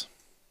guys.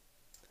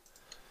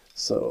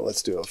 So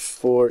let's do a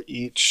for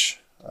each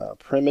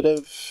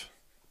primitive,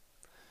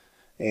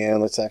 and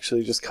let's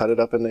actually just cut it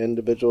up into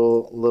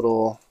individual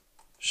little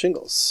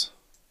shingles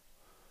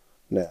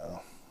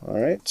now. All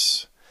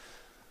right.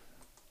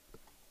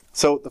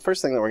 So the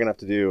first thing that we're going to have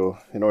to do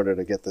in order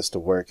to get this to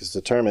work is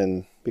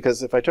determine,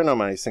 because if I turn on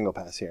my single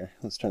pass here,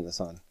 let's turn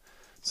this on.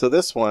 So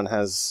this one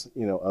has,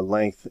 you know, a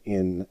length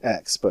in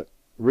X, but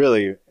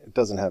really it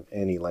doesn't have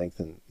any length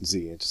in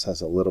Z. It just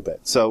has a little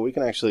bit. So we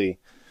can actually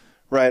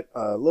write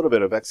a little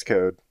bit of X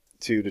code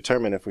to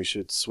determine if we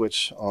should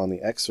switch on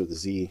the X or the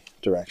Z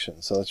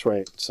direction. So let's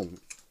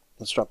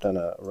drop down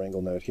a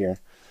wrangle node here.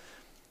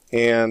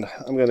 And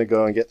I'm going to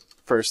go and get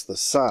first the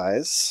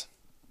size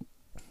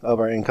of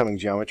our incoming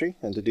geometry.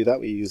 And to do that,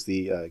 we use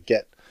the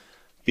get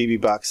BB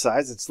box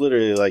size. It's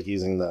literally like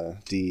using the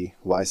dy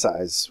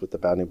size with the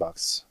bounding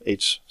box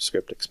H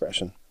script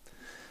expression.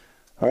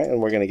 All right,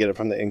 and we're going to get it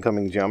from the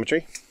incoming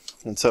geometry.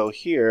 And so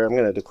here I'm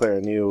going to declare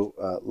a new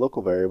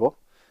local variable,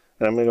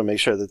 and I'm going to make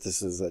sure that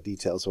this is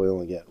detailed, so we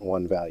only get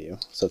one value,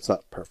 so it's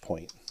not per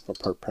point or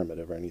per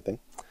primitive or anything.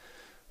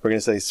 We're going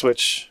to say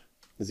switch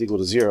is equal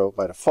to 0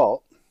 by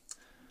default,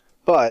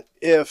 but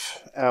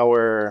if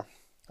our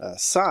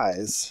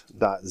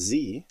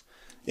size.z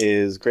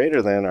is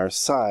greater than our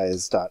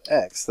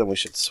size.x, then we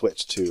should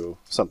switch to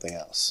something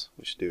else.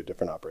 We should do a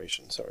different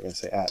operation. So we're going to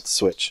say at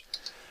switch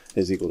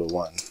is equal to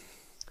 1.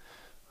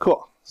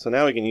 Cool. So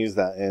now we can use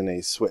that in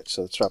a switch.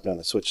 So let's drop down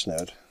a switch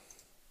node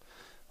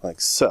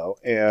like so.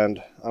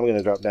 And I'm going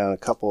to drop down a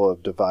couple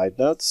of divide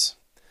nodes,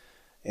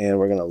 and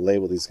we're going to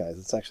label these guys.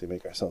 Let's actually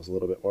make ourselves a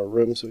little bit more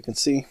room so we can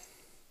see.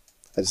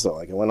 I just don't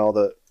like it when all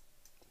the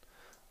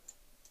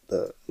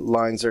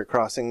lines are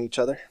crossing each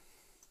other.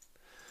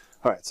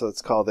 All right, so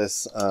let's call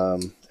this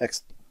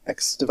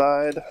X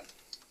divide,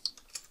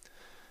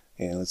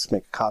 and let's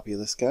make a copy of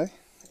this guy,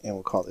 and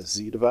we'll call this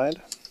Z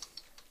divide.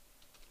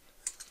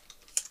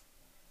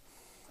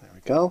 There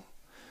we go.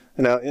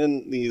 And now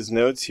in these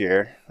nodes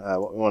here,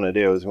 what we want to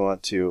do is we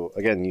want to,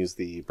 again, use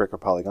the brick or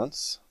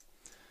polygons,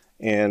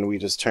 and we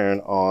just turn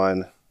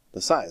on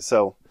the size.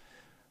 So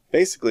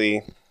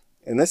basically,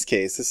 in this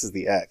case, this is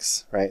the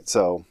X, right?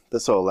 So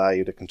this will allow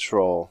you to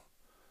control,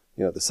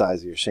 you know, the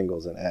size of your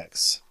shingles in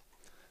X.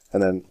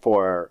 And then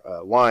for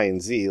Y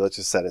and Z, let's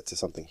just set it to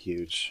something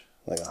huge,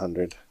 like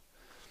 100.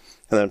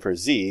 And then for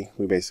Z,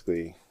 we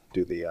basically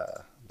do the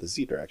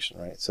Z direction,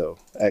 right? So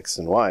X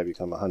and Y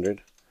become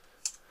 100,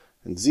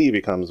 and Z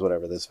becomes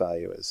whatever this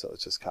value is. So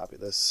let's just copy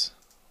this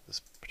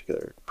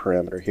particular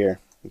parameter here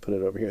and put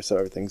it over here so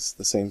everything's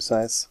the same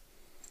size.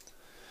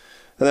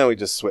 And then we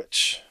just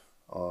switch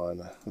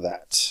on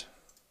that.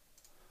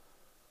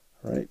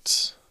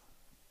 Right.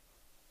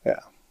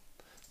 Yeah.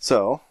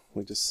 So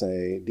we just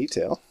say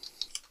detail,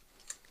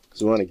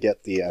 because we want to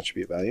get the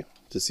attribute value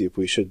to see if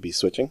we should be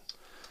switching.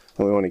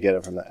 And we want to get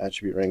it from the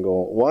attribute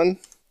wrangle 1.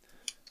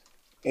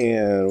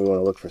 And we want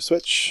to look for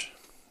switch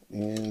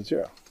and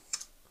 0.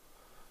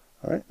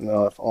 All right.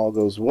 Now if all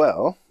goes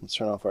well, let's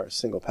turn off our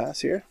single pass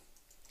here.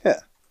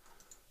 Yeah.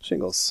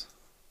 Shingles.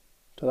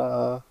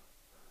 Ta-da.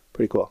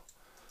 Pretty cool.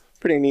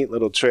 Pretty neat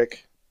little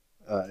trick.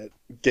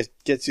 It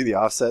gets you the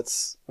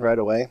offsets right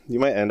away. You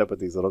might end up with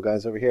these little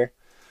guys over here.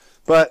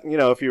 But, you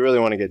know, if you really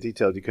want to get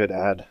detailed, you could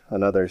add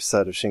another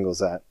set of shingles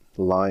that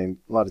line.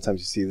 A lot of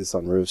times you see this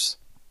on roofs.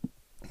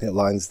 It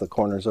lines the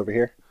corners over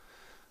here.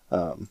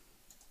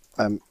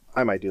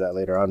 I might do that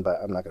later on, but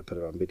I'm not going to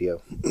put it on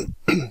video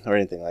or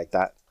anything like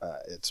that.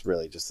 It's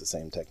really just the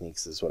same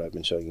techniques as what I've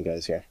been showing you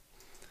guys here.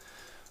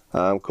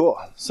 Cool.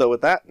 So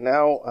with that,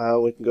 now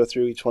we can go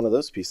through each one of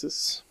those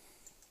pieces.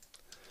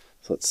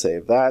 So let's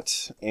save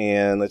that,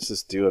 and let's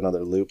just do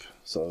another loop.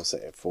 So I'll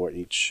say for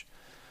each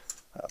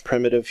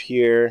primitive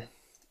here.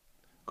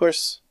 Of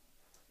course,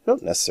 we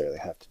don't necessarily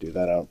have to do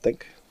that, I don't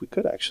think. We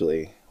could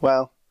actually,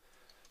 well,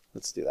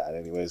 let's do that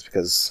anyways,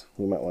 because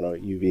we might want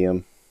to UV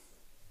them.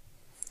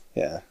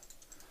 Yeah,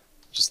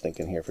 just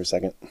thinking here for a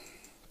second.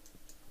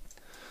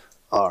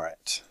 All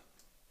right,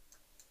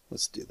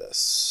 let's do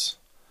this.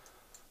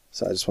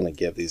 So I just want to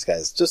give these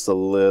guys just a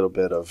little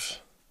bit of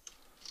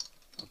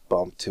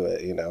bump to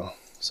it, you know.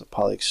 So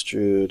poly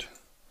extrude,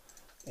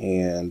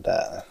 and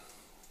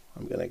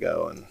I'm gonna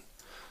go and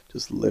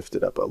just lift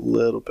it up a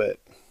little bit,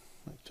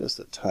 like just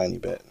a tiny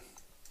bit,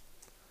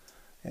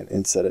 and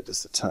inset it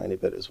just a tiny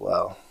bit as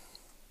well.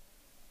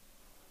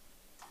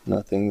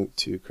 Nothing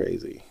too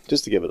crazy,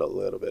 just to give it a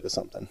little bit of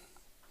something.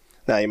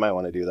 Now you might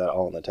want to do that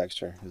all in the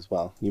texture as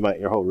well.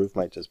 Your whole roof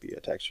might just be a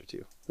texture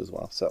too as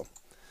well. So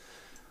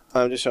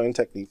I'm just showing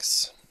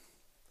techniques.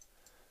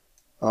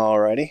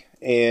 Alrighty,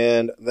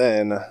 and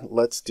then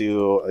let's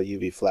do a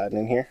UV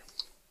flattening here,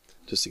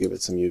 just to give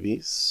it some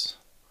UVs.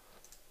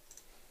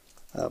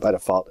 By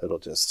default, it'll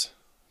just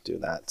do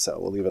that, so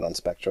we'll leave it on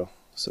spectral,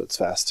 so it's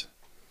fast,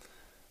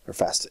 or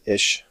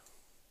fast-ish.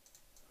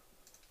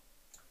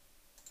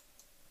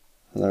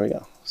 And there we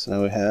go. So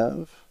now we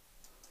have,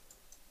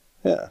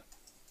 yeah,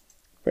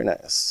 very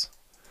nice.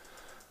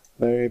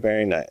 Very,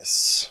 very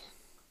nice.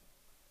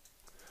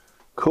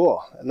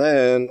 Cool. And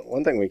then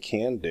one thing we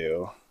can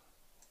do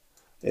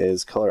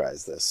is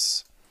colorize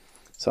this.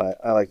 So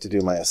I like to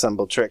do my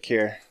assemble trick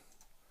here,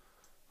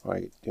 where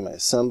I do my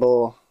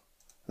assemble,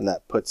 and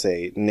that puts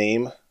a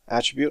name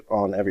attribute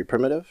on every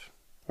primitive,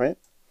 right?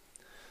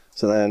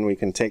 So then we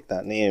can take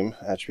that name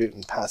attribute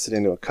and pass it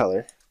into a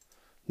color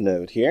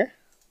node here.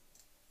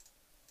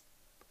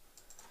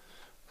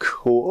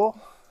 Cool.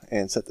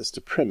 And set this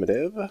to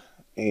primitive,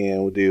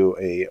 and we'll do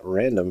a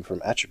random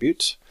from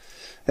attribute.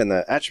 And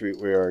the attribute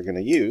we are going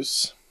to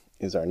use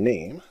is our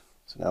name.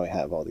 So now we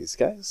have all these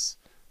guys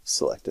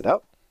selected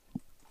out.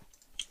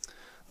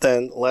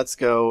 Then let's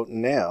go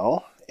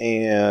now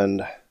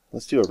and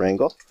let's do a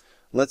wrangle.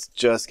 Let's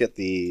just get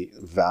the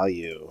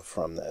value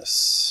from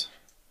this.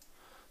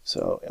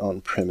 So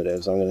on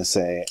primitives, I'm going to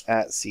say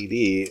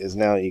 @cd is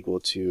now equal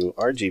to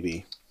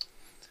RGB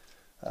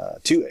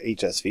to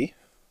HSV.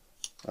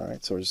 All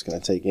right, so we're just going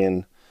to take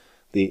in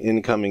the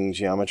incoming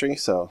geometry.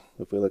 So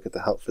if we look at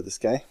the help for this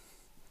guy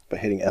by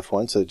hitting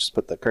F1, so just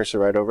put the cursor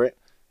right over it,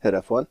 hit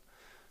F1.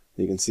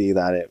 You can see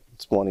that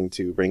it's wanting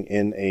to bring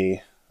in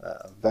a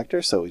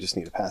vector, so we just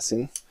need to pass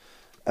in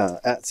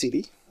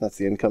 @cd. That's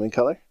the incoming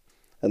color.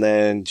 And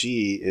then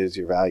G is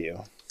your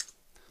value.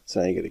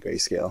 So now you get a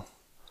grayscale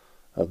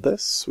of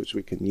this, which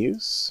we can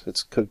use.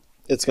 It's going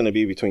to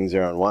be between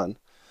 0 and 1.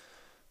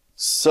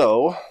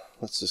 So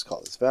let's just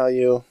call this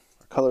value, or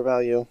color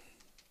value.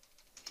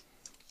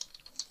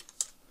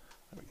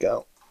 There we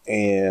go.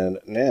 And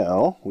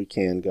now we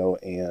can go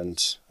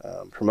and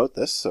promote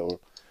this. So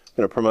we're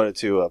going to promote it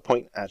to a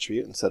point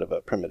attribute instead of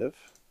a primitive.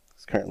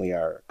 Because currently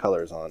our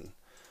color is on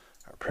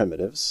our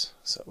primitives.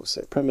 So we'll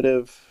say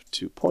primitive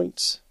to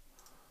point,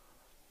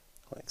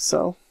 like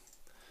so.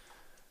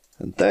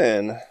 And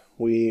then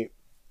we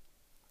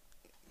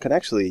can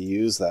actually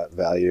use that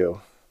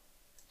value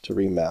to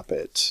remap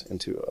it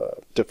into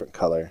a different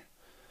color.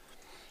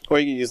 Or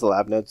you can use the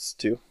lab nodes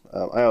too.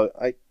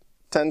 I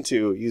tend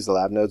to use the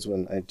lab nodes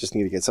when I just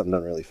need to get something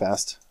done really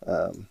fast.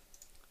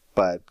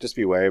 But just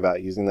be wary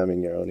about using them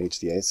in your own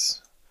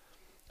HDAs.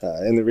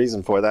 And the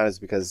reason for that is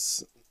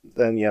because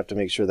then you have to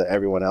make sure that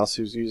everyone else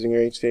who's using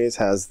your HDAs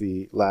has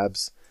the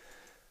labs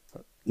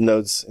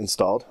nodes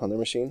installed on their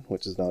machine,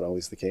 which is not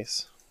always the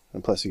case.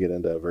 And plus you get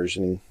into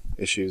versioning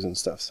issues and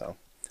stuff. So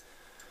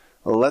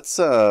let's,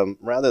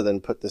 rather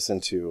than put this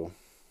into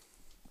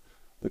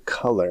the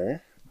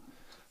color,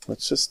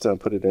 let's just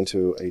put it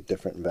into a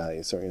different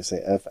value. So we're going to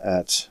say f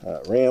at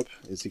ramp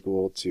is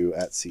equal to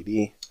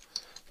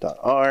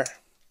 @cd.r.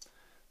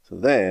 So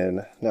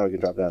then now we can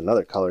drop down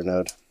another color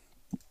node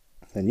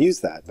and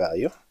use that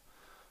value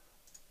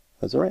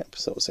as a ramp.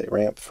 So we'll say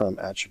ramp from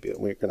attribute.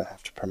 We're going to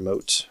have to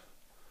promote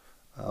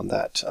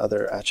that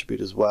other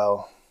attribute as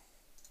well.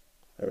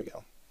 There we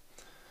go.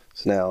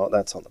 So now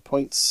that's on the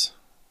points.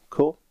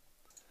 Cool.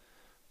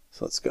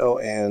 So let's go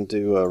and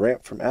do a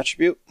ramp from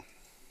attribute.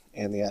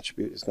 And the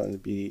attribute is going to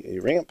be a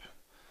ramp.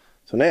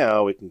 So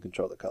now we can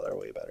control the color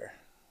way better.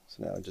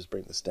 So now I just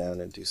bring this down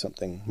and do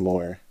something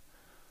more,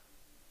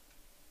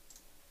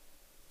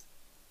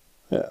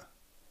 yeah,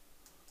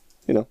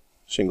 you know,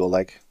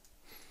 shingle-like,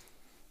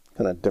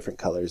 kind of different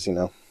colors, you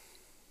know.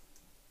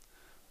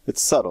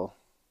 It's subtle.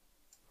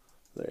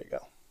 There you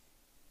go.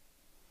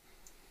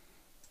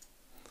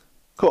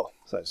 Cool.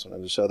 So I just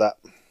wanted to show that.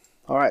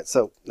 All right,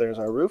 so there's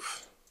our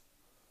roof.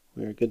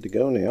 We're good to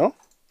go now.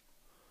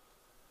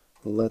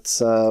 Let's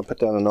put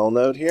down a null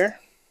node here.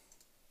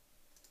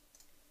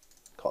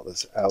 Call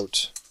this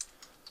out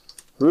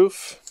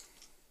roof.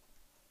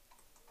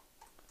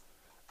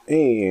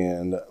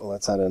 And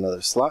let's add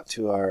another slot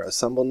to our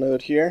assemble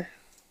node here.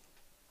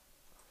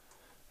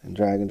 And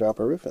drag and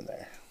drop our roof in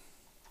there.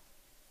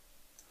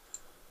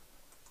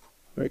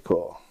 Very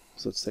cool.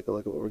 So let's take a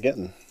look at what we're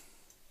getting.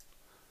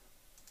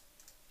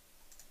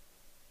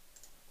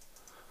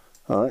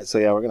 Alright, so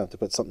yeah, we're going to have to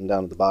put something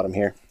down at the bottom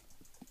here.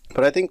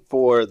 But I think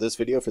for this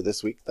video, for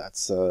this week,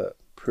 that's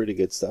pretty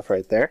good stuff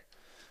right there.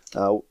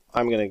 I'm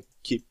going to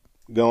keep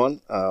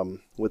going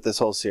with this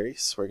whole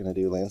series. We're going to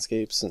do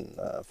landscapes and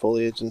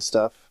foliage and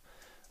stuff.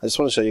 I just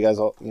want to show you guys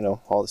all,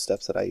 all the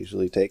steps that I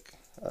usually take.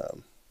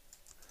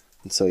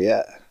 And so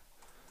yeah,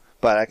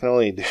 but I can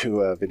only do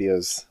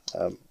videos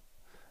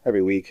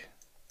every week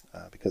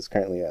because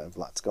currently I have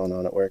lots going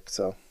on at work,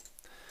 so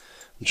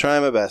I'm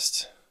trying my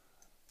best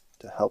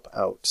to help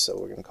out. So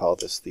we're going to call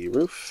this the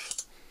roof,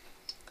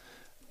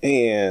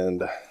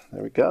 and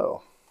there we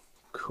go.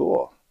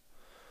 Cool.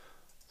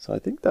 So I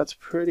think that's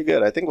pretty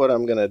good. I think what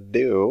I'm going to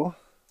do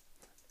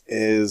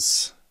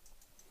is,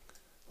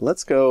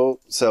 let's go,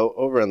 so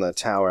over in the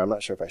tower, I'm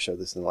not sure if I showed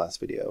this in the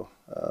last video,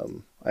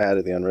 I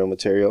added the Unreal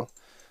material.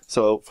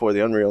 So for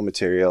the Unreal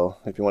material,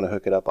 if you want to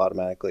hook it up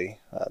automatically,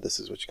 this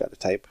is what you got to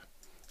type,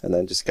 and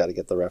then just got to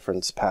get the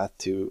reference path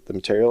to the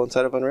material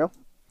inside of Unreal.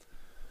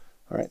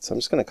 Alright, so I'm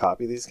just going to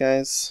copy these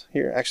guys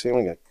here. Actually,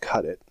 I'm going to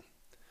cut it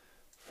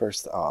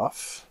first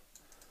off.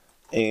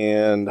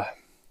 And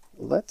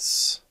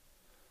let's,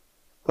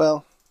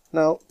 well,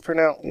 no, for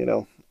now, you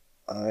know,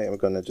 I am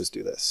going to just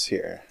do this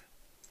here.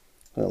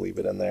 I'm going to leave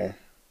it in there.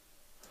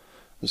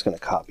 I'm just going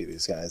to copy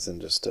these guys and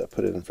just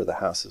put it in for the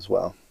house as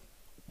well.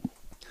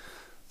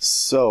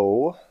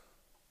 So,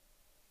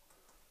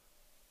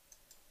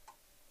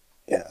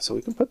 yeah, so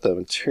we can put the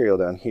material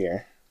down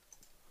here.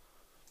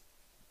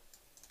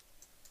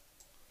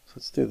 So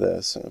let's do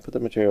this. I'm going to put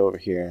the material over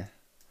here.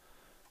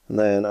 And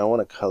then I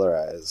want to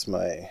colorize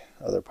my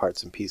other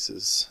parts and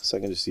pieces. So I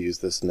can just use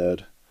this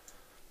node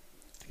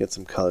to get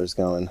some colors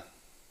going.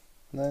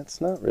 And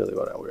that's not really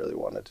what I really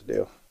wanted to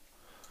do.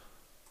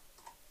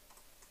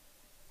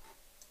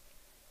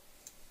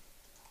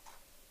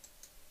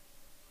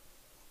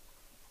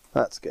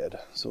 That's good.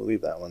 So we'll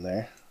leave that one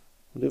there.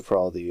 We'll do it for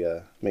all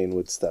the main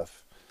wood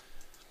stuff.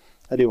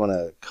 I do want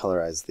to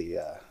colorize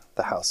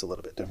the house a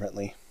little bit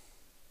differently.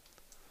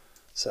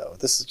 So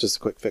this is just a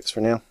quick fix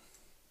for now.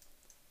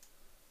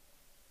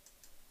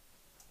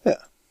 Yeah.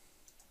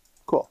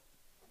 Cool.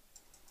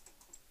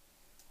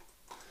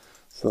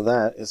 So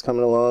that is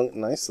coming along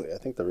nicely. I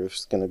think the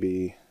roof's going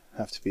to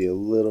have to be a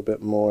little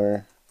bit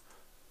more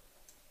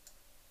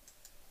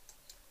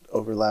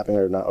overlapping,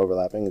 or not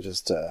overlapping,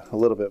 just a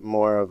little bit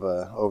more of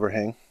a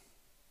overhang.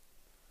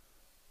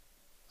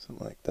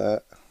 Something like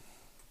that.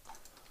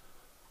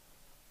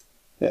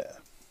 Yeah.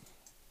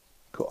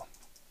 Cool.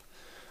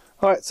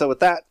 Alright, so with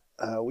that,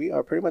 we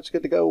are pretty much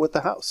good to go with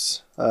the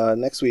house.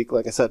 Next week,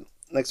 like I said,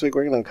 next week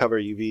we're going to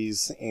cover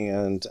UVs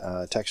and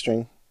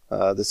texturing.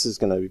 This is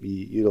going to be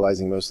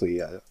utilizing mostly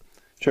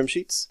trim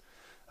sheets.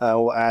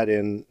 We'll add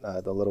in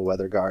the little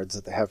weather guards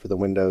that they have for the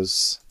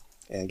windows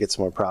and get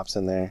some more props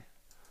in there.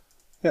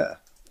 Yeah,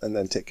 and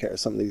then take care of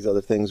some of these other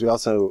things. We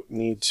also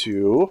need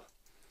to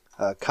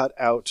cut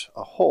out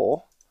a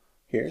hole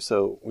here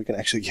so we can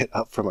actually get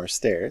up from our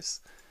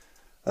stairs.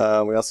 We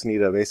also need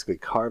to basically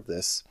carve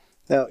this.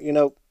 Now, you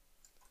know,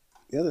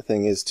 the other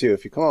thing is too,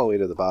 if you come all the way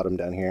to the bottom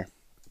down here,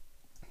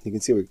 you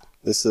can see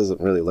this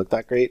doesn't really look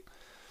that great.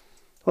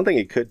 One thing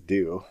you could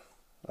do,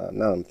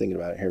 now that I'm thinking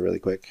about it here really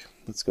quick,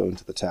 let's go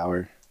into the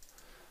tower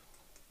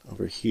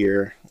over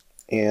here,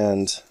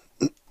 and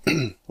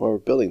while we're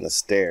building the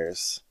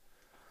stairs,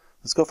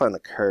 let's go find the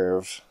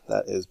curve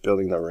that is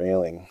building the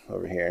railing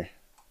over here.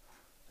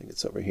 I think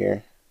it's over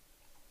here.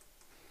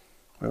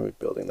 Where are we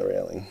building the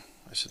railing?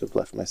 I should have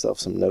left myself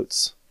some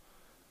notes.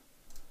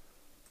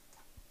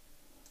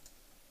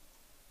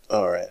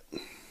 Alright.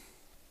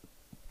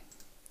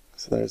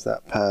 So there's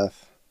that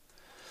path.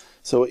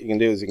 So what you can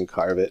do is you can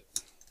carve it.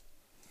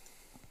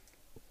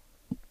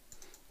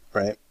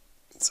 Right?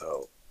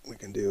 So we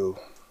can do,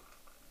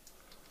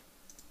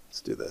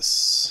 let's do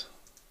this.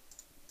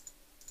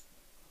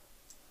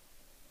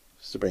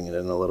 Just to bring it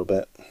in a little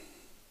bit.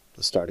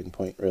 The starting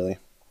point, really.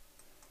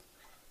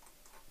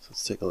 So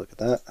let's take a look at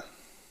that.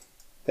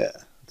 Yeah,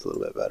 it's a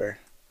little bit better.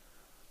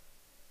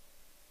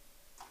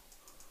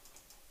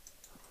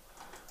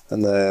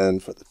 And then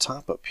for the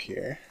top up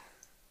here,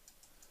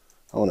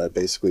 I want to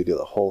basically do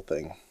the whole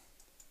thing.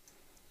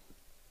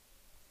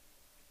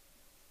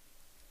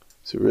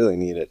 So we really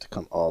need it to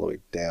come all the way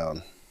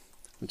down,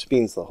 which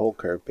means the whole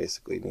curve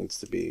basically needs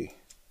to be,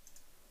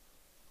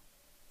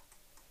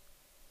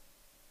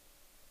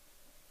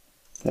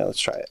 yeah, let's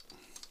try it.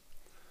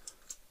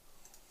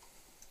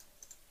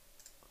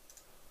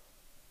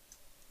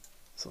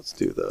 So let's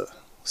do the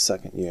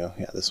second U.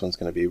 Yeah, this one's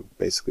going to be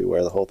basically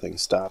where the whole thing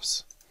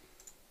stops.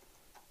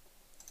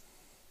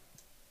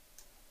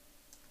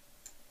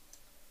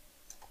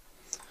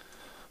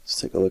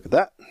 Let's take a look at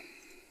that.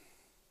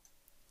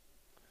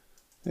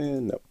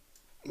 And nope,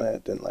 I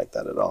didn't like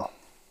that at all.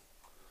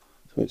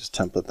 So we just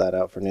template that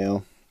out for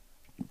now.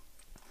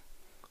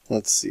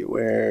 Let's see,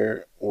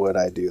 where would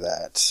I do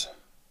that?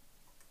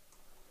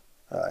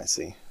 Oh, I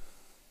see.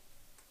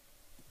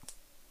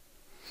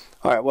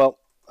 Alright, well,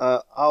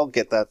 I'll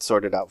get that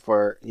sorted out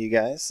for you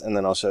guys, and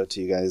then I'll show it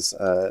to you guys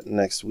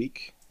next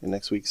week, in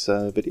next week's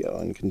video,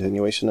 in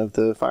continuation of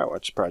the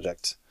Firewatch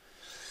project.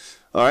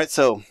 Alright,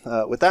 so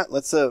with that,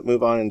 let's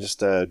move on and just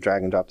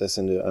drag and drop this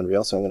into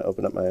Unreal. So I'm going to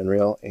open up my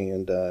Unreal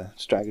and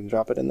just drag and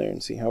drop it in there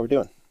and see how we're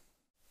doing.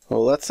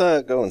 Well, let's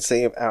go and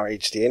save our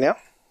HDA now.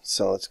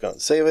 So let's go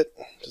and save it,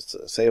 just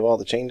to save all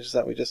the changes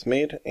that we just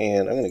made.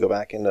 And I'm going to go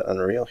back into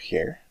Unreal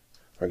here,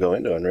 or go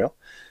into Unreal.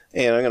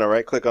 And I'm going to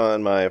right click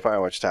on my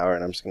Firewatch Tower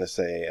and I'm just going to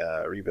say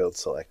rebuild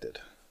selected.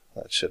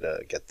 That should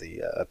get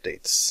the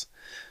updates.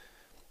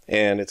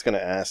 And it's going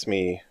to ask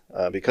me,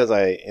 because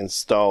I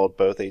installed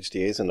both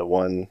HDAs into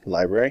one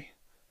library,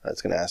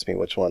 it's going to ask me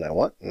which one I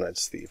want, and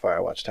that's the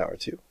Firewatch Tower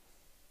 2.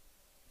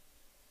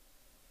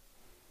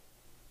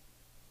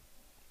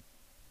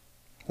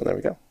 And there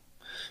we go.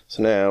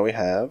 So now we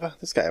have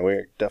this guy.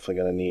 We're definitely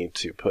going to need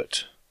to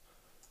put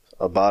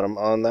a bottom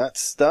on that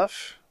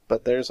stuff,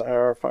 but there's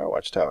our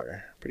Firewatch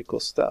Tower. Pretty cool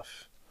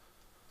stuff.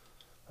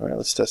 Alright,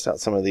 let's test out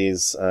some of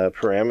these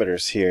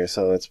parameters here.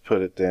 So let's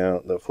put it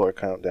down, the floor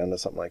count down to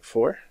something like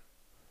 4.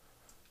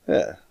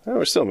 Yeah, well,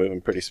 we're still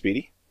moving pretty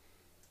speedy.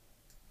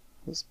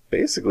 That's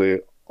basically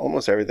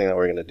almost everything that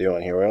we're going to do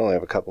on here. We only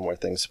have a couple more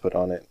things to put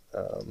on it.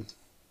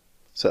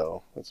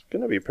 So it's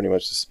going to be pretty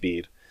much the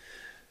speed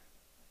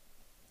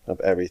of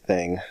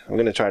everything. I'm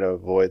going to try to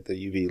avoid the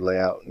UV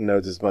layout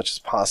nodes as much as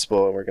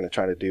possible, and we're going to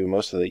try to do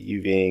most of the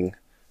UVing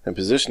and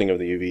positioning of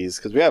the UVs,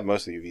 because we have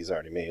most of the UVs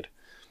already made.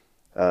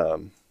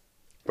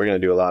 We're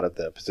going to do a lot of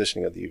the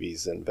positioning of the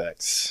UVs in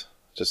Vex,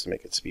 just to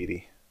make it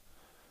speedy.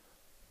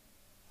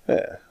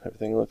 Yeah,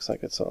 everything looks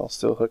like it's all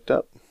still hooked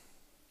up.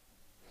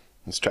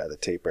 Let's try the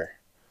taper.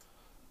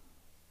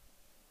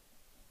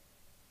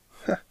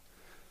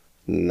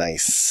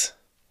 Nice.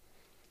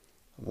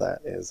 That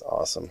is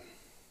awesome.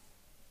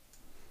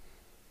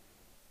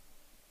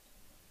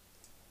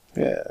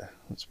 Yeah,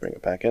 let's bring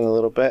it back in a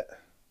little bit.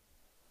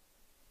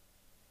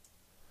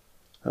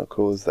 How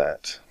cool is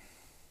that?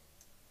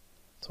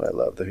 That's why I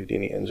love the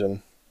Houdini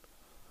engine.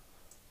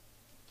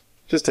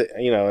 Just to,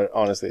 you know,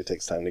 honestly, it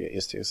takes time to get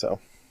used to, so.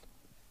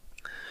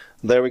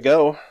 There we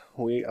go.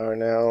 We are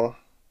now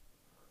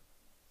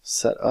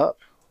set up.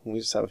 We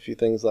just have a few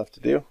things left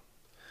to do.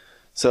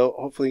 So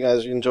hopefully you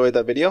guys enjoyed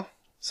that video.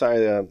 Sorry,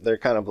 they're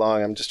kind of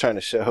long. I'm just trying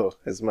to show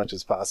as much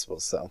as possible.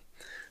 So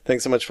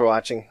thanks so much for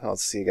watching. I'll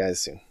see you guys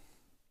soon.